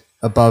bed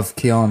above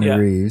Keanu Yeah.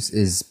 Reeves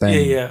is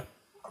Bane. Yeah.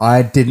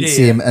 I didn't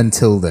see yeah. him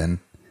until then.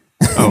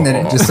 And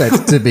then it just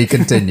said to be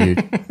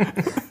continued.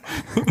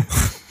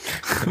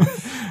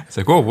 It's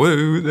like, whoa.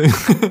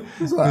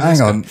 It's like,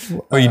 hang on.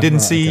 Oh, you didn't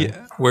right, see okay.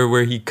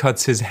 where he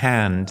cuts his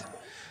hand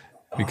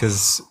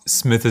because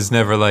Smith has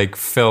never like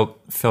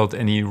felt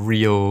any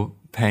real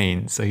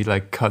pain, so he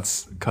like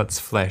cuts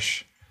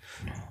flesh,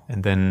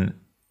 and then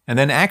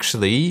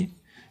actually,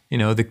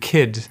 the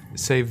kid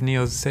saves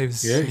Neo's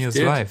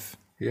did. life.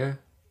 yeah,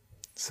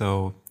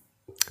 So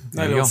That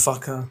there you little go.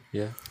 fucker.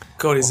 yeah.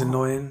 God, he's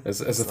annoying. As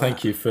a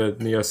thank you for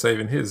Neo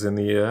saving his in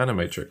the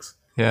Animatrix.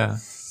 Yeah.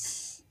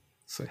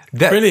 So,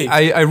 That, Really?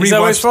 I Is that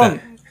where it's rewatched from?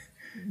 that.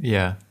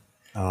 Yeah.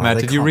 Oh, Matt,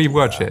 they did you can't do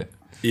rewatch that. it?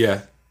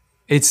 yeah,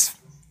 It's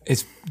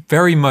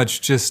very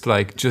much just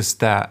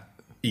that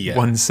yeah.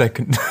 1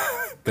 second.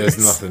 There's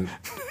nothing.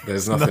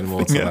 There's nothing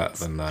more to nothing that else.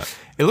 than that.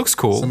 It looks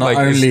cool. So not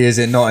it's- only is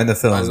it not in the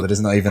film, but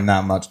there's not even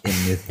that much in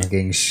the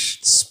fucking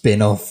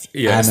spin-off.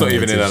 Yeah, it's not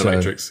even in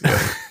animated show. Animatrix.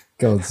 Yeah.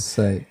 God's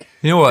sake.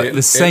 you know what? It,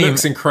 the same. it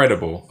looks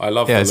incredible. I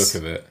love Yes. the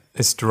look of it.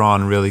 It's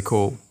drawn really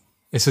cool.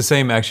 It's the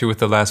same actually with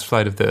the last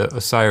flight of the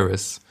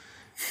Osiris.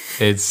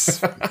 It's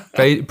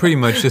pretty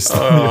much just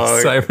the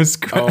Osiris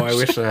crash. Oh, I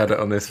wish I had it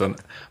on this one.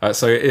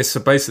 So it's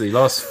basically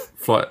last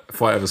flight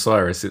of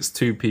Osiris. It's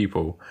two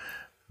people.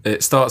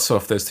 It starts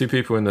off. There's two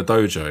people in the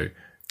dojo,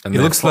 and It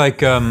they're looks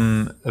like a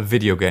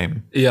video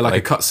game. yeah, like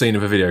a cutscene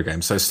of a video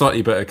game. So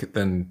slightly better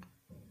than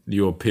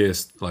your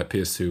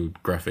PS2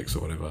 graphics or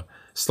whatever.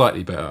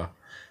 Slightly better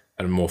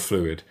and more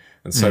fluid.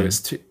 And so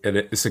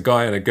it's a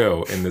guy and a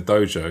girl in the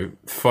dojo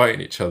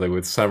fighting each other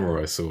with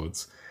samurai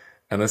swords.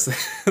 And that's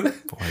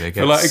Boy, they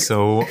get like-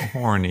 so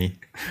horny.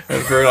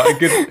 and for like a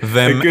good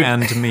Them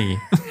and me.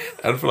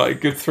 and for like a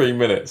good 3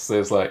 minutes,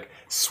 there's like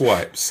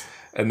swipes,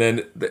 and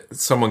then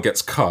someone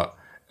gets cut,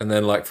 and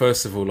then like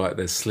first of all, like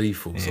their sleeve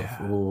falls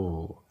off,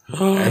 ooh.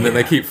 And then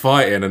they keep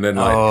fighting, and then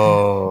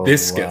like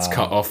this gets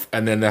cut off,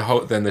 and then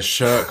then the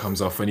shirt comes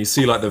off, and you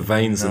see like the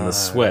veins and the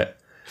sweat,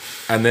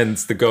 and then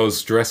the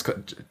girl's dress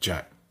cut.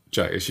 Jack,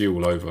 Jack, it's you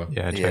all over.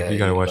 Yeah, Jack, Yeah, you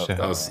gotta you watch love that.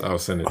 that. I'll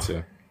send it to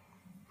you.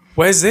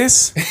 Where's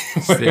this?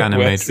 It's the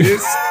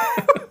animatrix.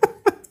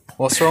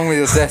 What's wrong with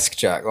your desk,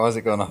 Jack? Why has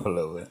it gone up a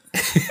little bit?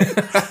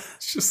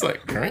 It's just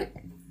like great.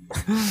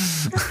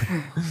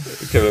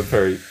 Kevin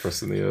Perry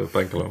pressing the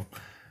bank alarm.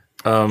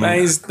 That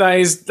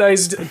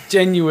is a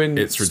genuine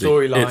It's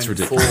storyline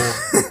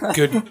ridiculous.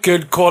 for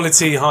good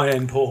quality high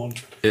end porn.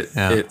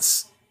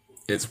 It's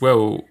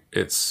well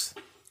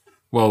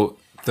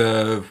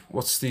the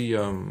what's the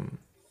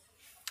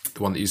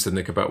one that you said,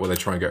 Nick, about where they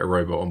try and get a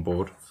robot on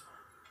board?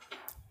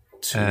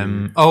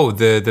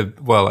 The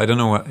well, I don't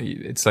know what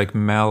it's like.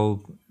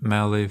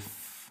 Malif.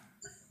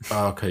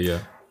 Oh, okay, yeah.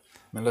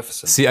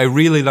 Maleficent. See, I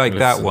really like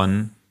that Maleficent.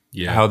 one.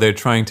 Yeah. How they're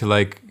trying to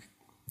like,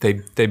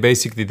 they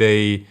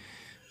basically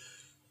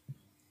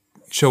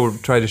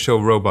try to show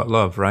robot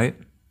love, right?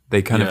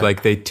 They kind of Yeah.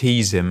 like they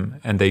tease him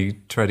and they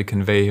try to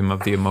convey him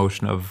of the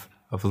emotion of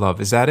love.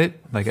 Is that it?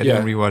 Like I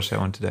didn't rewatch that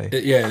one today.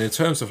 Yeah, and in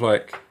terms of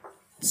like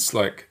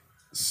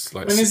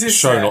When is this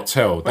show set? not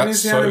tell. When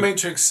is the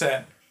Animatrix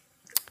set?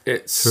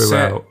 It's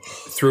Throughout.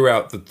 set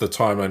throughout the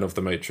timeline of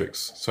the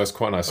Matrix, so it's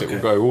quite nice. It will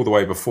go all the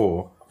way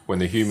before when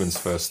the humans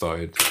first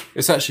started.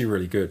 It's actually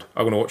really good.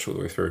 I'm going to watch it all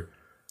the way through.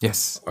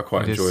 Yes, I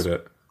quite enjoyed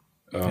it.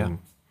 And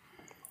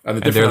the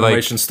they're different like-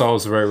 animation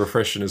styles are very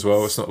refreshing as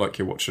well. It's not like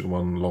you're watching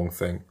one long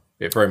thing.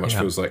 It very much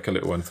feels like a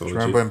little anthology.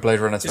 Remember when Blade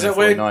Runner that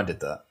where- 2049 did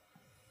that?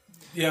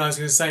 Yeah, I was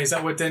going to say, is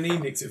that where Denis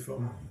nicked it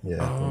from?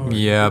 Yeah.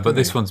 Yeah, but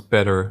this one's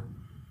better.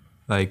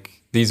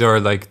 Like these are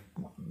like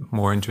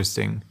more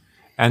interesting,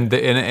 and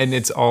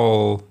it's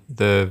all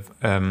the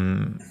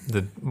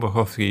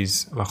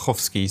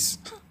Wachowskis.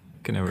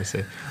 Can never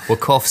say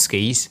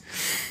Wachowskis.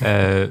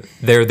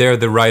 They're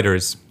the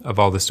writers of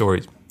all the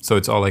stories, so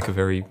it's all like a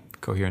very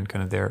coherent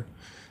kind of their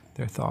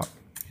thought.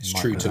 It's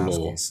true to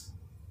law.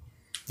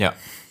 Yeah,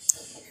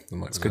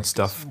 It's good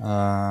stuff.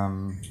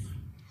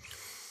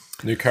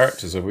 New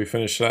characters. Have we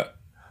finished that?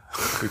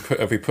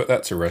 Have we put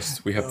that to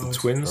rest? We have the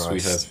twins.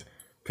 Christ. We have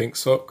Pink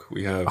Sock.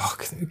 We have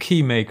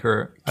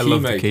Keymaker. I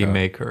love the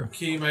Keymaker.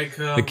 Keymaker.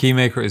 Keymaker. The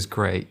Keymaker is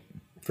great.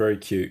 very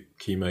cute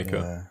Keymaker.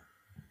 Yeah.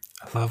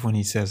 I love when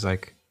he says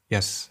like,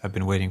 "Yes, I've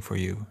been waiting for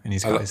you," and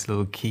he's got his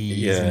little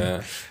keys. and-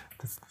 Yeah.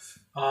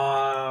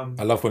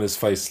 I love when his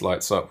face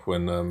lights up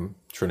when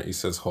Trinity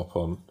says hop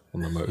on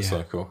the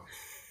motorcycle.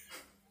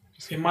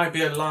 It might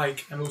be a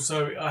like, and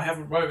also I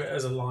haven't wrote it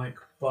as a like,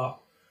 but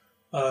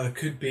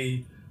could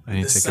be I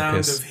need the to take a sound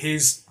piss. of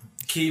his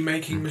key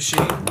making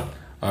machine.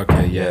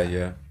 Okay,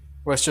 yeah.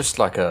 Well, it's just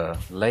like a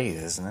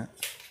lathe, isn't it?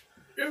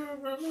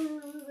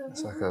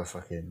 It's like a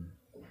fucking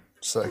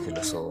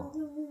circular saw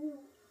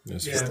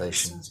It's, Yeah,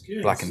 station. sounds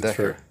good. Black and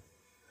Decker.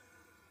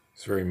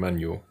 it's very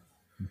manual.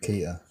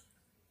 Keita.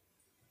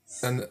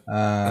 And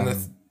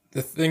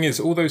the thing is,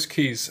 all those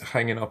keys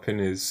hanging up in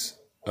his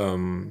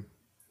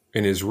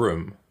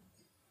room,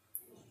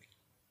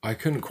 I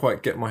couldn't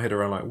quite get my head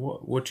around. Like,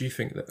 what do you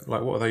think that?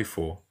 Like, what are they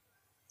for?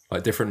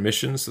 Like different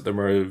missions that the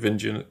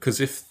Merovingian? Because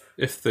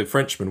if the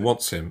Frenchman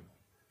wants him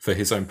for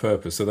his own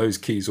purpose, are those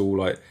keys all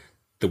like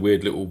the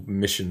weird little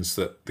missions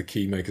that the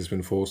key maker's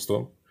been forced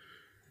on?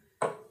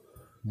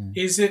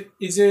 Is it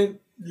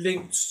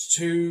linked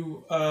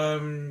to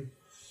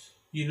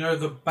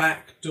the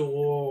back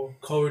door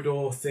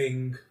corridor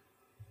thing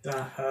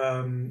that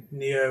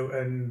Neo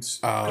and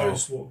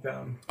Ghost walk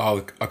down?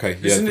 Oh, okay,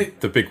 yeah, Isn't it-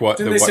 the big white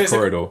didn't they say it's a-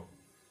 corridor.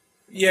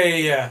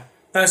 Yeah.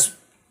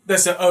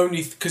 That's the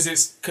only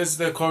because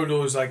the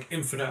corridor is like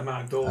infinite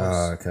amount of doors,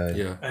 Oh, okay.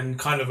 Yeah, and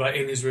kind of like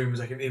in his room is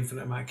like an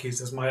infinite amount of keys.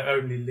 That's my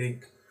only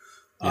link.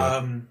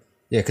 Yeah.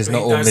 Yeah, because But not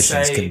he all does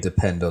missions say- can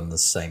depend on the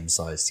same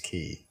sized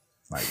key,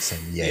 like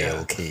same Yale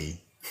Yeah.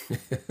 key.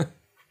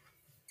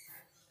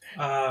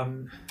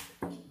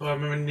 But I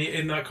remember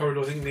in that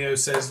corridor, I think Neo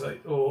says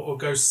like, or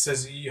Ghost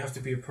says that you have to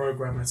be a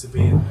programmer to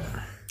be in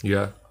there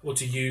yeah. or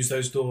to use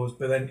those doors.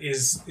 But then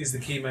is the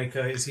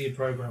keymaker? Is he a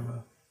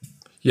programmer?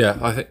 Yeah,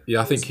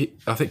 I think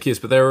he is.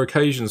 But there are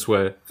occasions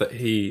where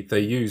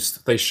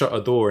they shut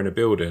a door in a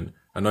building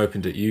and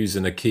opened it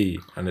using a key,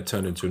 and it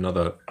turned into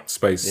another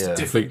space Yeah.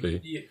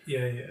 completely.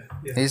 Yeah.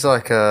 He's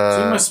like So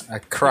he a must, He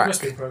crack,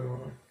 must be a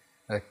programmer.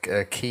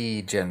 a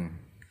key gen,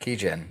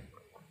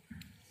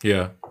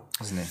 Yeah,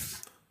 isn't he?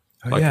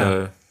 Oh, like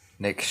yeah,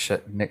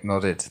 Nick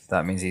nodded.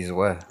 That means he's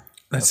aware.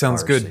 that of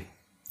sounds piracy. good.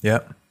 Yeah.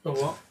 Or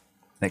what?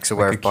 Nick's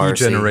aware Like of a key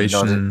piracy.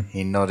 generation.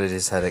 He nodded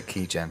his head at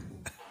keygen.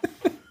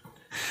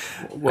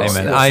 Hey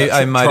man,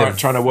 I might have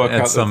trying to work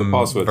had out the some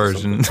password or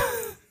version.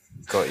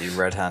 Got you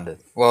red-handed.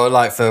 Well,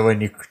 like for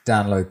when you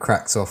download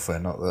cracked software,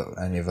 not that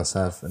any of us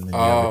have, and then you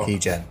have a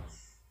keygen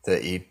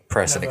that you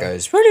press and it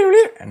goes,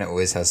 and it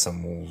always has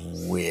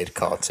some weird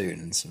cartoon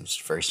and some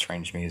very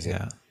strange music.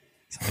 Yeah,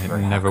 Sounds it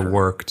very never hacker.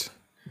 worked.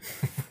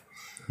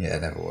 Yeah,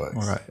 it never works.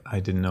 Or I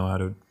didn't know how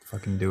to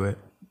fucking do it.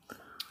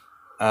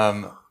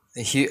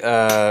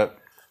 The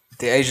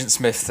Agent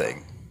Smith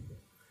thing.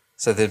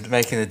 So they're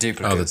making the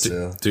duplicates.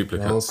 duplicates.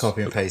 The whole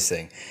copy and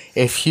pasting.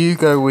 If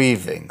Hugo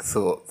Weaving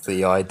thought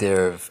the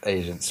idea of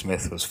Agent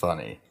Smith was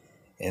funny,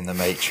 in the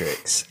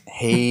Matrix.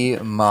 He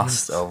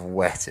must have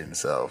wet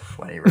himself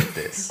when he read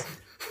this.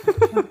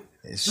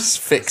 He's just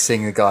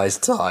fixing the guy's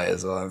tie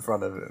as well in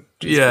front of him.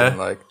 Just Yeah. being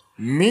like,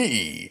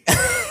 me.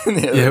 What's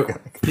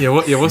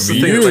the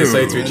thing that they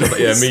say to each other?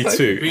 Yeah, me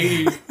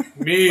too.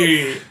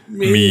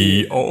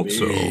 Me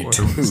also.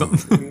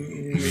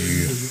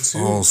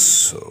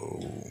 Also.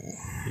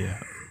 Yeah.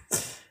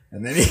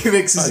 And then he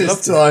fixes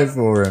his tie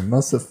for him.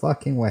 Must have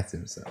fucking wet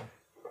himself.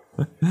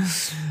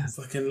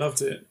 Fucking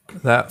loved it.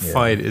 That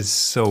fight is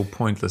so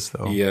pointless,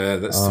 though. Yeah,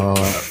 that's Oh,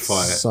 that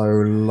fight. so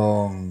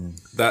long.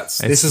 That's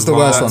This is the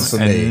worst one for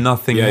me. And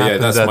nothing yeah,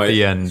 happens that's at my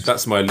the end.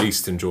 that's my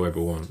least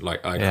enjoyable one.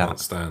 Like I can't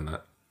stand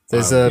that.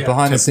 There's a Yeah.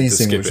 behind the Tempted scenes to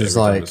thing skip which it is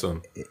every time like it's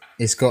on.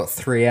 it's got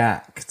 3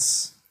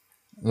 acts.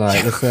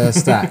 Like the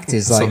first act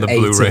is on like the 8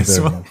 Blu-ray of as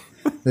them. well.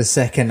 The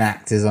second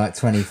act is like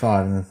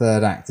 25, and the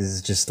third act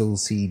is just all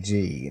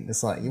CG. And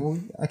it's like, well,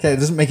 okay, it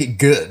doesn't make it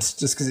good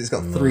just because it's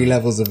got 3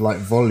 levels of like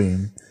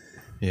volume.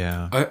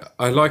 Yeah.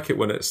 I like it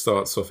when it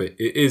starts off. It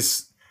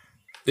is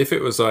if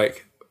it was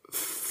like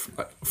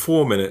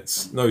 4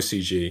 minutes, no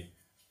CG,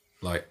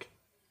 like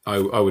I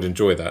would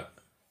enjoy that.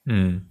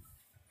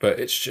 But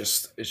it's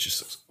just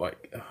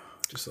like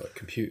just like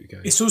computer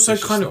game. It's also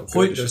just kind not of good.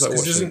 pointless It's just like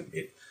because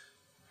watching-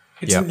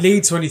 it doesn't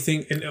lead to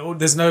anything. And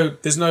there's no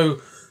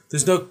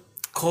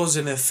cause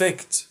and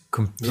effect.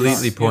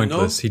 Completely You know?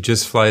 pointless. He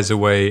just flies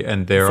away,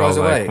 and they're all flies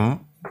like, away.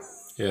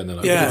 Yeah, and then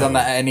like, Yeah. Could have done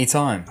that at any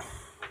time.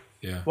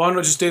 yeah. Why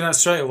not just do that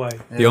straight away?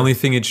 The only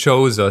thing it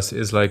shows us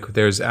is like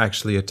there's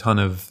actually a ton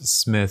of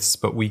Smiths,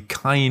 but we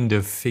kind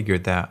of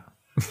figured that.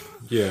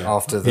 Yeah.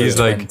 After the He's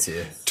like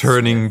 20th.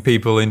 turning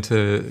people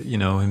into,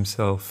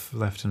 himself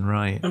left and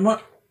right. And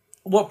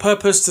what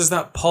purpose does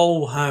that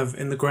pole have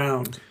in the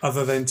ground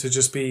other than to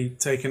just be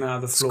taken out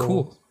of the floor?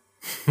 Cool.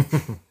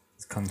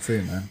 It's kung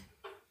fu, man.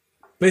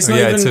 But it's Oh, not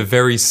yeah, even. it's a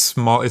very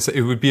small.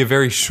 It would be a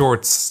very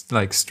short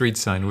like street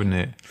sign, wouldn't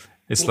it?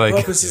 It's what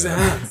like purpose does it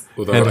have?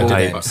 Although And I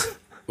did, height.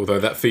 although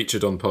that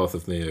featured on Path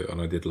of Neo, and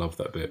I did love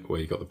that bit where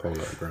you got the pole out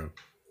of the ground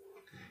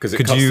because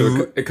Could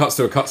you- it cuts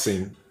to a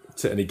cutscene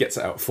and he gets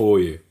it out for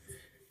you,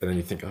 and then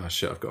you think, oh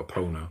shit, I've got a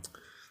pole now.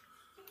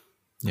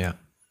 yeah.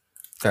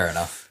 Fair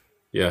enough.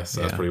 Yeah,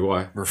 so that's Yeah. probably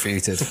why.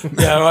 Refuted.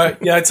 Yeah, right.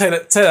 Yeah, I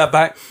take that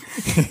back.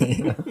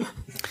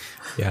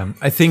 Yeah,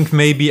 I think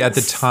maybe at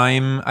the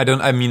time, I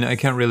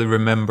can't really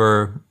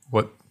remember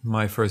what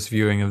my first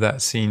viewing of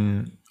that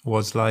scene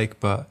was like,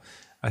 but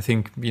I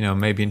think,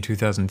 maybe in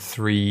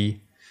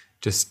 2003,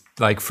 just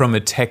like from a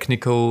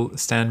technical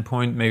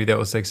standpoint, maybe that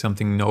was like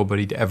something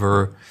nobody'd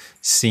ever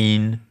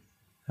seen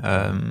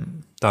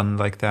done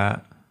like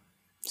that.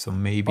 So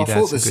maybe I that's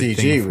thought a the good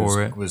thing CG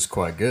for it. was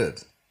quite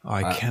good.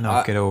 I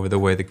cannot get over the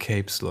way the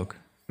capes look.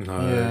 No.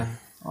 Yeah.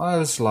 I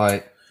was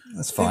like,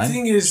 that's fine.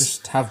 thing is,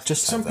 just have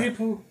Some that.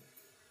 people,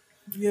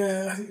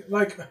 yeah,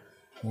 like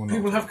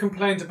people have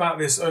complained about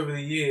this over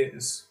the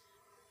years,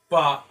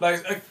 but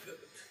like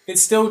it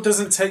still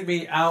doesn't take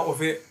me out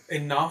of it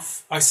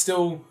enough. I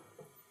saw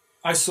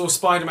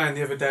Spider-Man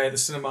the other day at the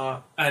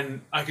cinema,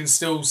 and I can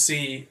still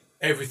see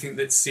everything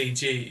that's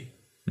CG.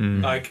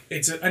 Like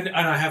and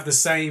I have the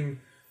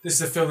same. This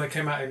is a film that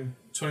came out in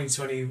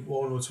 2021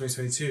 or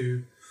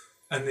 2022,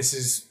 and this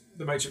is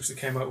The Matrix that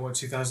came out in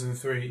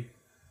 2003.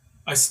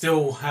 I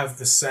still have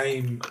the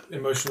same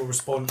emotional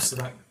response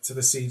to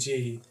the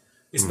CG.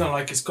 It's not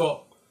like it's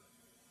got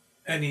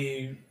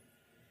any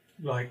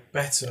like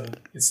better.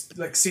 It's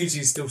like CG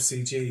is still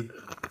CG.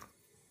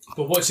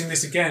 But watching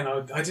this again,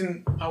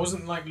 I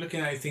wasn't like looking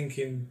at it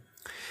thinking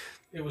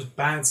it was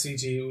bad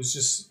CG. It was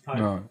just like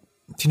Do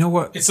you know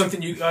what? it's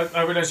something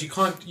I realize you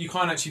can't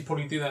actually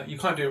probably do that. You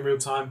can't do it in real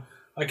time.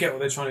 I get what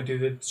they're trying to do.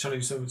 They're trying to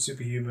do something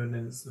superhuman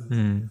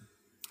and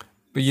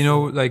But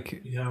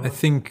Yeah, I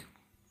think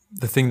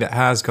the thing that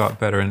has got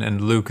better,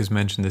 and Luke has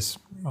mentioned this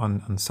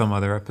on some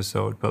other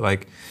episode, but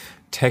like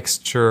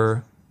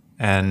texture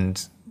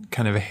and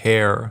kind of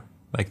hair,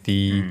 like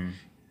the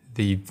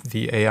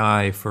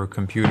AI for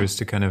computers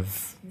to kind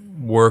of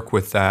work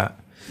with that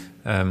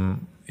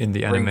in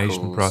the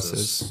animation Wrinkles,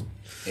 process.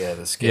 Yeah,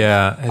 the skin.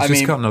 Yeah, it's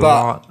just gotten a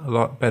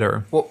lot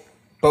better. Well,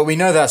 but we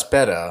know that's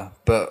better.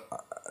 But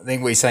I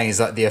think what he's saying is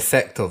that the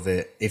effect of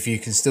it, if you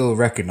can still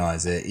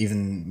recognize it,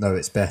 even though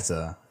it's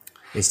better,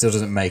 it still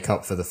doesn't make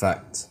up for the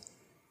fact.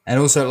 And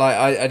also, like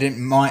I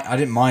didn't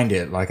mind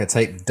it. Like I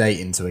take the date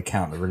into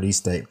account, the release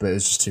date, but it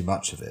was just too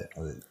much of it.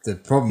 The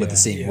problem with the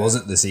scene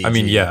wasn't the CG. I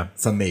mean, yeah.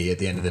 For me, at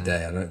the end of the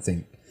day, I don't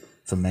think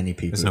for many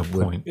people There's no it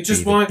would point. it's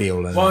just be the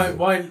be-all and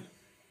end-all.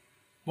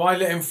 why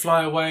let him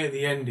fly away at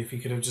the end if he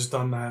could have just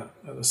done that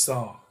at the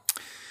start?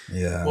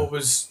 Yeah. What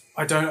was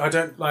I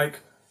don't like.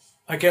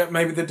 I get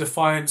maybe the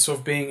defiance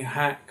of being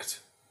hacked,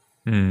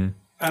 and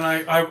I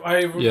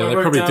Yeah, they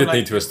wrote probably down, did like,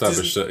 need to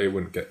establish that it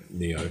wouldn't get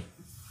Neo.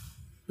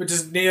 But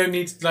does Neo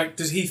need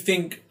does he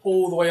think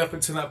all the way up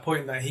until that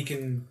point that he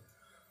can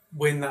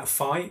win that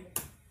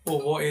fight,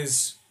 or what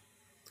is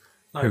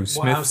like Who, what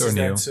Smith else or is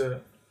there Neo? to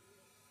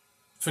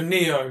for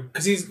Neo?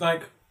 Because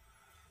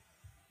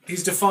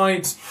he's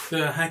defied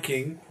the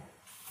hacking,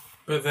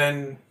 but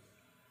then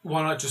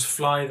why not just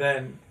fly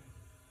then?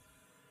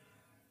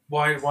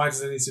 why does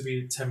there need to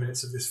be 10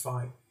 minutes of this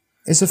fight?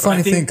 It's a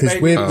funny think thing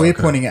because maybe- we're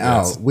pointing it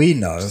out. We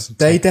know.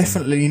 They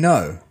definitely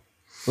know.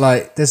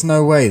 Like, there's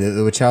no way that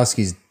the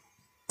Wachowskis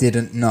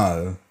didn't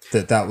know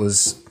that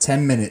was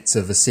 10 minutes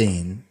of a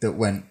scene that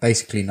went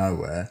basically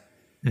nowhere.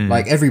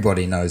 Like,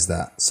 everybody knows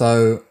that.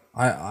 So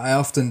I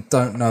often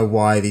don't know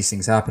why these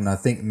things happen. I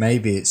think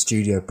maybe it's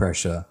studio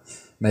pressure.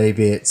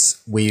 Maybe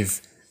it's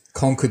we've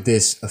conquered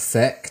this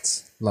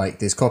effect, like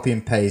this copy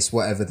and paste,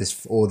 whatever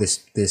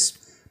this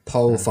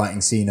pole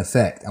fighting scene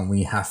effect, and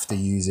we have to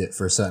use it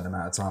for a certain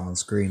amount of time on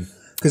screen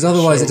because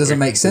otherwise it doesn't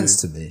make sense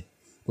to me.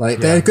 Like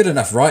they're good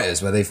enough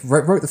writers where they've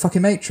wrote the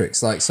fucking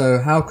Matrix. Like, so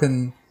how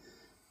can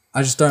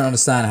I just don't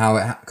understand how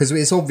it because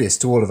it's obvious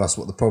to all of us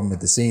what the problem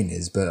with the scene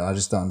is, but I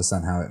just don't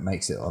understand how it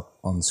makes it up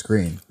on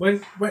screen.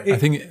 When I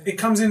think it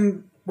comes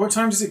in, what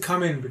time does it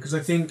come in? Because I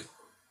think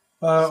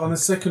on the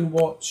second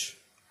watch,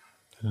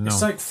 I don't know,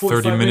 it's like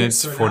 30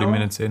 minutes, to an 40 hour.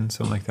 minutes in,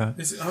 something like that.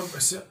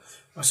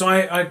 So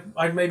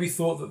I maybe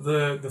thought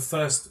that the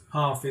first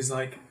half is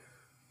like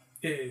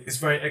it's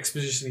very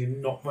exposition-y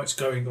and not much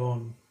going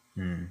on,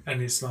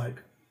 and it's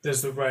like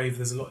there's the rave,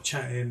 there's a lot of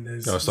chatting.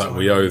 It's like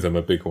we owe them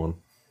a big one.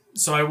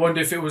 So I wonder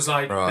if it was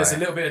like there's a Right.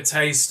 little bit of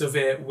taste of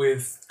it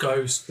with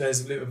Ghost. There's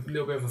a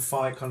little bit of a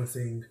fight kind of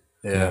thing.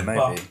 Yeah, maybe.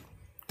 But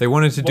They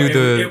wanted to do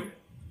Well,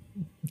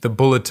 the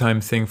bullet time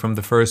thing from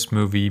the first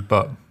movie,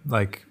 but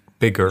like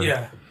bigger.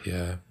 Yeah.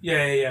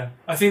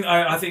 I think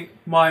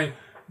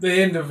the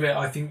end of it.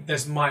 I think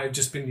this might have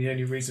just been the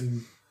only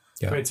reason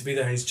for it to be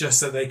there. Is just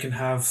that they can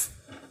have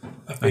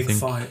a big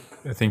fight.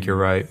 I think you're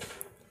right.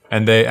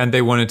 And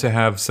they wanted to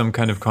have some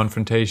kind of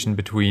confrontation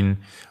between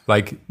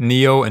like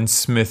Neo and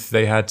Smith.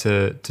 They had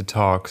to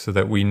talk so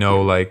that we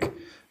know like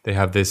they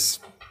have this,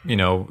 you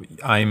know,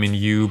 I'm in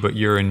you but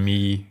you're in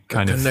me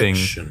kind of thing.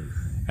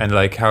 And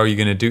like, how are you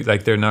gonna do?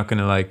 Like, they're not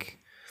gonna like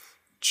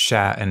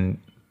chat and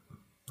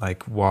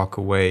like walk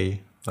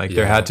away. Like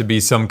there had to be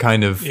some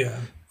kind of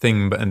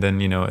thing. But and then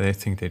you know I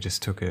think they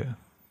just took it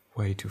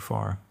way too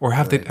far. Or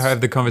have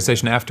the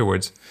conversation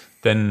afterwards.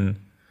 Then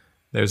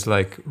there's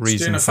like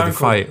reason for the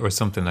fight or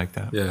something like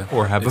that. Yeah.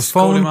 Or have a Just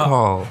call phone him up.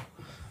 call.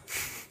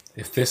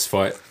 If this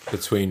fight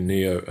between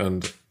Neo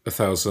and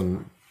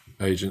 1,000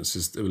 agents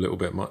is a little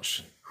bit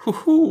much,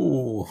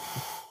 whoo-hoo.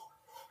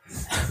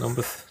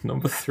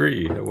 Number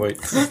 3. Wait.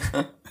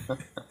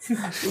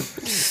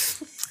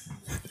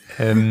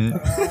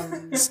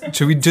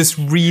 Should we just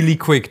really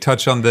quick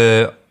touch on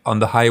the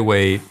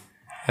highway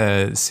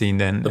scene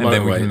then, The and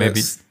then we motorway, can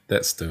maybe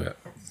let's do it.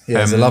 Yeah,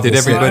 there's a lovely did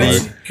everybody-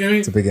 scene Can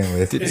we, to begin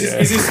with. is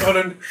this hold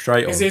on?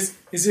 Straight on.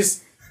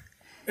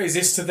 Is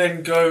this to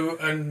then go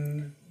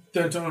and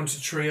go on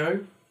to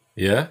trio?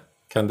 Yeah,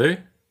 can do.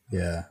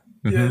 Yeah.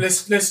 Yeah.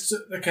 Let's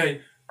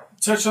okay.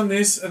 Touch on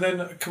this, and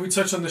then can we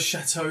touch on the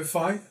chateau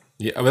fight?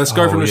 Yeah, well, let's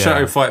go from the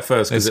shadow fight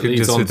first because Let's it go leads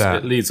just on. with that.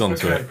 It leads on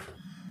to Okay. it.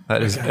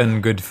 that is a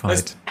good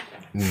fight.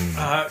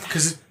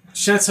 Because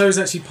chateau is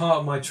actually part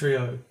of my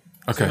trio.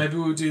 Okay. So maybe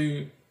we'll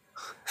do.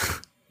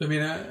 I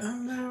mean,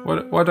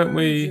 Why don't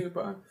we?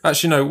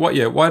 Actually, no. What?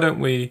 Yeah. Why don't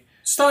we?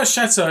 Start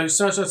Chateau.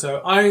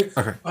 Chateau.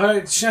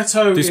 Okay.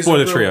 Chateau Do is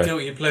spoil a the real trio.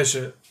 guilty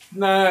pleasure.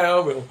 No, I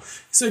will.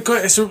 It's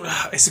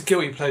a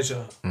guilty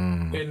pleasure.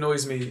 It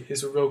annoys me.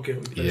 It's a real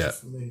guilty pleasure Yeah.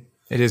 for me.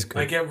 It is I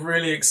good. get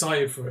really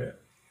excited for it.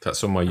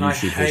 That's on my I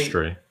YouTube hate-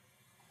 history.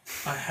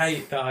 I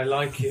hate that I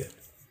like it.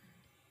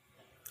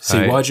 See,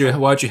 Right. why'd you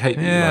hate?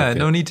 that you Yeah, like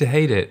no it? need to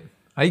hate it.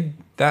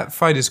 That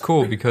fight is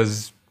cool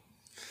because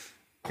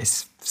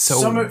it's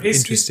so Some of- it's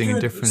interesting and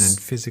good. different and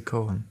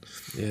physical and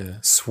Yeah.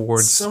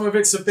 swords. Some of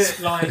it's a bit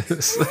like, The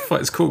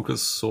fight's cool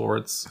because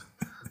swords.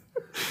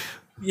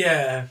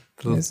 yeah,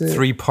 The Is it?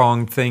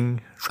 3-prong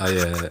thing. Oh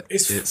yeah.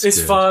 it's good.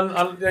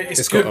 fun. It's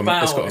It's good got a,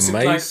 battle. it's got It's a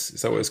like- mace.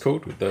 Is that what it's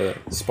called with the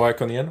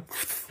spike on the end?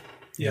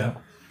 yeah.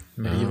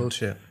 Medieval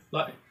shit.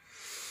 Like,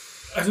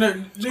 I don't know. Luke,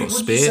 a what did you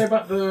spear. say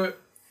about the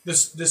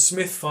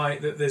Smith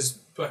fight? That there's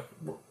like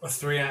a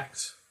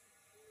 3-act.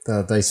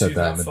 They said To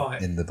that that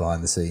fight. in the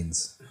behind the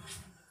scenes.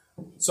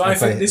 So I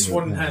think this Yeah.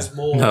 one has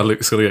more. No,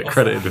 Luke's gonna get of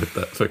credited that. with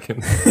that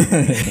fucking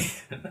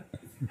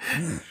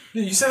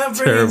Yeah, you said that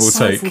very terrible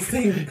insightful take.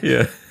 thing.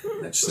 Yeah.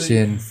 Actually,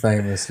 Sheehan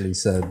famously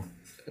said,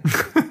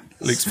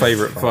 Luke's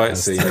favourite fight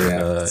That's scene 3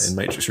 acts. in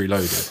Matrix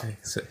Reloaded.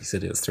 He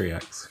said it was 3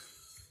 acts.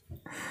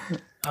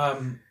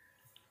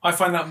 I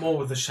find that more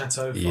with the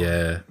Chateau fight.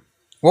 Yeah.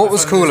 What I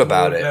was find cool there's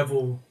about more it?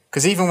 level-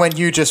 Because even when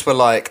you just were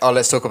like, "Oh,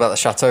 let's talk about the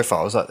chateau fight,"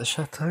 I was like, "The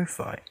chateau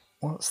fight?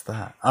 What's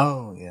that?"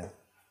 Oh, yeah.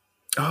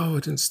 Oh,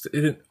 it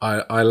didn't.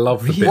 I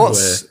love the bit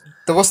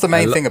What's the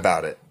main thing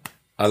about it?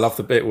 I love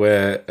the bit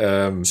where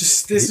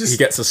There's he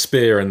gets a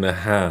spear in the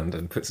hand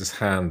and puts his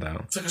hand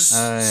down. It's like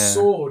a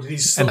sword. And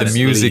he's And the like-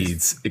 music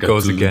bleeds. It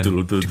goes goes again.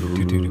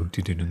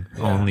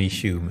 Only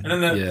human.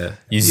 And then Yeah.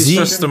 You He's see?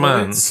 just a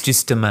man. Bullets.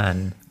 Just a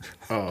man.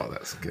 Oh,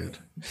 that's good.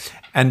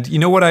 And you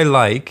know what I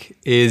like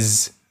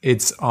is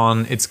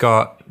it's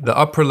got the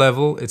upper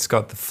level, it's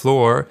got the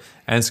floor,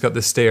 and it's got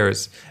the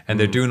stairs. And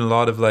they're doing a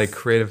lot of like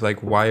creative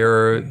like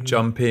wire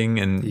jumping,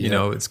 and you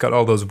know, it's got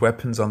all those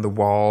weapons on the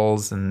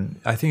walls, and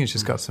I think it's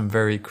just got some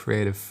very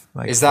creative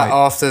like. Is that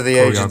fight after the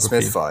Agent choreography.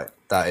 Smith fight?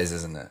 That is,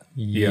 isn't it?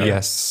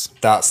 Yes.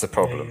 That's the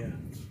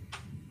problem.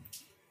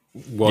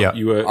 What Yeah.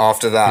 you were?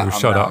 After that, You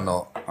shut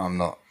up. I'm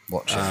not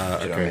watching. Do you know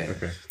what I mean?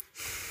 Okay.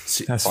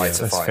 That's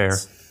Fights are fair.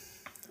 fights.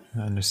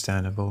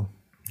 Understandable.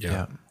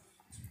 Yeah.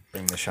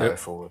 Bring the shadow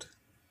forward.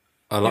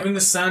 I like. Even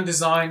the sound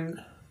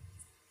design.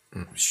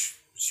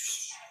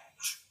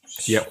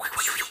 Yep.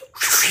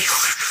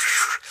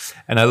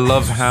 And I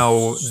love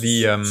how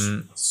the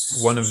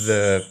one of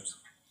the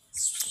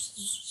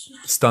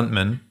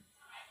stuntman,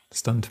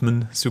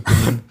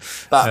 Superman,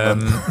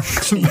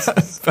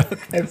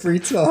 Every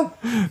time.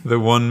 the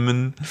one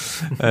man,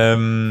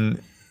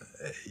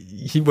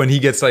 when he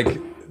gets like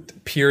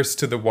pierced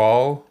to the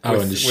wall Oh,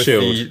 with, and the with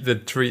shield.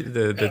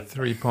 the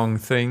three-prong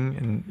thing,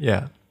 and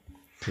yeah.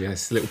 Yeah,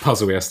 it's a little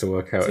puzzle he has to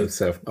work out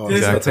himself. Oh,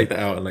 There's- I'll take that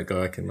out and let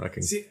go. I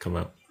can See- come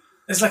out.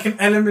 There's like an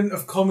element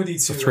of comedy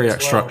to it.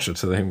 Three-act as well. structure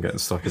to him getting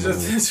stuck in the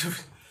wall.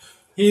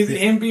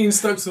 Him being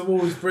stuck to the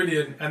wall is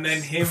brilliant, and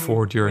then him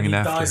Before, during, when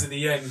and he after. dies at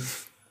the end.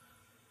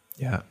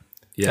 Yeah.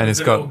 Yeah. And it's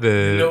got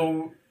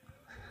the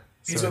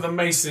He's got the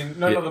mason.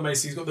 No, Yeah. not the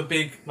mason. He's got the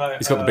big like.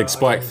 He's got the big I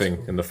spike don't know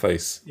thing in the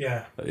face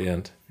Yeah, at the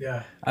end.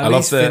 yeah. At I love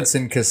least the-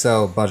 Vincent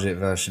Cassell budget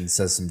version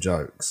says some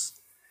jokes.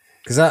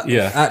 Because that,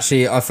 Yeah.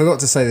 actually, I forgot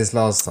to say this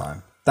last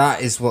time.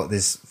 That is what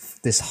this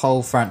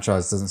whole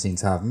franchise doesn't seem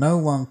to have. No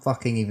one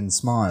fucking even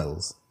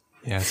smiles.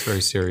 Yeah, it's very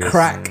serious.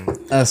 Crack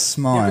a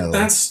smile.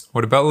 That's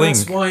What about Link?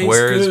 that's why he's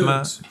Where is good.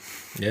 my?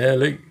 Yeah,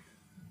 Luke.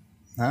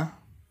 Huh?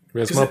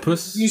 Where's 'Cause my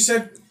puss? You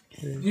said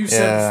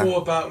Yeah,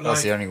 before about that's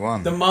like the only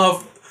one.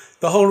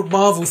 the whole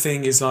Marvel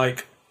thing is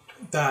like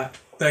that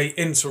they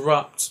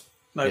interrupt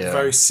like Yeah.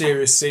 very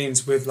serious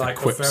scenes with like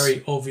quips. a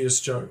very obvious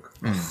joke.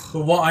 Mm.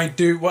 But what I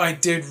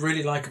did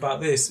really like about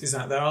this is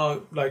that there are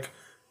like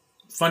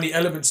funny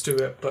elements to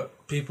it,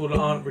 but people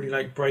aren't really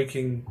like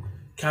breaking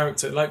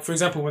character. Like for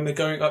example, when they're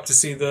going up to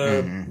see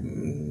the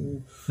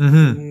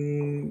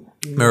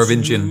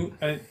Merovingian,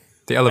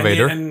 the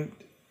elevator. and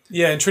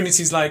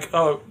Trinity's like,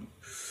 you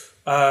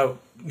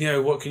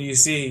know, what can you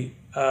see,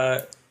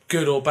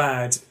 good or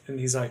bad? And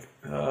he's like,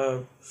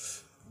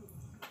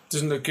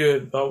 doesn't look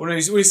good. But when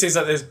he says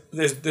that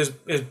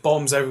there's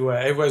bombs everywhere,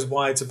 everywhere's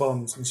wired to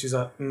bombs, and she's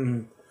like,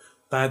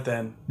 bad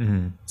then.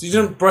 So you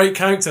don't break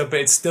character, but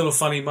it's still a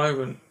funny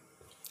moment.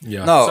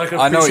 Yeah. No, So I can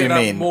I know what appreciate you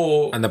that mean.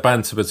 more. And the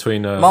banter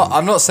between.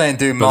 I'm not saying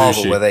do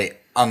Marvel Belushi. where they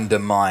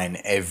undermine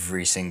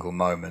every single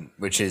moment,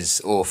 which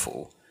is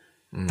awful.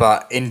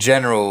 But in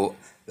general,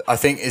 I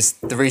think is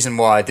the reason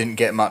why I didn't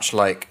get much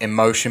like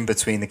emotion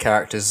between the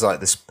characters,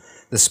 like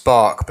the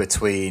spark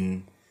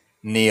between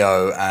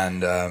Neo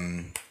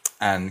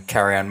and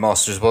Carrie-Anne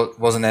Moss just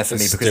wasn't there for me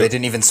There's because still- they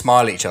didn't even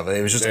smile at each other.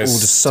 It was just all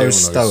there's just so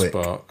still no stoic.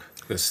 Spark.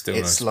 There's still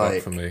It's no spark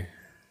like- for me.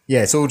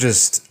 Yeah, it's all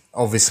just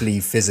obviously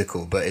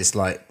physical, but it's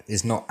like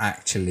it's not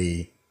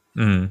actually.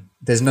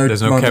 There's no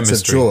There's no moments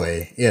chemistry. of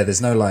joy. Yeah, there's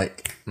no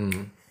like.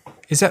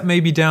 Is that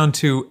maybe down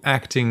to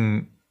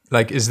acting?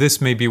 Like, is this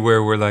maybe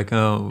where we're like,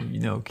 oh, you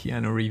know,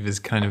 Keanu Reeves is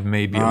kind of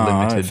maybe a I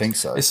limited? don't think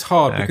so. It's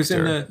hard because in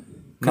actor.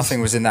 the Nothing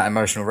was in that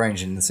emotional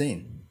range in the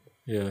scene.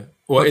 yeah.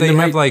 Well, But in they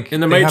the have, like- in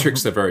the they have-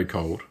 Matrix they're very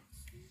cold,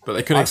 but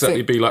they couldn't I exactly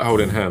think- be like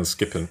holding hands,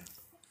 skipping.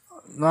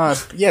 No,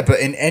 yeah, but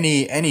in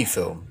any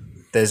film,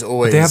 there's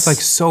always They have like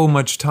so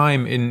much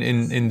time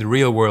in the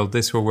real world.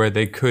 This where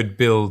they could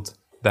build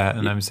that,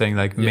 and I'm saying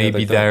like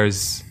maybe they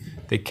don't.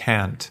 they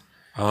can't.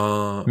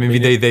 I Maybe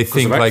mean, they because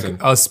think of like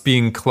acting. us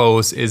being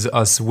close is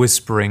us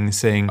whispering,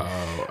 saying, Oh,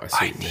 I see. "I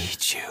what you mean.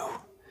 need you,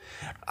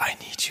 I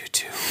need you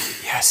too."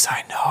 Yes,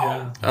 I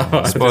know. Oh,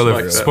 I just Spoiler,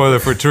 like that. spoiler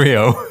for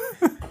Trio.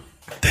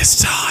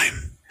 This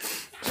time,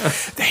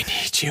 they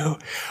need you.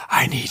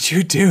 I need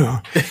you too.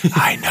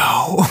 I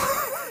know.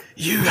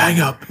 You hang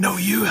up. No,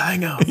 you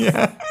hang up.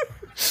 Yeah.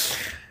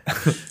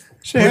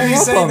 What are you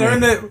saying?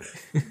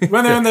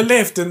 When they're in the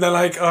lift and they're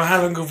like, "Oh,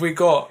 how long have we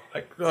got?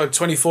 Like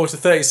 24 to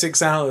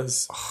 36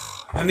 hours."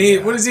 And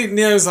what is it?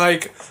 Neo's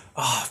like,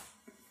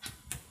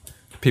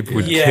 People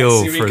would Yes,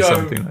 kill here we for go.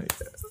 something like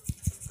that.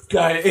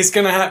 "Guy, it's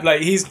gonna happen."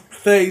 Like he's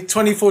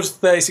 24 to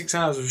 36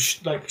 hours of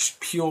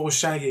pure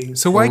shagging.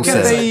 So why can't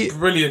Also- they?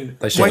 Brilliant.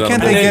 They should Why have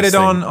can't done they a get it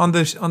thing. on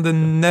the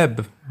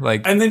neb?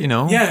 Like, And then you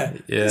know, yeah.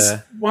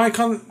 Yeah. Why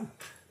can't?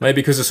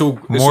 Maybe because it's all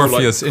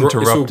Morpheus it's all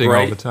interrupting all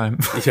great. the time.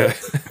 Yeah,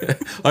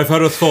 I've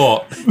had a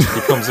thought.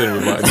 He comes in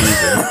with like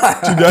music.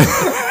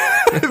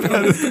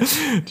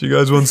 Do you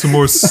guys want some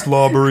more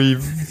slobbery,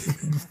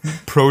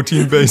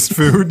 protein-based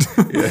food?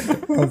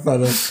 I've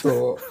had a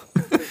thought.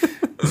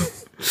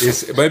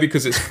 It's maybe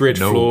because it's grid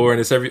No. floor and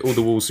it's all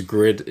the walls are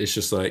grid. It's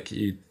just like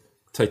you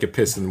take a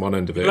piss in one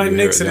end of it. Like and you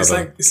hear it Nixon, in the it's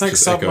other. like Just echo.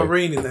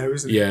 submarine in there,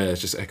 isn't it? Yeah, it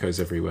just echoes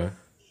everywhere.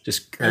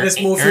 Just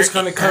Unless Morpheus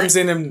kind of comes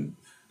in and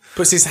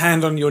puts his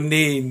hand on your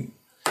knee. And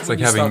It's like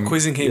you start having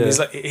quizzing him.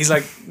 yeah. He's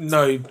like,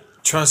 no,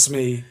 trust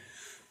me.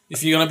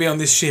 If you're gonna be on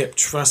this ship,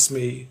 trust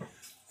me.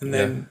 And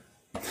then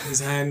his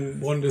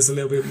hand wanders a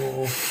little bit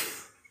more.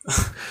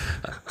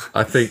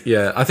 I think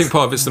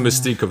part of it's the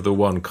mystique of the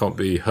one can't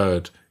be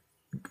heard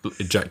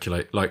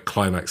ejaculate, like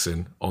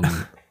climaxing on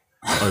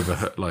over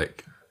her,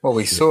 like. Well,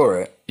 we saw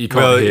it. You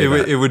can't hear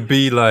that. It would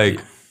be like,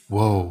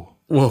 whoa.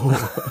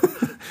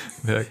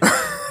 Be like,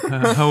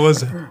 how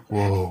was it?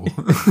 Whoa.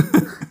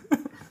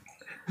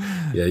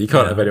 Yeah, you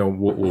can't have anyone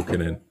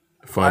walking in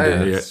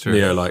finding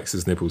Neo likes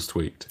his nipples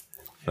tweaked.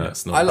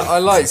 That's not. I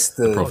liked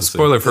the prophecy.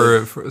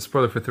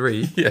 Spoiler for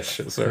 3. Yeah,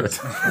 sure, sorry.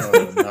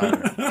 Oh, no.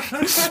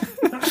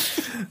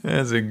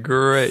 That's a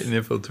great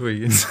nipple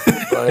tweak.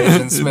 By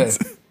Agent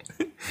Smith.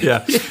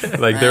 Yeah,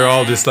 like they're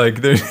all just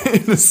like they're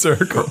in a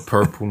circle.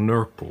 Purple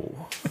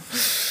nurple.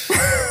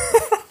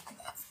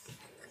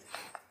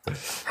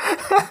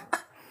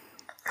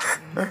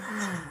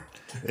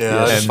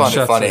 Yeah, I just find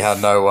it funny how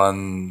no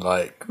one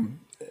like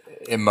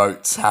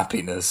emotes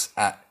happiness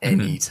at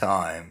any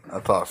time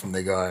apart from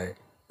the guy.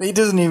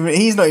 He's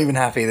not even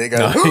happy. They go,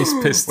 No, he's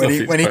pissed when off. he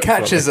He's when he quite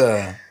catches funny.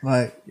 her.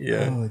 Like,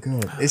 Yeah. oh my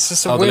god, it's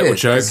just Oh, so the little weird.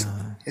 joke.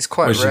 It's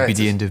quite Which should rare. be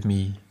the end of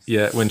me.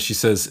 Yeah, when she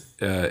says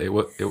it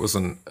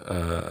wasn't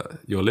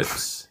your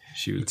lips,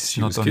 she It's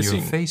was not on kissing.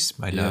 your face,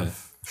 my Yeah.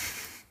 love.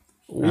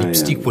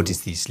 Lipstick. What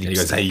is this And he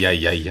goes, lipstick?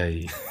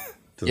 hey.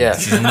 Yeah,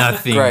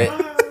 Nothing. great,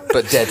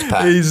 but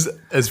deadpan.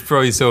 It's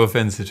probably so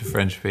offensive to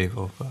French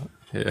people,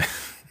 Yeah.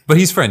 but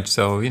he's French,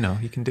 so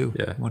he can do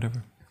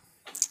whatever.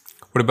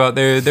 What about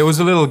there was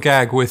a little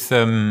gag with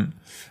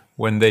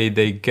when they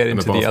get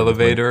into the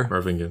elevator.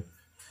 Merovingian.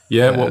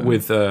 Yeah, what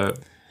with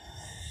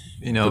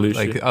Belushi.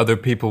 Like other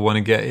people want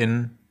to get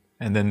in,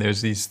 and then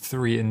there's these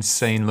 3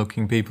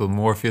 insane-looking people,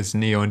 Morpheus,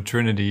 Neo, and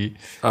Trinity.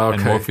 Okay.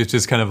 And Morpheus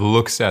just kind of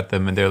looks at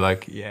them, and they're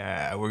like,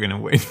 "Yeah, we're gonna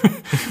wait.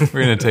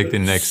 We're gonna take the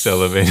next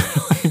elevator."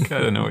 Like, I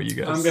don't know what you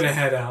guys. I'm gonna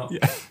head out.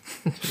 Yeah.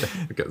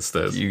 Get the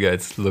stairs. You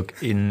guys look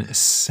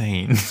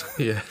insane.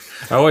 Yeah.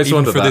 I always Even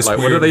wonder for that. this Like,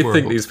 what do weird they world.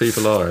 think these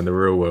people are in the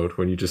real world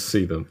when you just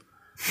see them?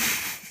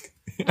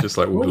 Just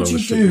like What walking would along the you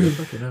street. do?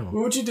 Fucking hell.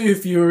 What would you do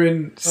if you were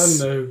in, I don't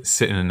know,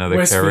 Sit in another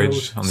Westfield.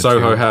 carriage on the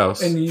Soho tube.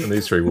 House, And and, you-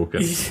 these 3 walk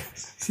in.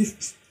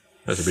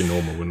 That should be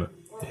normal, wouldn't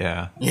it?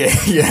 Yeah.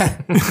 Yeah.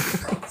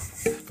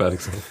 Bad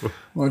example.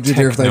 What would you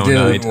do if they Techno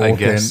did night, I walk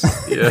guess.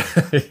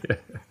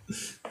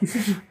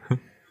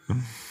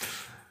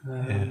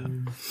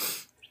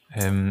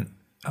 in?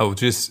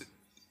 Just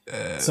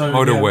So,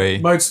 motorway.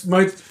 Yeah,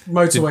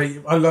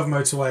 motorway. I love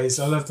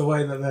motorways. I love the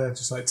way that they're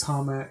just like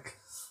tarmac.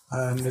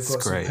 They've got some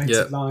great. painted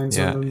Yeah. lines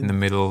Yeah, on them. in the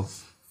middle,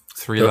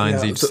 3 The-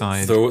 lines yeah, each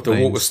side. The water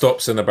lanes.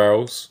 stops in the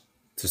barrels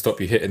to stop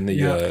you hitting the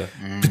Yeah. thing.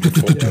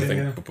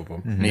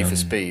 Yeah. Need for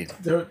Speed.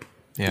 There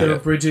Yeah. are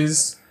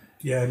bridges.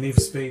 Yeah, Need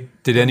for Speed.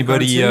 Did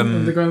anybody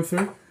And they're going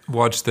through?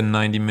 watch the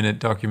 90-minute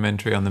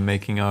documentary on the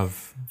making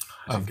of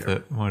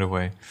the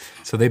motorway?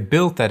 So they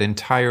built that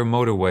entire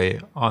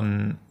motorway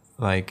on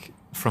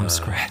from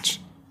scratch.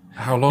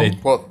 How long? They-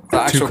 What the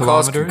 2 actual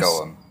cars can kilometers?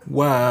 go on?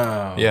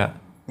 Wow. Yeah,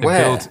 they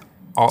Where? built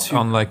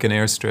on like an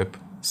airstrip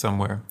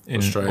somewhere in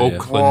Australia.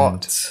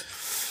 Oakland. What?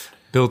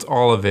 Built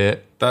all of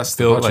it. That's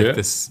the built budget.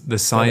 like the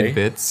side Funny.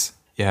 bits.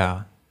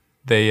 Yeah,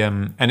 they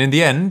and in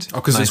the end, Oh,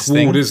 because nice it's walled,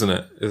 thing, isn't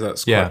it?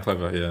 That's quite Yeah.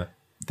 clever, yeah.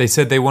 They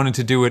said they wanted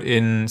to do it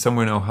in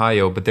somewhere in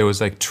Ohio, but there was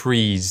like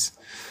trees,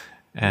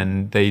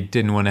 and they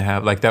didn't want to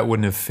have that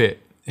wouldn't have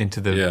fit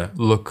into the Yeah.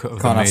 look of the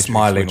Can't have Matrix,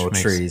 smiling which or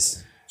makes-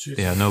 trees.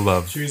 Yeah, no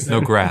love, Trees no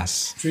don't-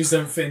 grass. Trees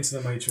don't fit into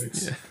the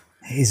Matrix.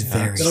 He's very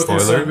They're not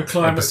concerned Spoiler, with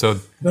climate. episode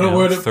They're not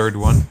worried- third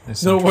one. There's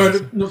some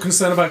trees. Not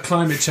concerned about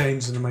climate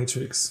change in the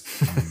Matrix.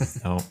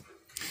 No.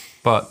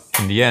 But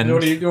in the end,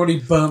 They already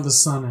burnt the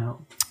sun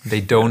out.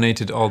 they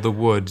donated all the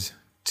wood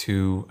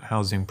to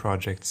housing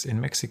projects in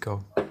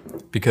Mexico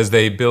because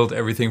they built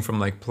everything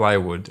from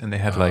plywood, and they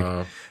had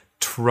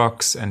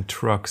trucks and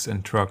trucks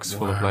and trucks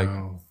full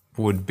of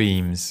wood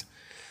beams.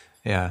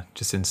 Yeah,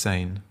 just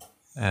insane.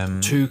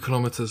 2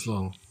 kilometers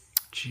long.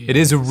 It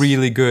is a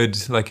really good,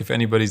 if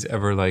anybody's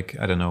ever I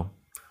don't know,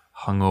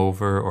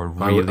 hungover or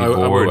really I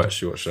will bored.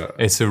 actually watch that.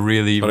 It's a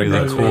really, I really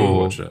think I will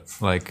cool, watch it.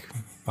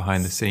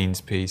 behind the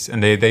scenes piece.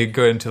 And they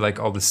go into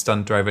all the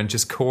stunt driver and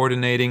just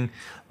coordinating,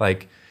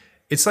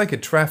 it's like a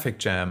traffic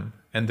jam.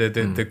 And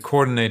the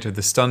coordinator,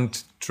 the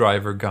stunt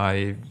driver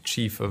guy,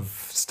 chief of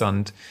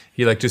stunt,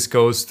 he just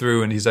goes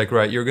through and he's like,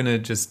 right, you're going to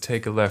just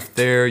take a left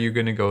there, you're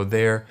going to go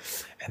there.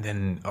 And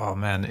then, oh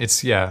man,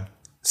 it's,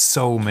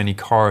 so many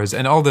cars.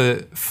 And all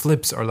the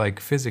flips are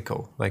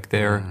physical,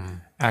 they're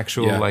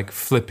actual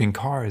flipping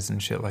cars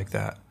and shit like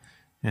that,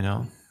 It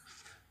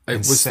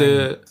was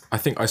Insane. I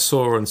think I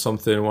saw on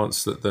something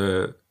once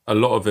that a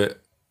lot of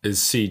it is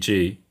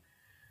CG.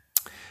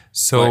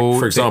 So,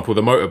 For example,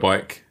 the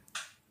motorbike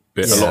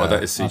bit, a lot of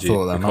that is I CG.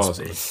 thought that The must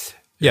cars-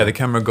 yeah, the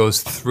camera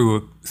goes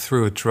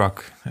through a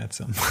truck. That's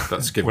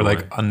That's we're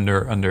giveaway.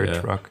 under a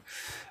Yeah. truck.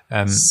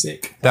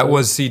 Sick. That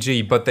was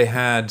CG, but they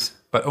had,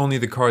 but only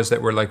the cars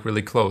that were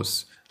really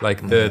close.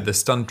 The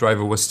stunt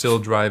driver was still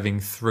driving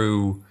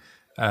through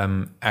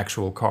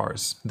actual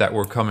cars that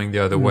were coming the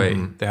other way.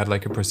 They had a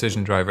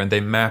precision driver, and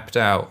they mapped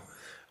out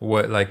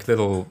what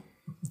little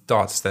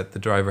dots that the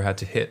driver had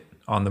to hit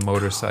on the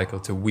motorcycle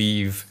to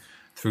weave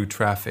through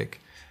traffic.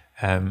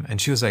 And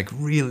she was like,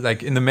 really,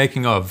 like in the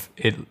making of,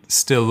 it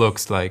still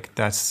looks like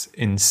that's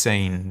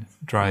insane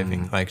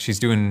driving. Like she's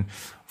doing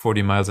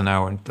 40 miles an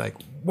hour and like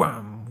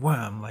wham,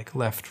 wham, like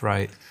left,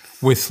 right,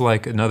 with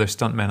like another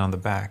stuntman on the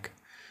back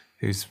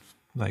who's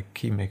like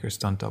keymaker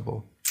stunt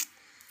double.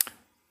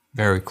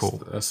 Very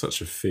cool. That's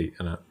such a feat,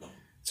 isn't it?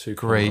 Too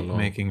Great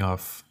making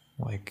of.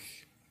 Like,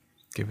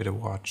 give it a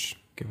watch.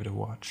 Give it a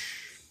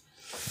watch.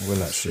 I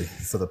will actually,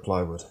 for the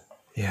plywood.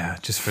 Yeah,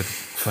 just for the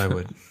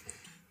plywood.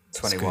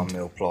 21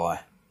 mil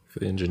ply. For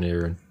the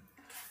engineering.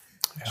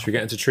 Yeah. Should we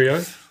get into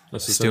trio?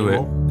 Let's do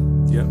it.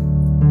 Yeah.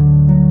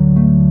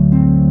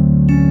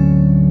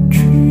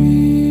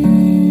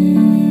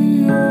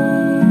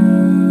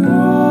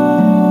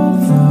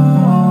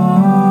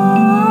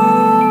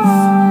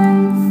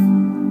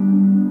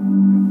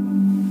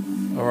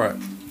 All right.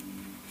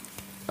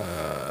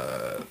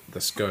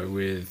 Let's go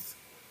with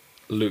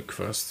Luke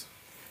first.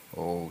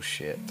 Oh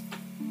shit.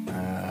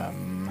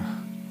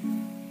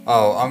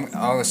 I'm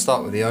gonna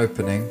start with the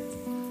opening.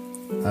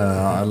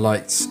 I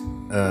liked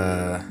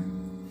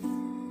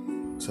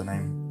what's her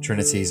name?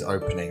 Trinity's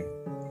opening,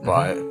 but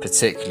I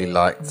particularly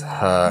liked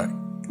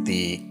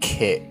the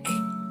kick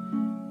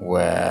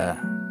where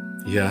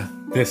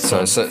This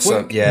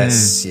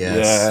yes.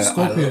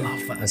 Scorpion.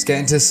 Let's get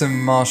into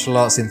some martial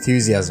arts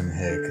enthusiasm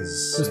here,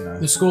 because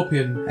The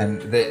Scorpion.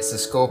 and it's a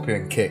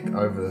scorpion kick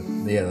over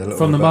the little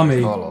From the Roberto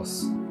Mummy.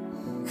 Carlos.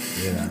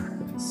 Yeah,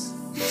 it's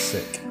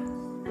sick.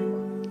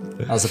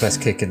 That was the best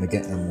kick in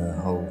the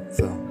whole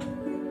film.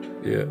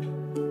 Yeah.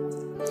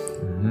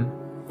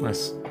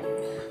 Nice.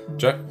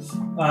 Jack?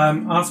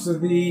 After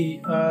the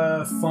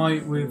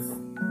fight with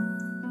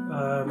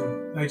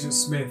Agent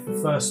Smith, the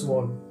first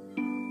one,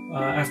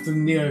 after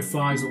Neo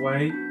flies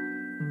away,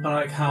 I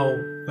like how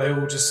they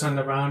all just stand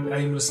around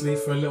aimlessly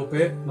for a little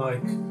bit,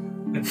 like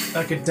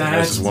a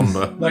dad,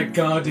 like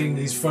guarding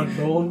his front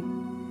lawn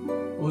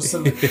or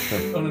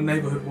something on a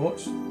neighborhood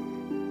watch.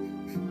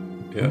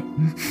 Yeah.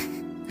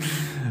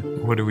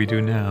 What do we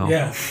do now?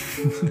 Yeah.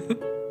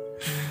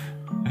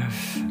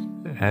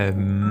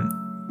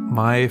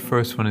 My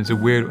first one is a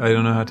weird, I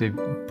don't know how to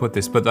put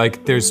this, but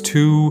like there's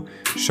two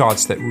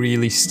shots that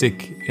really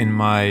stick in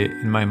my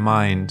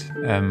mind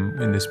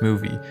in this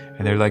movie,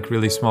 and they're like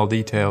really small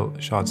detail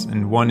shots.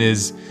 And one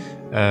is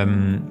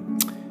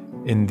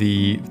in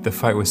the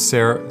fight with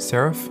Seraph,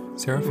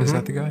 is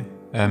that the guy?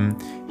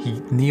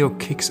 Neo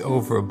kicks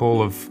over a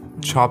bowl of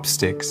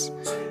chopsticks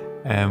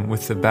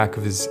with the back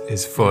of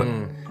his foot.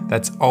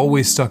 That's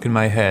always stuck in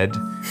my head,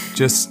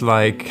 just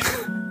like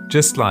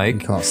You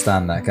can't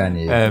stand that, can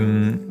you?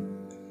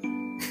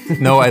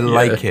 No, I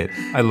like it.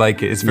 I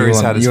like it. It's very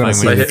satisfying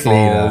when it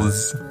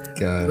falls.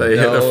 They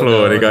hit the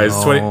floor and it goes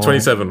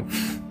 27.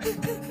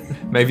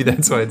 Maybe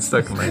that's why it's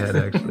stuck in my head,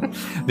 actually.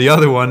 The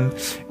other one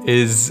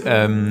is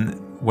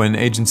when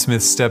Agent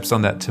Smith steps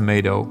on that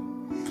tomato.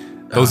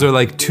 Those are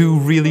like two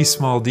really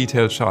small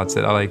detailed shots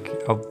that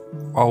I'll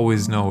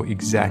always know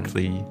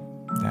exactly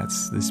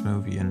that's this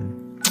movie.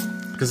 And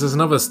because there's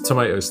another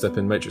tomato step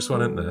in Matrix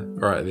 1, isn't there?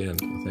 Right at the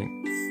end, I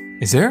think.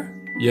 Is there?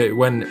 Yeah,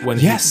 when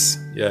Yes.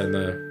 when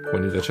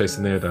they're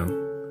chasing Neo down.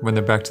 When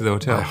they're back to the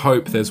hotel. I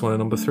hope there's one in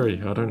number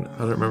 3. I don't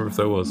remember if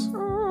there was.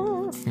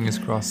 Fingers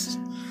crossed.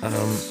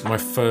 My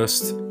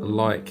first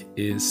like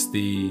is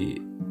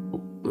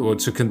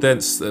to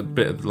condense a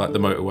bit of like the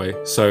motorway.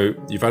 So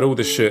you've had all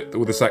this shit,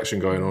 all this action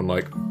going on,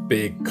 like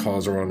big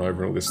cars are on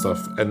over and all this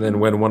stuff, and then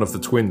when one of the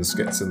twins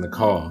gets in the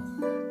car,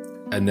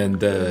 and then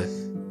the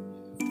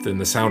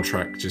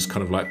soundtrack just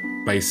kind of like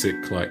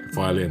basic like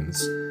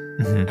violins,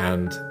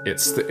 and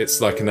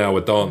it's like an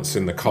hour dance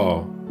in the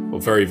car,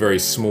 or very very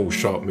small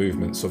sharp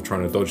movements of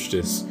trying to dodge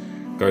this,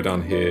 go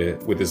down here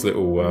with this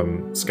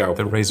little scalpel,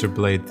 The razor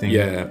blade thing.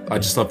 Yeah, I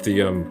just love the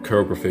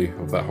choreography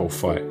of that whole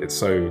fight. It's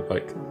so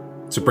like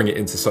to bring it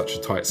into such a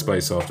tight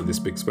space after this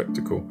big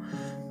spectacle.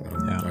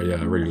 I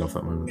really love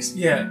that moment.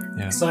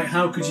 It's like,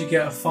 how could you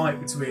get a fight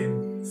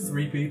between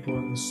 3 people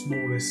in the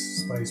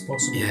smallest space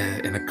possible? Yeah,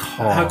 in a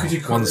car. How could you?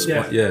 One's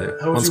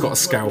got a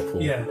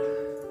scalpel. Yeah.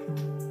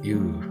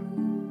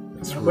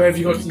 That's Where have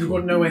really, you've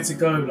got nowhere to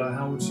go? Like,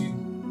 how would you?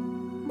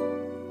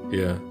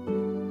 Yeah.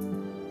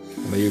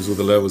 And they use all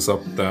the levels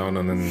up, down,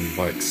 and then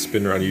like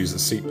spin around, use the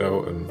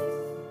seatbelt, and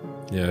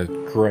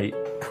great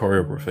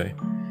choreography.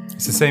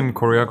 It's the same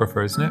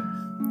choreographer, isn't it?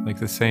 Like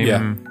the same.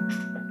 Yeah.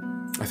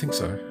 I think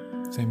so.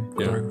 Same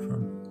choreographer.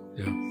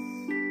 Yeah.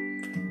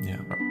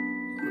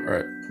 All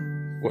right.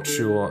 What's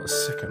your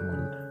second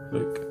one,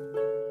 Luke?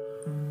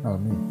 Oh,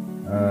 me.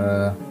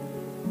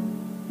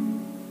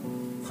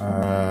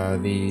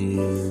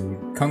 The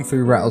Kung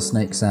Fu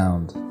rattlesnake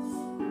sound,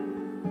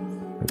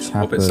 which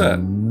bit's that?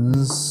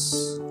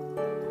 happens.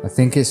 I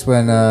think it's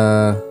when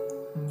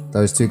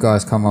those 2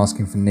 guys come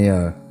asking for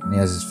Neo, and he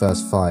has his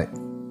first fight.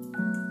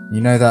 You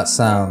know that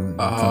sound in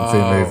Kung Fu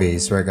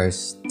movies where it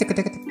goes.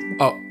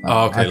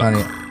 Okay.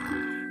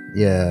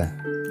 Yeah.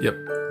 Yep.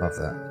 Love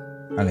that.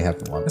 Only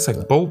happened once. It's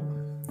like but-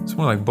 It's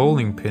more like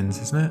bowling pins,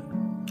 isn't it?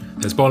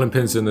 There's bowling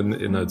pins in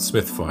the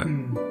Smith fight.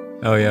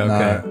 Oh yeah.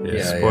 Okay. No,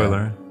 yeah,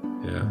 Spoiler.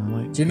 Yeah.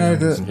 Do you know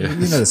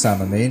the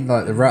sound I mean?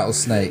 Like the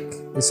rattlesnake.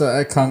 It's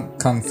like a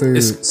kung fu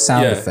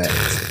sound effect.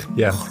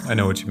 Yeah, I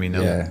know what you mean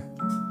now. Yeah.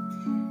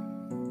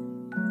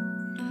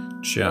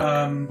 Jack.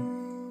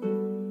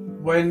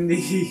 When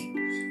the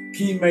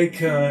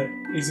keymaker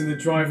is in the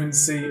driving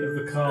seat of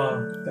the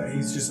car that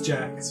he's just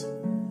jacked,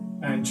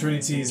 and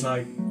Trinity is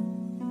like,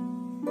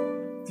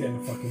 get in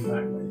the fucking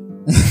back, mate.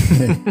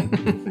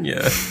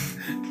 Yeah.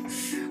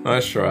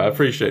 Nice try. I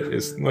appreciate it.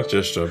 It's not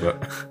gesture,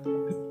 but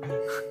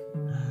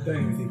Don't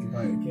even think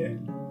about it.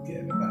 Get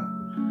in the back.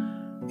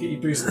 Get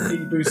your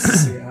booster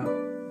seat out.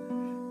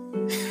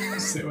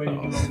 Sit where you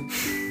belong.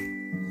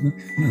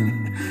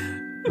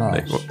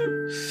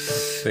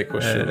 Big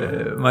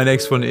question. My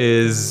next one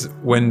is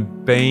when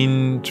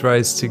Bane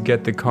tries to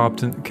get the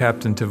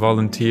captain to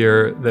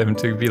volunteer them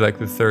to be like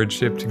the third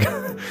ship to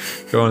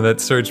go on that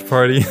search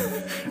party,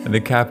 and the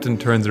captain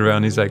turns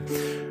around. He's like,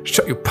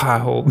 "Shut your pie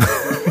hole."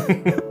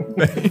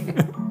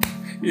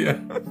 Yeah.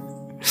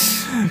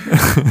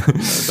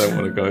 I don't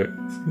want to go.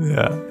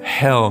 Yeah,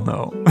 hell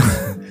no.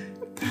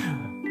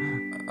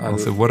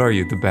 Also, what are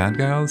you, the bad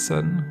guy all of a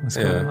sudden? What's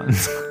going on?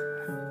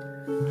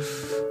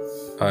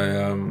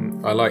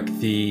 I like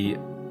the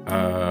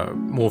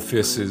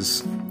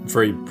Morpheus's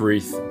very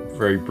brief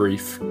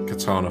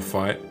katana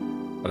fight.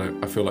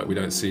 I feel like we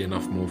don't see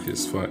enough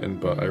Morpheus fighting,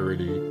 but I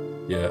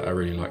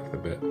really like the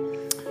bit.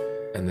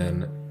 And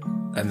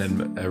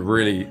then a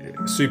really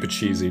super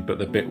cheesy, but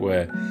the bit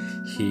where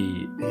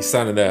he's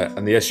standing there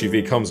and the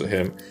SUV comes at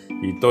him,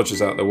 he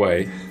dodges out the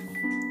way,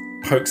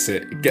 pokes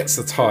it, gets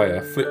the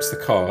tire, flips the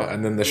car,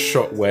 and then the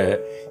shot where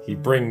he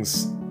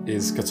brings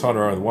his katana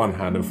around with one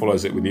hand and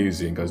follows it with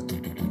Uzi and goes,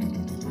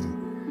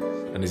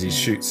 and as he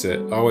shoots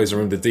it, I always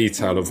remember the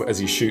detail of as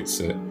he shoots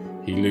it,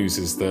 he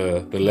loses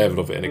the level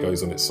of it and it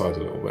goes on its side a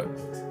little bit.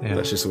 Yeah.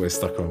 That's just always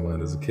stuck on my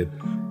mind as a kid.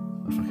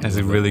 There's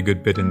a really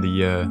good bit in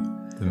the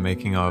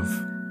making of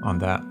on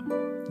that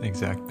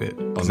exact bit,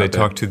 because they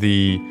talk to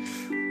the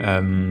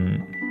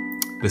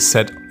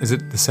set. Is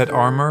it the set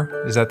armor?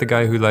 Is that the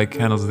guy who like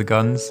handles the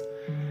guns?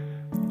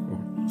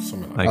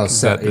 Something Like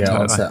that.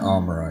 on-set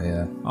armorer,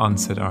 yeah.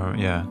 On-set armor,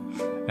 yeah.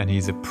 And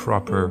he's a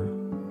proper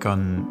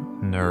gun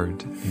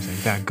nerd. He's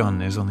like, that gun,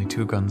 there's only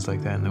 2 guns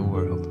like that in the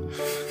world.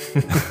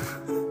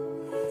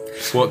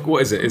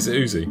 What is it? Is it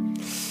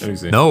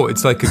Uzi? No,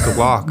 it's like a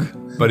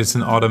Glock, but it's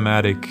an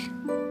automatic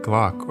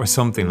Glock or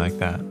something like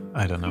that.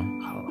 I don't know.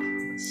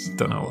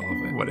 Don't know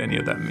what any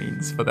of that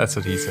means, but that's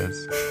what he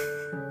says.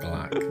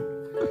 Black.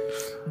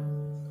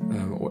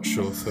 What's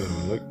your third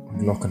one, Luke?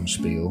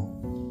 Glockenspiel.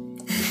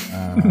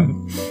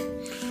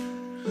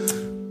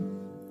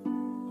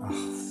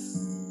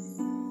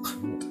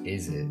 What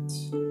is it?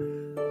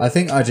 I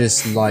think I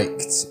just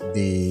liked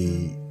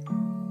the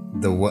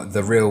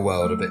real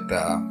world a bit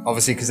better.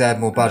 Obviously, because they had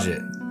more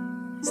budget,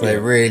 so they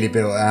really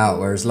built it out.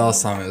 Whereas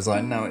last time it was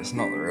like, no, it's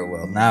not the real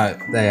world. Now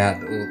they had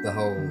the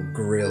whole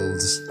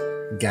grilled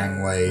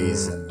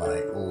gangways and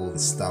like all the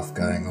stuff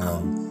going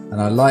on,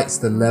 and I liked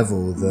the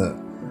level that.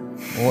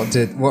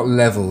 What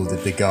level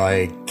did the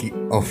guy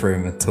offer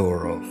him a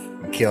tour of?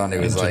 Keanu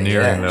was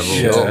engineering like, level.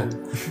 Sure.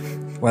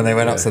 When they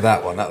went up to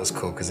that one, that was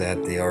cool because they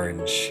had the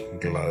orange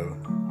glow.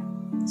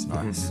 It's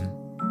nice.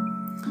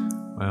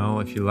 Well,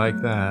 if you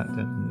like that,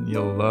 then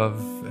you'll love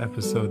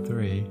episode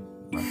 3.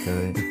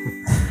 Okay.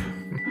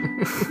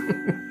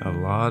 A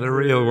lot of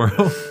real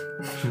world.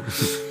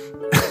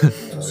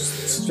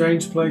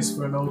 Strange place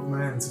for an old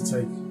man to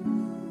take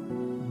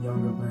a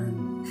younger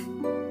man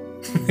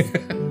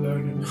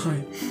alone at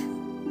night.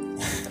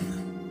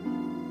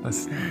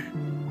 It's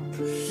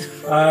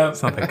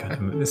not that kind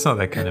of. It's not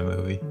that kind of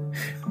movie.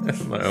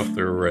 Like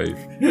after a rave.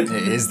 It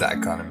is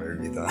that kind of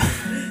movie, though.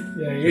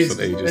 Yeah, it is.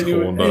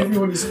 Everyone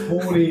is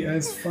horny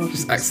as fuck.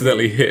 Just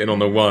accidentally hitting on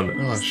the one.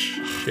 Oh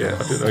shit! I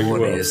didn't know you were.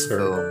 Horniest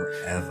film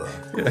ever.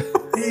 Yeah.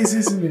 It is,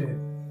 isn't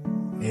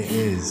it? It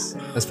is,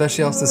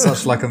 especially after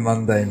such like a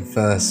mundane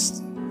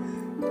first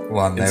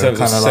one. They were terms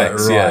of kind of like,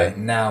 sex, right,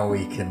 now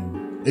we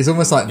can. It's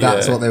almost like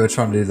that's what they were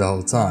trying to do the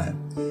whole time.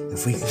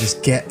 If we could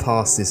just get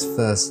past this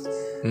first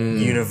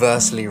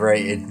universally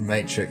rated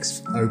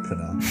Matrix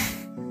opener,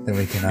 then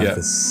we can have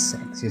the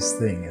sexiest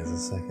thing as a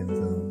second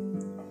film.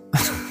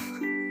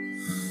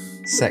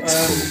 Sex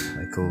cool,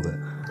 they called it.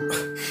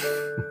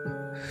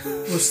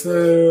 What's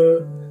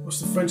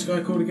the French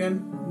guy called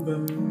again?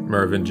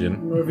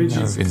 Merovingian. Where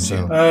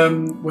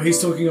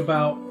he's talking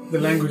about the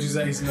languages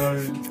that he's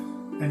known,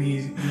 and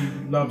he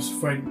loves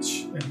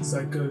French, and he's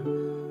like,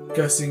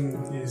 guessing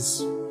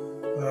is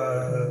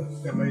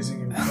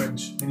amazing in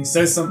French, and he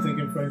says something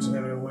in French, I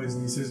don't know what it is,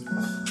 and he says,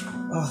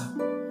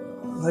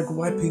 like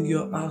wiping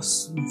your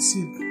ass with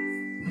silk.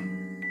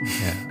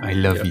 Yeah, I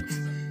love it.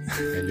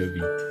 I love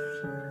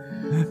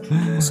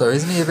it. So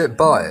isn't he a bit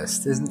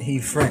biased? Isn't he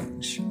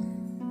French?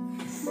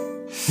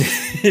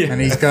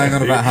 And he's going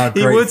on about how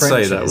great he would French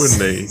say that, is.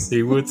 wouldn't he?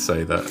 He would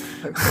say that.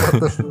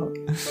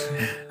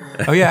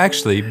 Oh yeah,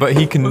 actually, but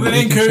he can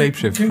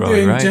shapeshift,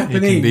 probably, right? He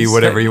can be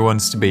whatever he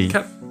wants to be.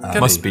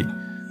 Must be.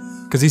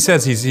 Because he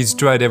says he's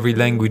tried every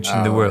language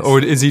in the Oh, world, or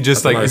is he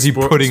just I like don't know, is he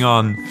putting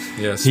on?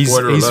 Yeah, He's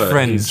spoiler alert,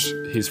 French.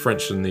 He's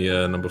French in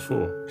the number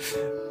 4.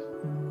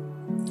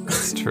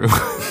 That's true.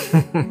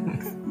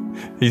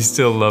 He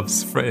still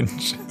loves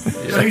French,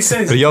 But he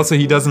says but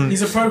he doesn't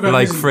he's a programmer,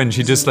 like isn't he? French.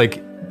 He just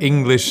like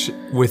English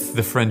with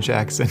the French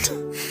accent.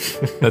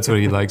 That's what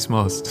he likes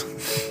most.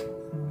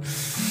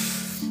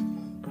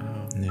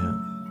 Yeah.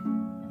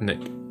 Nick.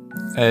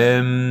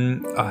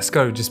 It's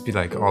got to just be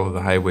like all of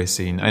the highway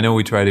scene. I know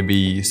we try to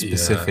be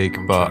specific,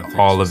 I'm trying to but think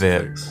all of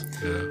it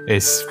specifics. Yeah.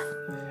 is.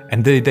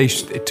 And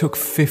it took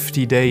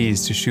 50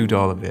 days to shoot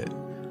all of it.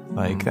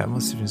 Like that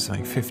must have been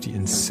like 50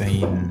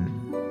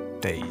 insane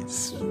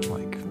days.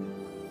 Like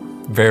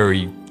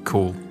very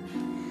cool.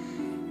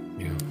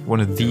 Yeah. One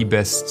of the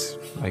best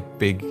like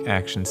big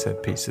action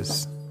set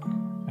pieces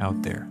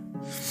out there.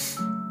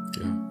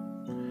 Yeah.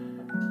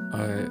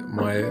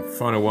 My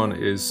final one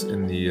is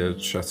in the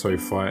chateau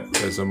fight.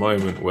 There's a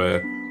moment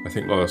where I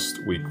think last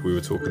week we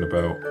were talking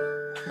about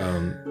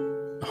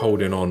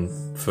holding on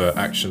for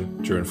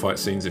action during fight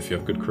scenes. If you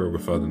have good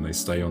choreographer, then they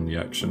stay on the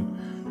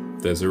action.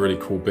 There's a really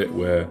cool bit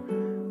where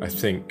I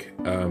think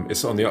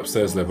it's on the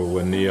upstairs level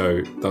where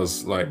Neo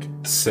does like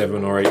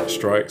 7 or 8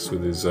 strikes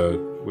with his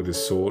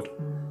sword,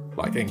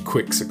 like in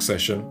quick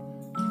succession,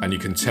 and you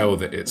can tell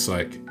that it's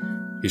like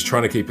he's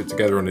trying to keep it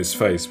together on his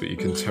face, but you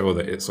can tell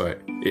that it's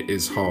like it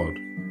is hard.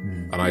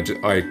 And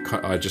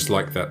I just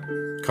like that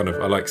kind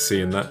of. I like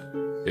seeing that.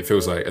 It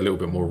feels like a little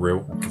bit more real.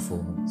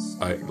 Performance.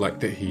 I like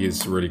that he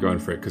is really going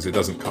for it because it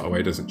doesn't cut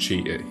away, doesn't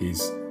cheat it.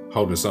 He's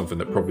holding something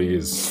that probably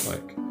is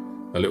like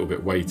a little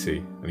bit weighty,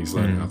 and he's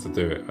learning how to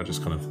do it. I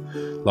just kind of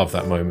love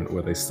that moment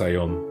where they stay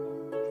on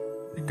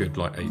a good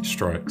like 8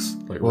 strikes,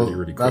 like Well,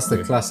 really quickly. that's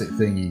the classic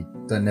thing you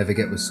don't never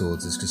get with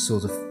swords, is because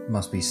swords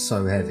must be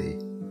so heavy,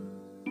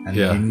 and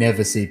Yeah. you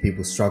never see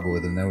people struggle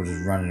with them. They're all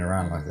just running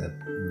around like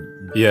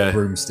they're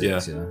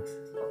broomsticks, you know.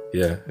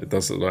 Yeah, it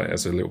does look like it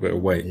has a little bit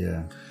of weight.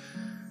 Yeah.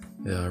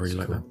 Yeah, I really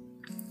like that.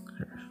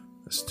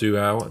 Let's do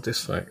our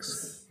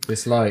dislikes.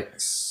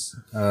 Dislikes.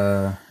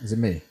 Is it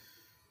me?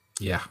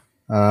 Yeah.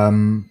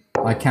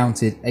 I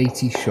counted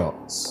 80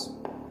 shots.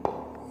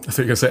 I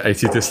think I said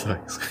 80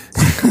 dislikes.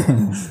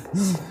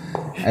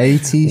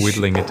 80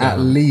 Whittling it at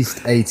down.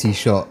 least 80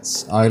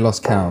 shots. I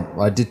lost count.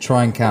 I did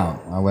try and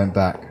count. I went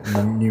back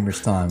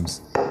numerous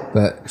times.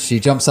 But she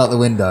jumps out the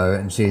window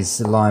and she's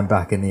lying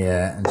back in the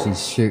air and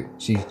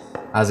she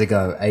has a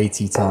go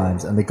 80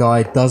 times and the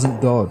guy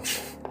doesn't dodge.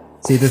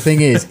 See, the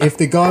thing is, if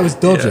the guy was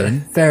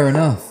dodging, fair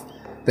enough.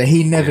 But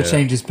he never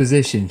changes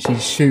position. She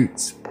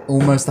shoots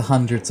almost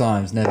 100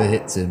 times, never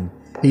hits him.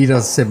 He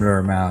does a similar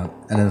amount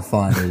and then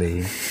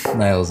finally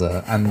nails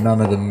her and none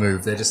of them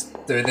move. They're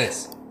just doing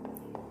this.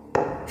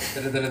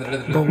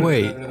 But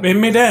wait, In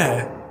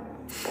midair.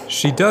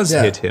 she does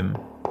Yeah. hit him.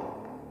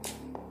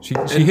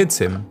 She hits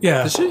him.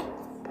 Yeah. Does she?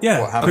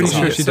 Yeah. What, how Pretty many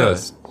sure times? she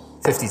does.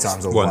 50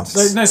 times or Once.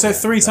 once. No, so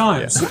 3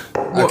 times.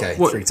 Okay,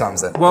 What- 3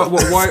 times then.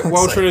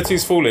 While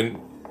Trinity's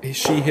falling,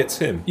 she hits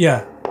him.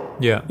 Yeah.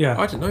 Yeah. Yeah.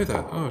 I didn't know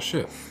that. Oh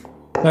shit.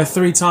 No,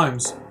 3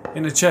 times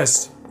in the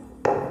chest.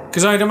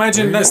 Because I'd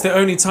imagine that's the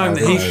only time that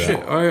didn't he know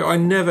Shit. I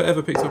never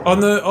ever picked up on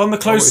the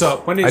close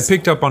up when I it's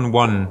picked up on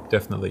one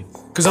definitely.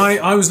 because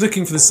I was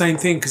looking for the same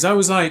thing because I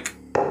was like,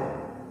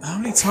 how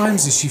many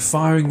times is she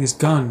firing this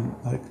gun?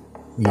 Like,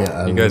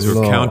 Yeah, You guys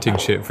were counting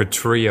shit for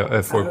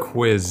for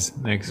quiz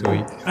next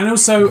week. and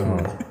also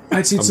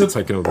actually I'm to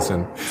taking all this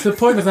in. the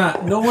point of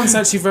that, no one's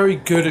actually very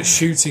good at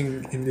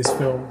shooting in this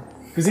film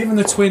because even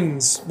the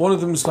twins, one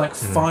of them's like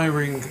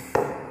firing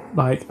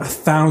like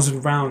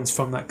 1,000 rounds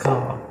from that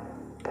car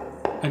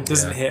and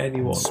doesn't hit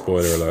anyone.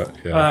 Spoiler alert.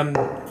 Yeah.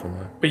 From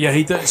there. But yeah,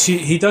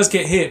 he does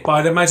get hit. But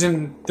I'd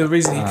imagine the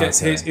reason he gets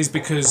hit is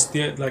because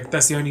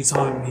that's the only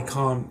time he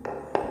can't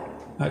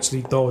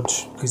actually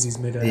dodge because he's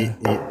midair.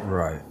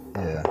 Right,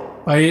 yeah.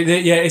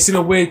 Yeah, it's in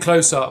a weird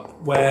close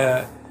up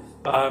where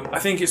I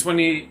think it's when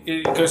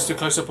it goes to a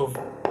close up of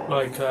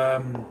like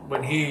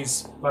when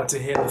he's about to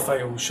hit the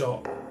fatal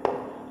shot,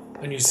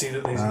 and you see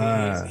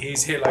that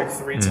he's hit like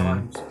 3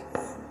 times.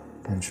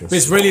 Interesting. But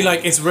it's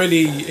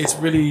really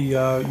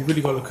you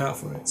really got to look out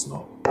for it. It's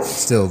not.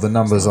 Still, the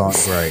numbers aren't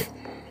great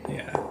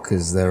Yeah.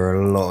 because there are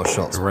a lot of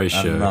shots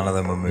Ratio. and none of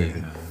them are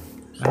moving.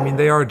 I mean,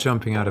 they are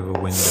jumping out of a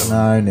window.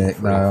 No,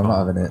 Nick, no, I'm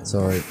not having it.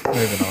 Sorry.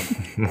 Moving on.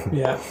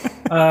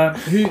 Yeah.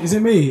 Who is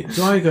it? Me?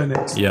 Do I go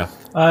next? Yeah.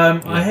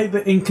 I hate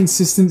the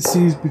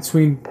inconsistencies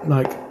between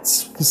like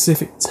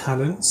specific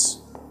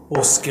talents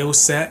or skill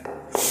set,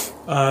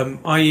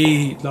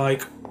 i.e.,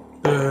 like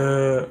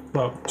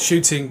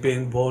shooting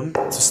being one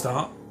to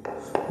start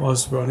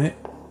whilst we're on it.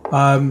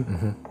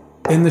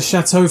 In the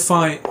chateau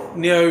fight,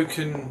 Neo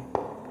can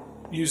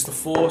use the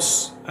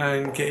force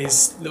and get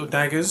his little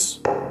daggers,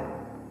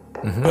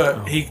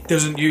 but he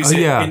doesn't use it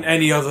in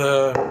any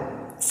other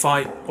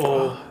fight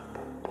or.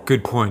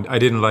 Good point. I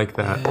didn't like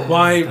that.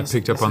 Why? I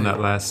picked up on that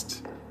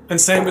last. And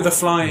same with the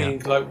flying.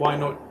 Like, why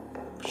not?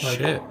 Like,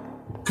 Shit.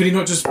 could he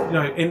not just,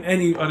 in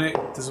any? I know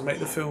it doesn't make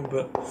the film,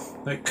 but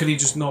like, could he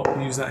just not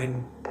use that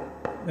in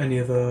any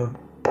other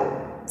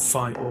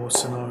fight or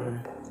scenario?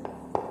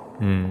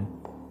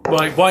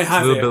 Like, why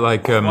have a little it? bit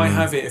like why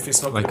have it if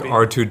it's not like going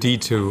to be?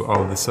 R2D2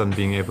 all of a sudden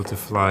being able to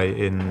fly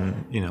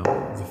in, you know,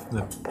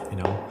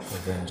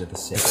 Revenge of the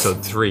Sith.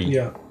 episode 3.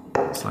 Yeah.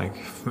 It's like,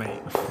 mate,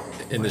 In why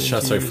the didn't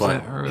chateau you use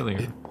fight, that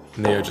earlier.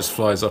 Neo just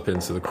flies up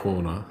into the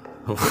corner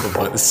of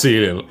like the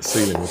ceiling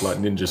with like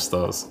ninja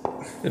stars,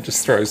 and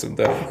just throws them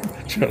down,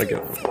 trying to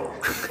get them.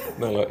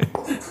 No, like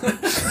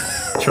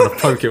trying to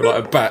poke him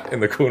like a bat in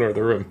the corner of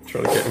the room,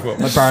 trying to get him up.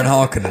 Like Baron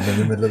Harkonnen in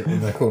the middle of,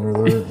 in the corner of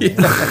the room.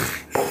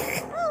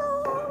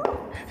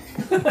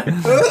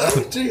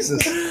 Oh,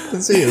 Jesus.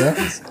 Didn't see you there.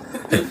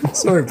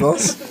 Sorry,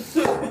 boss.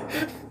 Oh,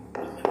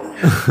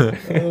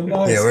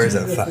 nice. Yeah, where is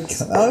that fat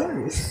cat? Oh,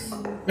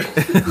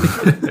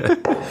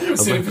 You've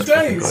seen it for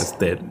days. Guy's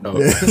dead. Oh.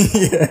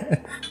 yeah.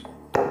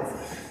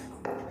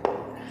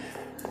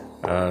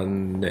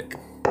 Nick.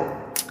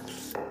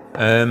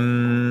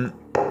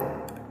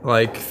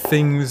 Like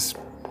things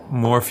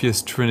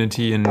Morpheus,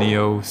 Trinity, and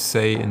Neo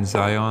say in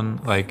Zion.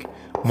 Like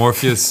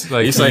Morpheus,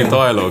 like He's saying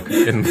dialogue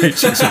in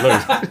Matrix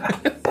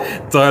Reloaded.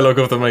 Dialogue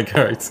of the main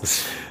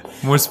characters.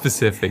 more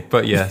specific,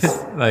 but yes,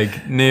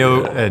 like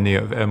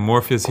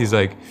Morpheus. He's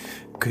like,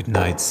 "Good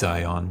night,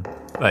 Zion."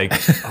 Like,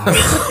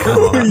 oh,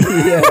 come on.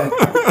 Yeah.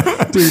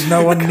 Dude,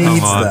 no one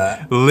needs on.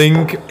 that.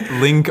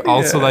 Link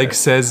also like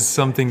says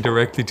something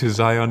directly to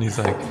Zion. He's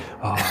like,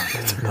 "Oh,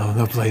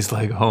 no place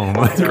like home."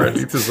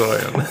 Directly to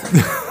Zion.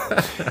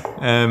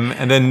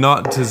 And then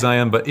not to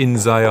Zion, but in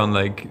Zion,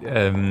 like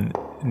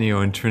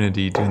Neo and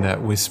Trinity doing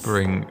that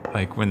whispering,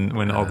 like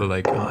when all the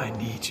like, "Oh, I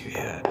need you,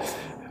 yeah,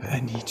 I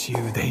need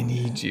you, they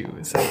need you."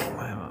 It's like,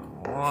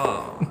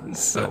 wow,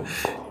 so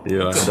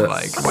Yeah,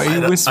 like, why are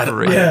you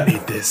whispering? Yeah.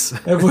 need this.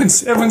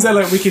 Everyone's there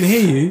like, we can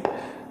hear you.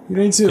 You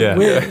need to. Yeah.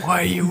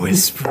 Why are you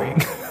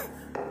whispering?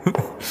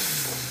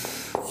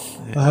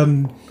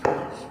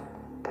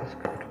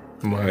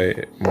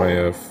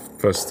 My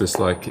first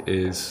dislike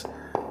is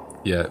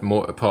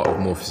more a part of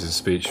Morpheus'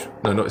 speech.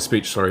 No, not his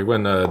speech. Sorry.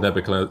 When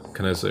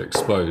Nebuchadnezzar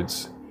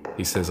explodes,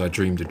 he says, "I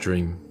dreamed a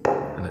dream,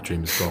 and that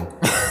dream is gone."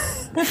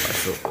 I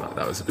thought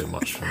that was a bit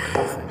much for me.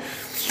 I think.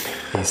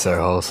 He's so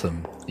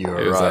wholesome. You It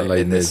were was right that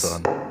in this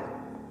Les one.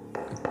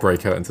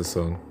 break out into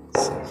song.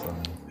 So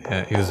funny.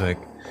 Yeah, he was like,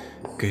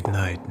 "Good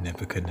night,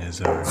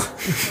 Nebuchadnezzar.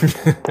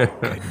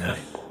 Good night."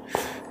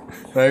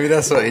 Maybe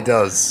that's what he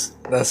does.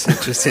 That's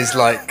just his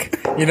like,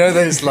 you know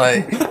those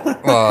like.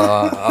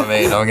 Well, I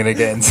mean, I'm gonna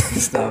get into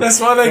this now. That's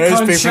why they You know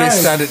can't those people who shout.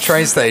 stand at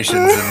train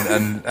stations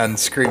and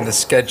scream the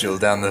schedule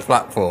down the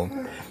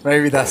platform.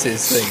 Maybe that's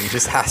his thing. He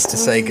just has to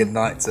say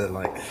goodnight to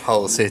like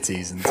whole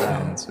cities and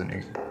towns when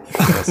he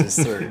passes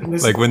through.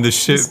 Like when the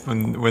ship,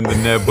 when the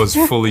Neb was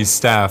fully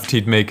staffed,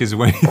 he'd make his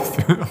way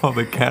through all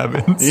the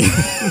cabins,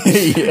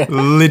 Yeah.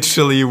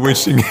 literally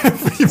wishing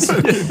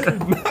everybody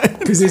good night.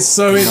 Because he's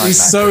so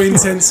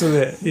intense with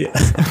it. Yeah.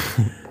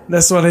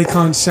 That's why they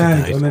can't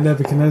shag on the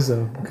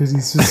Nebuchadnezzar, because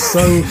he's just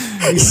so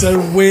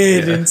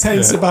weird,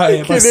 intense about it.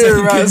 You can hear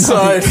him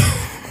outside.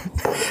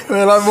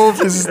 They're like,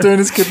 Morpheus is doing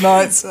his good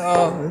nights.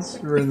 Oh, it's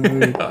ruined the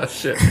mood. Oh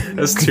shit!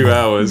 That's 2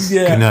 hours.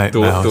 Yeah. Good night,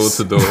 Door mouse.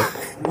 to door.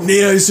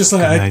 Neo's just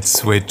like, Good I night,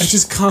 switch.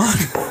 just can't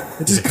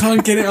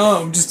get it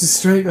up. I'm just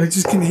distracted. I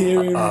just can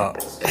hear him. I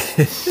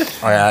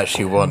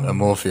actually want a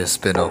Morpheus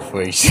spin-off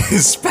where he's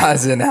just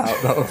spazzing out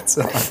the whole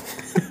time.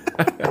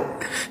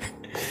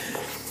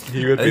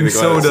 He would be And the guy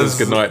so that does- says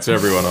goodnight to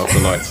everyone after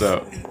lights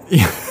out.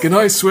 Good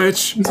night,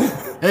 Switch.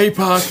 Hey,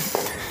 Park.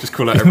 Just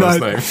call out everyone's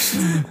name.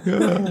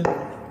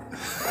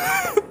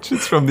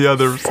 Just from the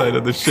other side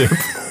of the ship.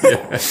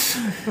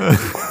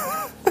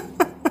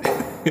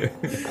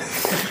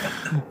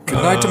 Good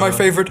night to my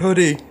favorite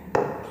hoodie.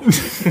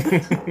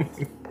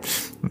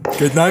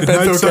 Good night, Good night,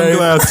 Bento Cave.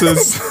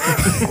 sunglasses.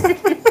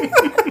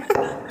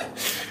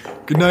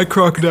 Good night,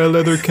 crocodile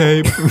leather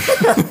cape.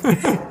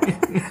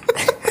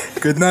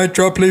 Good night,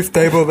 drop leaf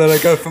table that I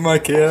got from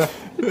IKEA.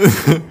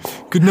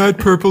 Good night,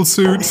 purple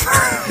suit.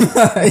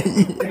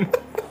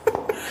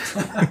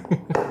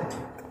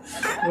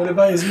 What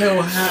about his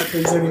little hat that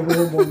he's only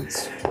worn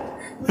once?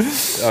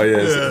 Oh yeah,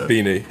 it's a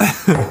beanie.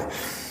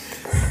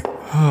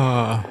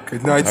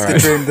 Good night's the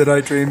dream that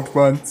I dreamed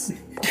once.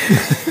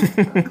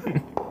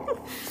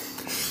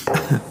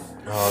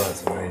 Oh,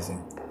 that's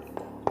amazing.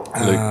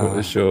 Luke, what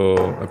is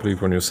your? I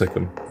believe we're on your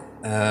second.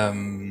 I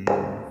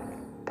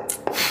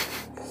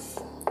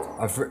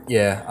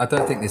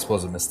don't think this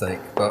was a mistake,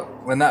 but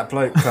when that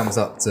bloke comes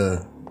up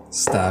to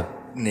stab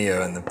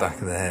Neo in the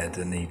back of the head,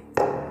 and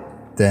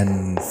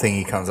then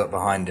Thingy comes up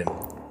behind him,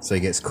 so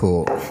he gets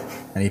caught,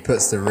 and he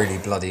puts the really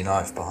bloody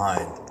knife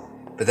behind,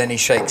 but then he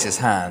shakes his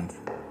hand,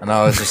 and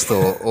I just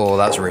thought, oh,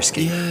 that's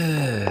risky.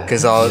 Yeah.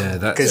 Because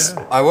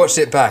I watched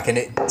it back,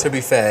 and to be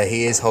fair,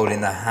 he is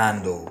holding the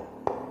handle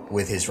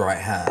with his right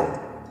hand,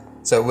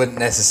 so it wouldn't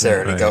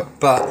necessarily go.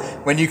 But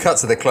when you cut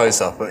to the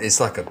close up, it's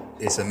a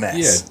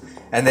mess. Yeah.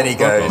 And then he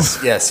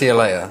goes, "Yeah, see you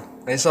later."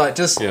 It's like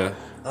I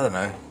don't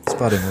know.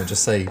 Spud him or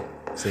just say,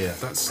 see ya.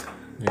 That's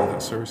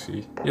so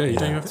risky. Yeah, you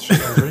don't even have to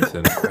shake hands or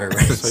anything.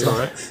 So you're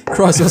alright.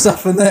 Christ, what's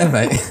happened there,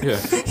 mate? Yeah.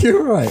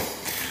 You're right.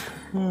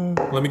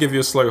 Let me give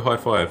you a slow high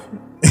five.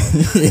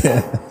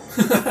 Yeah.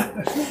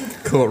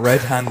 Caught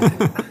red-handed.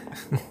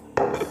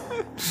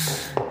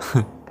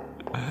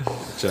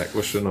 Jack,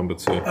 what's your number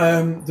 2?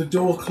 The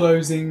door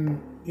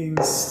closing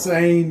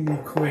insanely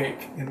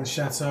quick in the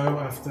chateau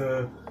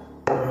after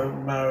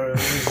Mara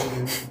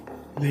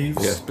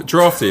leaves. Yes, but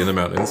drafty in the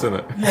mountains, isn't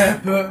it? Yeah,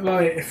 but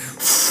like,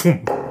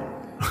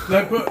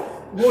 but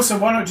also,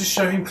 why not just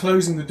show him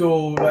closing the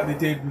door like they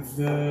did with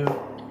the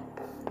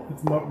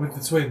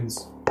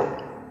twins?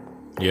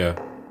 Yeah.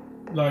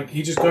 Like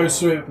he just goes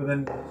through it, but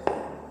then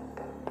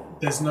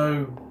there's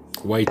no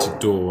Weighted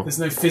door. there's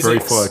no physics. Very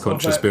fire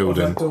conscious of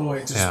building. that door.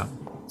 It just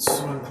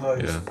swung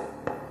closed. Yeah.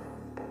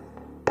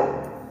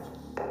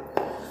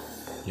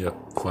 Yep,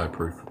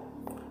 fireproof.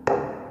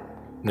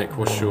 Nick,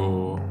 what's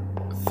your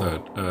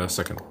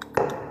second?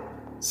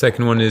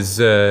 Second one is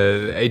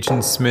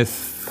Agent Smith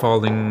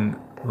falling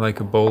like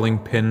a bowling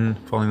pin,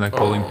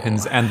 bowling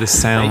pins, and the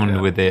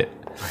sound with it.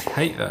 I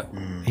hate that.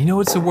 You know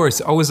what's the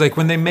worst? Always like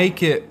when they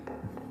make it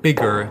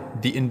bigger,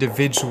 the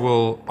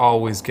individual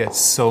always gets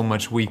so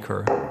much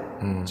weaker.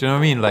 Do you know what I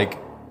mean? Like,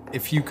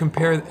 if you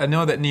compare, I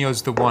know that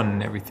Neo's the one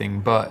and everything,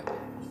 but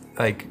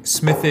like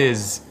Smith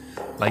is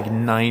like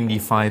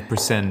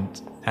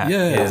 95% at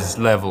his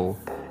level,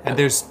 and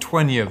there's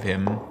 20 of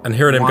him. And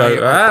hearing him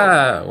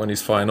go, when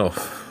he's flying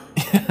off.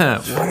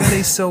 Yeah, why are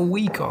they so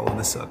weak all of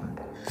a sudden?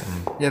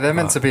 Yeah, they're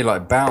meant to be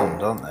like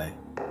bound, aren't they?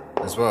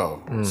 As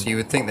well. So you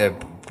would think they're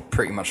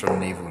pretty much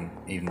on an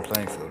even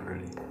playing field,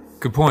 really.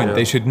 Good point. Yeah.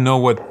 They should know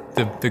what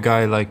the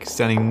guy like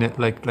standing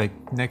like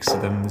next to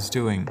them is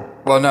doing.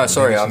 Well, no,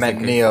 sorry, I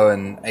meant Neo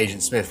and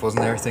Agent Smith.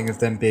 Wasn't there a thing of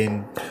them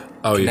being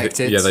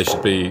connected? Yeah, they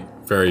should be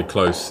very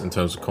close in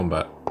terms of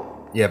combat.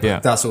 Yeah,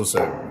 but that's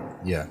also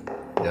yeah.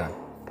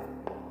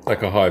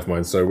 Like a hive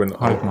mind. So when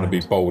I'm going to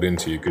be bowled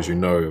into you because you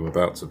know I'm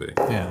about to be.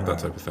 Yeah, that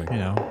type of thing. You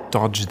know,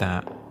 dodge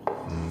that.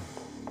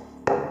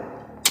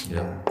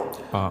 Yeah.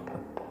 But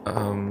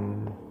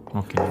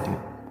what can you do?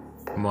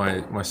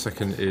 My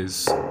second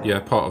is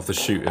part of the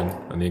shooting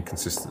and the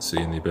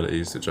inconsistency in the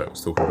abilities that Jack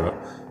was talking about.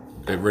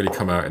 It really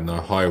come out in the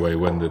highway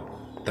when the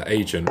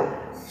agent.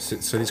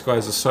 So these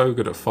guys are so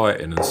good at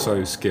fighting and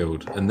so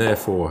skilled, and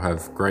therefore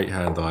have great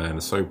hand-eye and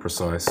are so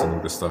precise and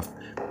all this stuff.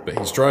 But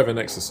he's driving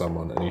next to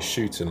someone and he's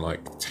shooting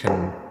like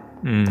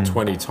 10,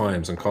 20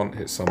 times and can't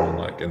hit someone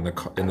like in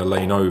the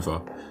lane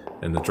over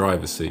in the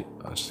driver's seat.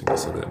 I just think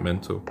it's a bit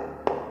mental.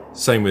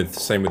 Same with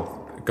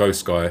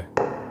Ghost Guy.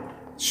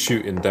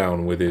 Shooting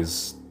down with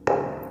his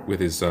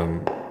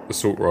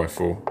assault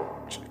rifle,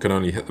 which can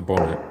only hit the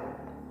bonnet.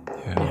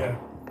 Yeah.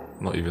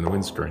 Not even the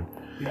windscreen.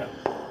 Yeah.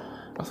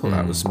 I thought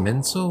that was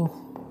mental.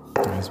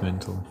 It was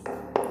mental.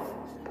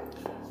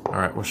 All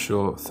right, what's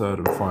your third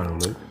and final,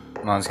 Luke?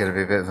 Mine's going to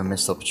be a bit of a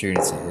missed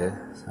opportunity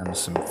here, and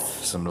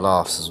some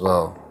laughs as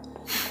well.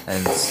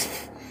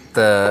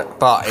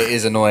 But it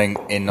is annoying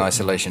in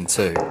isolation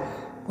too,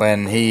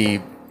 when he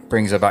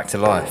brings her back to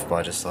life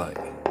by just like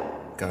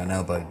going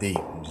elbow deep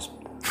and just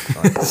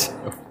like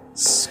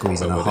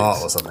squeezing her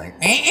heart or something,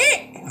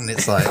 and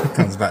it's like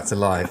comes back to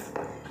life.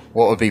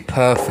 What would be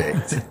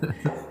perfect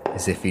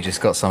is if he just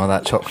got some of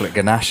that chocolate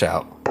ganache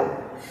out,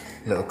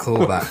 little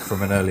callback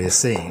from an earlier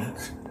scene.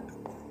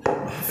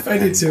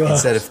 Fed to her.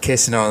 Instead of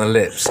kissing her on the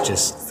lips,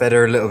 just fed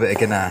her a little bit of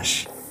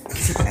ganache,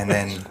 and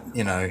then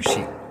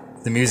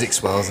the music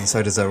swells, and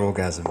so does her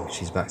orgasm.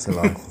 She's back to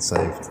life and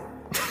saved.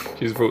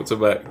 She's brought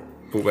back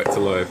to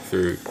life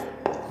through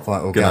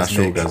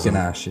orgasmic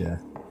ganache. Yeah.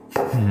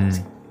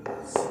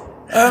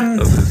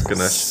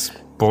 Ganache.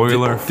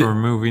 Spoiler for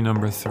movie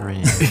number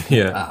 3.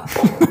 Yeah.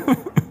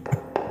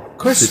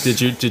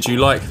 Question. Did you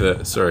like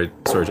the? Sorry,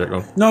 Jack. Go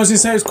on. No, I was going to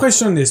say it was a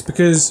question on this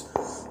because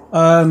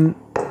on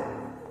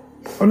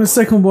the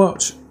second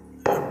watch,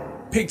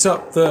 picked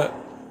up that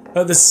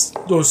at this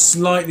or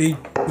slightly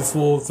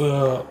before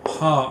the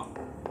heart,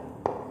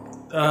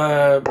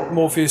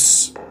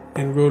 Morpheus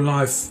in real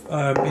life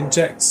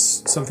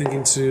injects something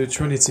into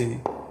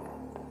Trinity.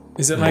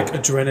 Is it like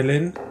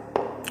adrenaline?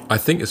 I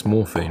think it's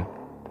morphine.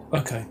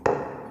 Okay.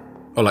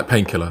 Or like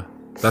painkiller.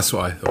 That's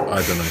what I thought.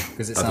 I don't know.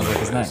 Because it sounds like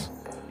his name.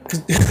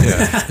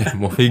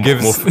 He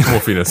gives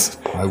morphiness.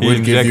 I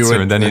would give you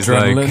and then he's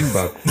adrenaline,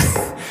 like,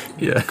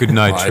 but good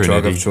night, my Trinity.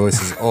 drug of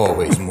choice is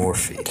always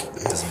morphine.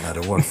 It doesn't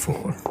matter what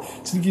for.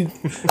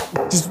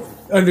 Just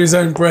under his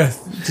own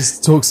breath,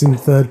 just talks in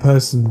third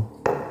person.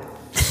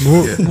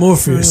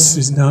 Morpheus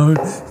is now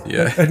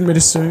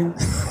administering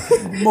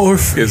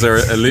morphine. Is there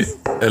a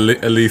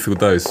lethal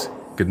dose?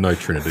 Good night,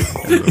 Trinity.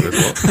 Good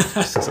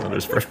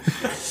night.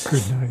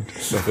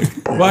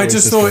 Well, I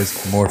just thought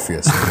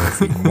Morpheus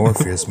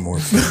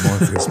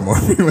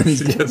when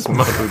he gets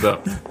muddled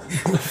up.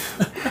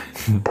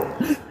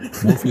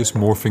 Morpheus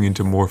morphing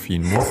into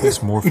morphine. Morpheus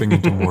morphing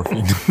into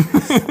morphine.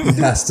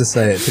 He has to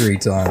say it 3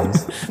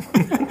 times.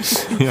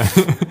 Yeah,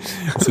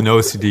 it's an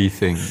OCD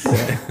thing.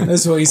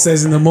 That's what he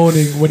says in the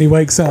morning when he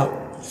wakes up.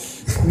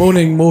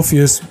 Morning,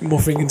 Morpheus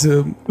morphing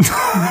into.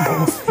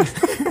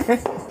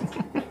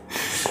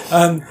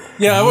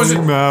 I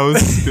wasn't.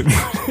 Mouse.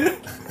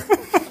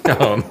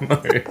 Oh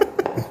no!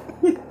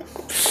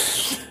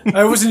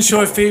 I wasn't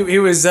sure if he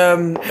was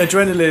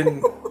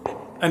adrenaline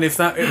and if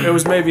it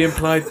was maybe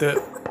implied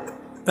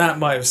that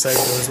might have saved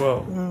her as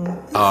well.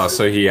 Ah,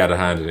 so he had a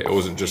hand in it. It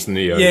wasn't just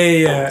Neo.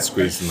 Yeah.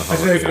 Squeezed in the I heart.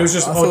 don't know if it was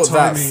just I odd thought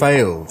that timing.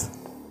 failed.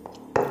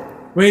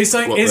 Well, it's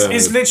like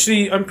it's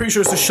literally. I'm pretty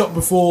sure it's the shot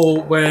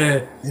before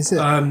where Is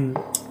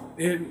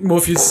it?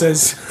 Morpheus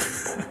says,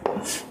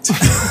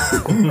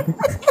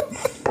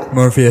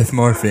 Morpheus,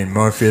 morphine,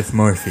 Morpheus,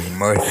 morphine,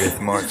 Morpheus,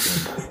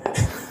 morphine.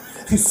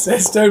 he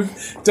says,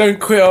 "Don't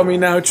quit on me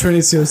now,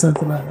 Trinity," or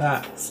something like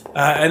that,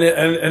 and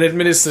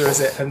administers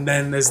it, and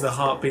then there's the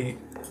heartbeat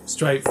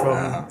straight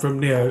from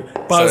Neo.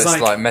 But So I was it's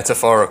like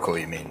metaphorical,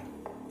 you mean?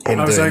 Him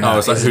I was doing like- that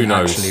it's like, who isn't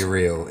knows? actually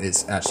real.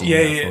 It's actually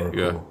Yeah.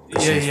 metaphorical.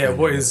 yeah.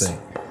 What is?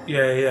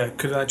 Yeah.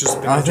 Could that just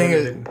have been? I a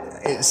think joke?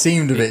 it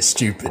seemed a bit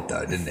stupid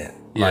though, didn't it?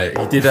 Yeah,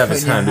 he did have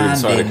his putting your hand hand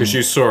inside it in. because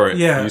you saw it.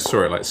 Yeah. You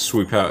saw it like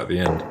swoop out at the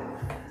end.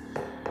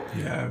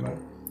 Yeah.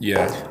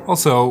 Yeah.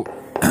 Also,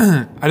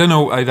 I don't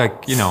know.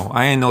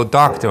 I ain't no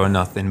doctor or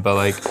nothing, but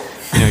like,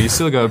 you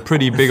still got a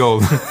pretty big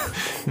old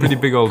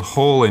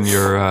hole in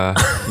your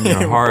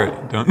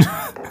heart, don't?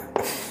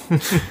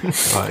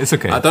 It's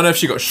okay. I don't know if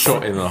she got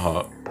shot in the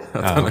heart.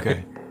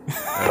 Okay.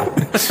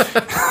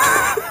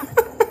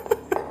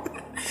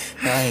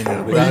 I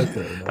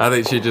know. I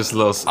think she just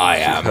lost.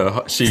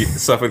 She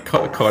suffered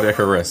cardiac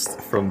arrest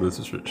from the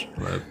switch.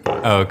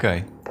 Oh,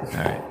 okay. All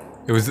right.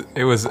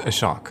 It was a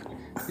shock.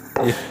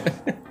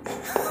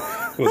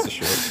 What's a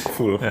shot?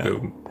 Full of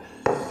building.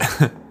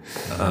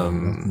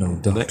 No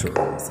doctor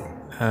or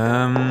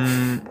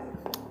anything.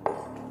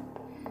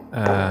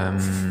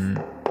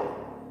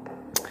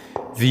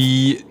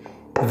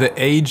 The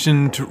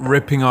agent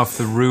ripping off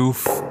the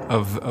roof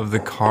of the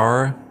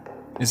car.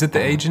 Is it the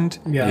agent?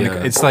 Yeah.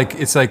 It's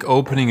like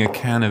opening a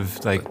can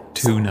of like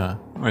tuna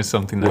or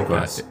something like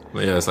that.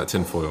 Yeah, it's like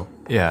tinfoil.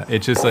 Yeah,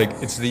 it's just like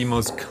it's the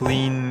most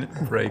clean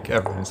break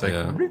ever. It's like,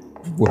 Yeah.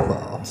 Whoop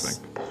ass.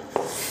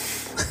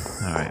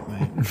 all right,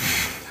 mate.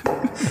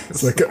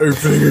 It's like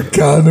opening a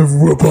can of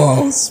whoop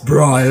ass,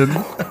 Brian.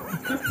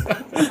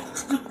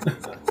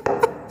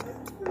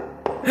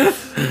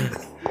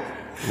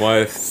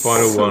 My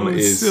final one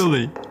is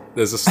silly.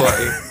 there's a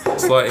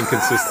slight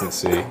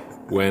inconsistency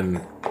when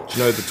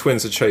the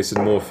twins are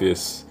chasing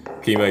Morpheus,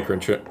 Keymaker,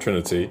 and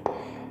Trinity,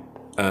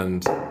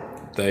 and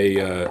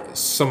they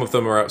some of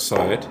them are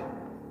outside.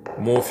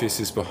 Morpheus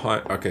is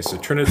behind. Okay, so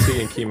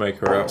Trinity and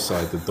Keymaker are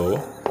outside the door.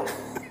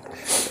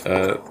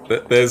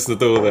 There's the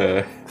door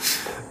there,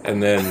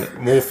 and then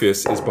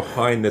Morpheus is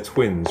behind the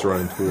twins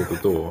running toward the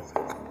door.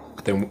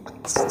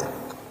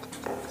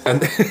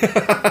 And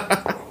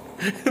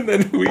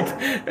then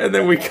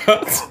we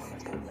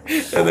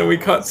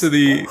cut to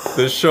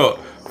the shot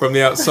from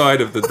the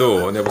outside of the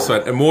door on the other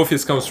side, and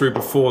Morpheus comes through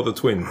before the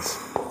twins.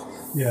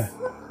 Yeah.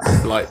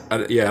 And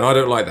I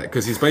don't like that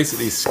because he's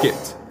basically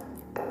skipped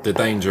the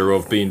danger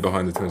of being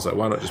behind the twins. Like,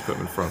 why not just put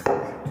them in front?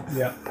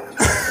 Yeah.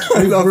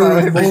 I love how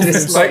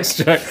everybody's Thanks,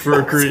 Jack, for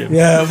agreeing.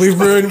 Yeah, we've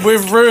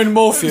ruined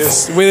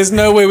Morpheus. There's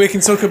no way we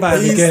can talk about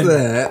him He's again.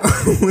 there.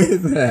 We're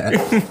there.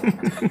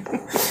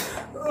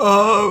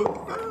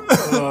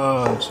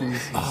 Oh,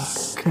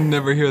 Jesus. Can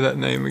never hear that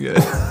name again.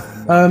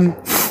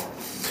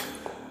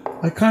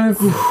 I kind of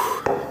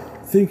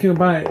thinking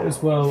about it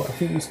as well. I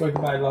think we spoke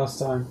about it last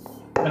time,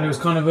 and it was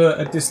kind of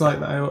a dislike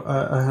that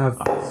I have.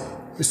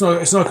 It's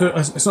not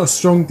a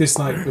strong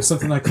dislike, but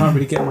something I can't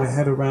really get my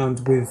head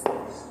around with.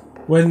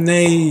 When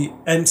they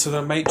enter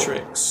the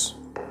Matrix,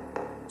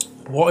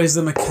 what is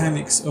the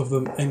mechanics of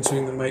them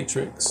entering the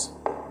Matrix?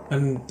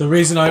 And the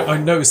reason I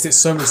noticed it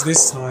so much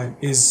this time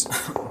is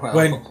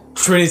when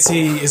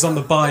Trinity is on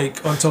the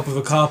bike on top of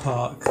a car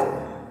park,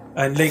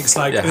 and Link's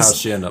like, how'd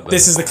she end up there?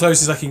 "This is the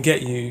closest I can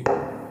get you,"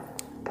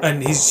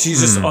 and she's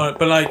just on it.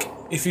 But like,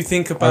 if you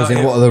think about it,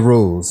 What are the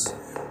rules?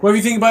 well, if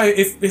you think about it,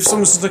 if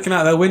someone's just looking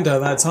out their window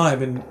at that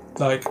time, and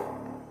like,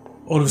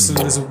 all of a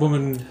sudden there's a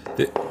woman.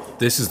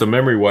 This is the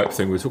memory wipe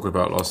thing we were talking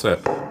about last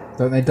ep.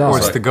 Don't they die? Or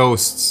it's the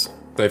ghosts.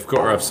 They've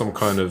got to have some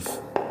kind of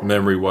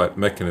memory wipe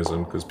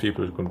mechanism because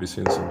people are going to be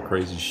seeing some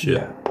crazy shit.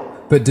 Yeah.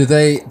 But do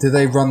they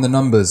run the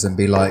numbers and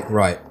be like,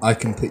 right, I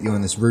can put you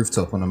on this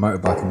rooftop on a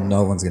motorbike and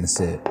no one's going to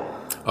see it?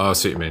 Oh, I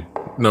see what you mean.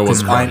 No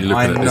one's I currently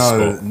looking at this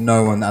know spot.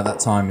 no one at that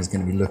time is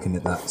going to be looking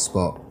at that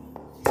spot.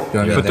 Do you know what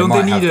I mean? But don't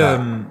might they have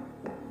need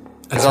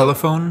that. a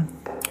telephone?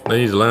 They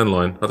need a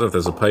landline. I don't know if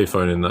there's a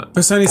payphone in that.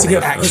 It's only to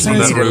get. It's You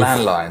only need to, a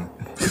landline.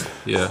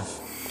 Yeah.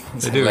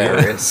 They do. Yeah.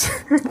 Hilarious.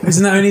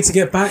 isn't that only to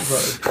get back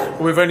though?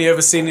 We've only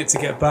ever seen it to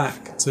get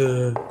back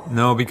to.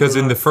 No, because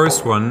in the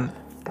first one,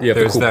 You have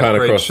there's to that pan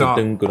great across shot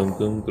the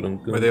ding,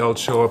 where they all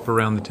show up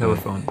around the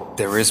telephone.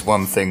 There is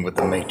one thing with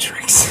the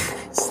Matrix.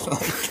 It's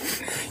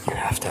like you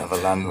have to have a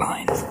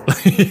landline.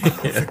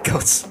 For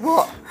God's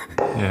what?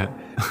 Yeah.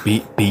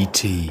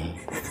 BT.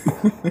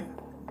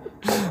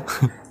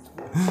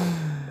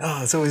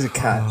 Oh, it's always a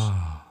catch.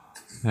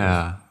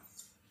 Yeah.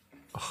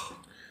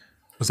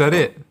 Was that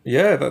it?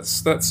 Yeah,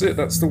 that's it.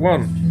 That's the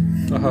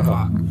one.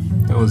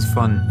 That was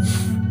fun.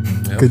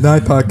 Good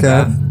night,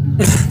 podcast.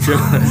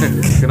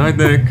 Good night,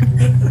 Nick.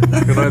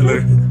 Good night,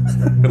 Luke.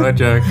 Good night,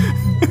 Jack.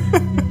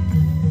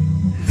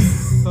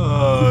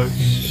 Oh,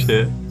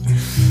 shit.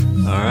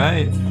 All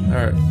right.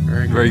 All right,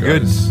 Very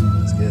good. guys.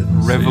 That's good.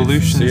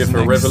 Revolutions. See you for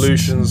next.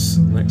 Revolutions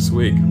next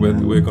week.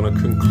 We're going to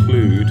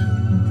conclude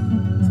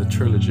the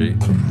trilogy.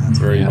 It's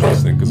very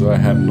interesting because I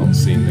have not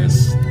seen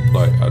this.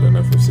 Like, I don't know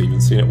if I've even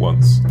seen it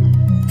once.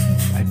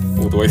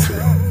 All the way through.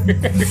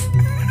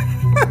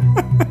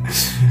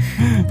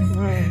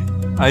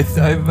 I've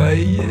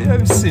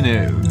seen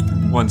it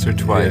once or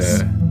twice.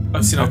 Yeah.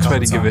 I've seen it I'll a try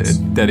couple to give it a times.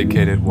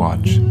 dedicated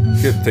watch.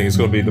 Good thing it's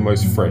got to be the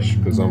most fresh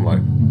because I'm like,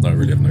 I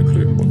really have no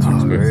clue what to Oh,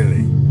 expect.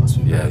 really?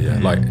 Must be Yeah, bad. yeah.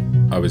 Like,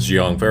 I was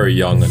young, very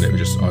young, and it was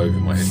just over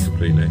my head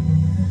completely.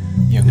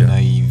 Young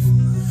naive.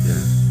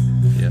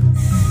 Yeah.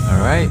 All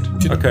right.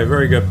 Okay,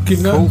 very good.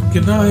 Good night. Cool.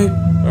 Good night.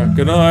 All right,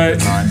 good night.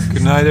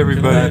 Good night,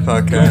 everybody. Good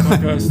night, podcast.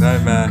 podcast. Good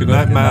night, man. Good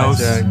night, Mouse.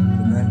 Jack. Good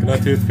night. Good night,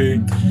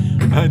 Toothpie.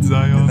 Good night,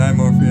 Zion. Good night,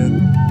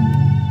 Morpheus.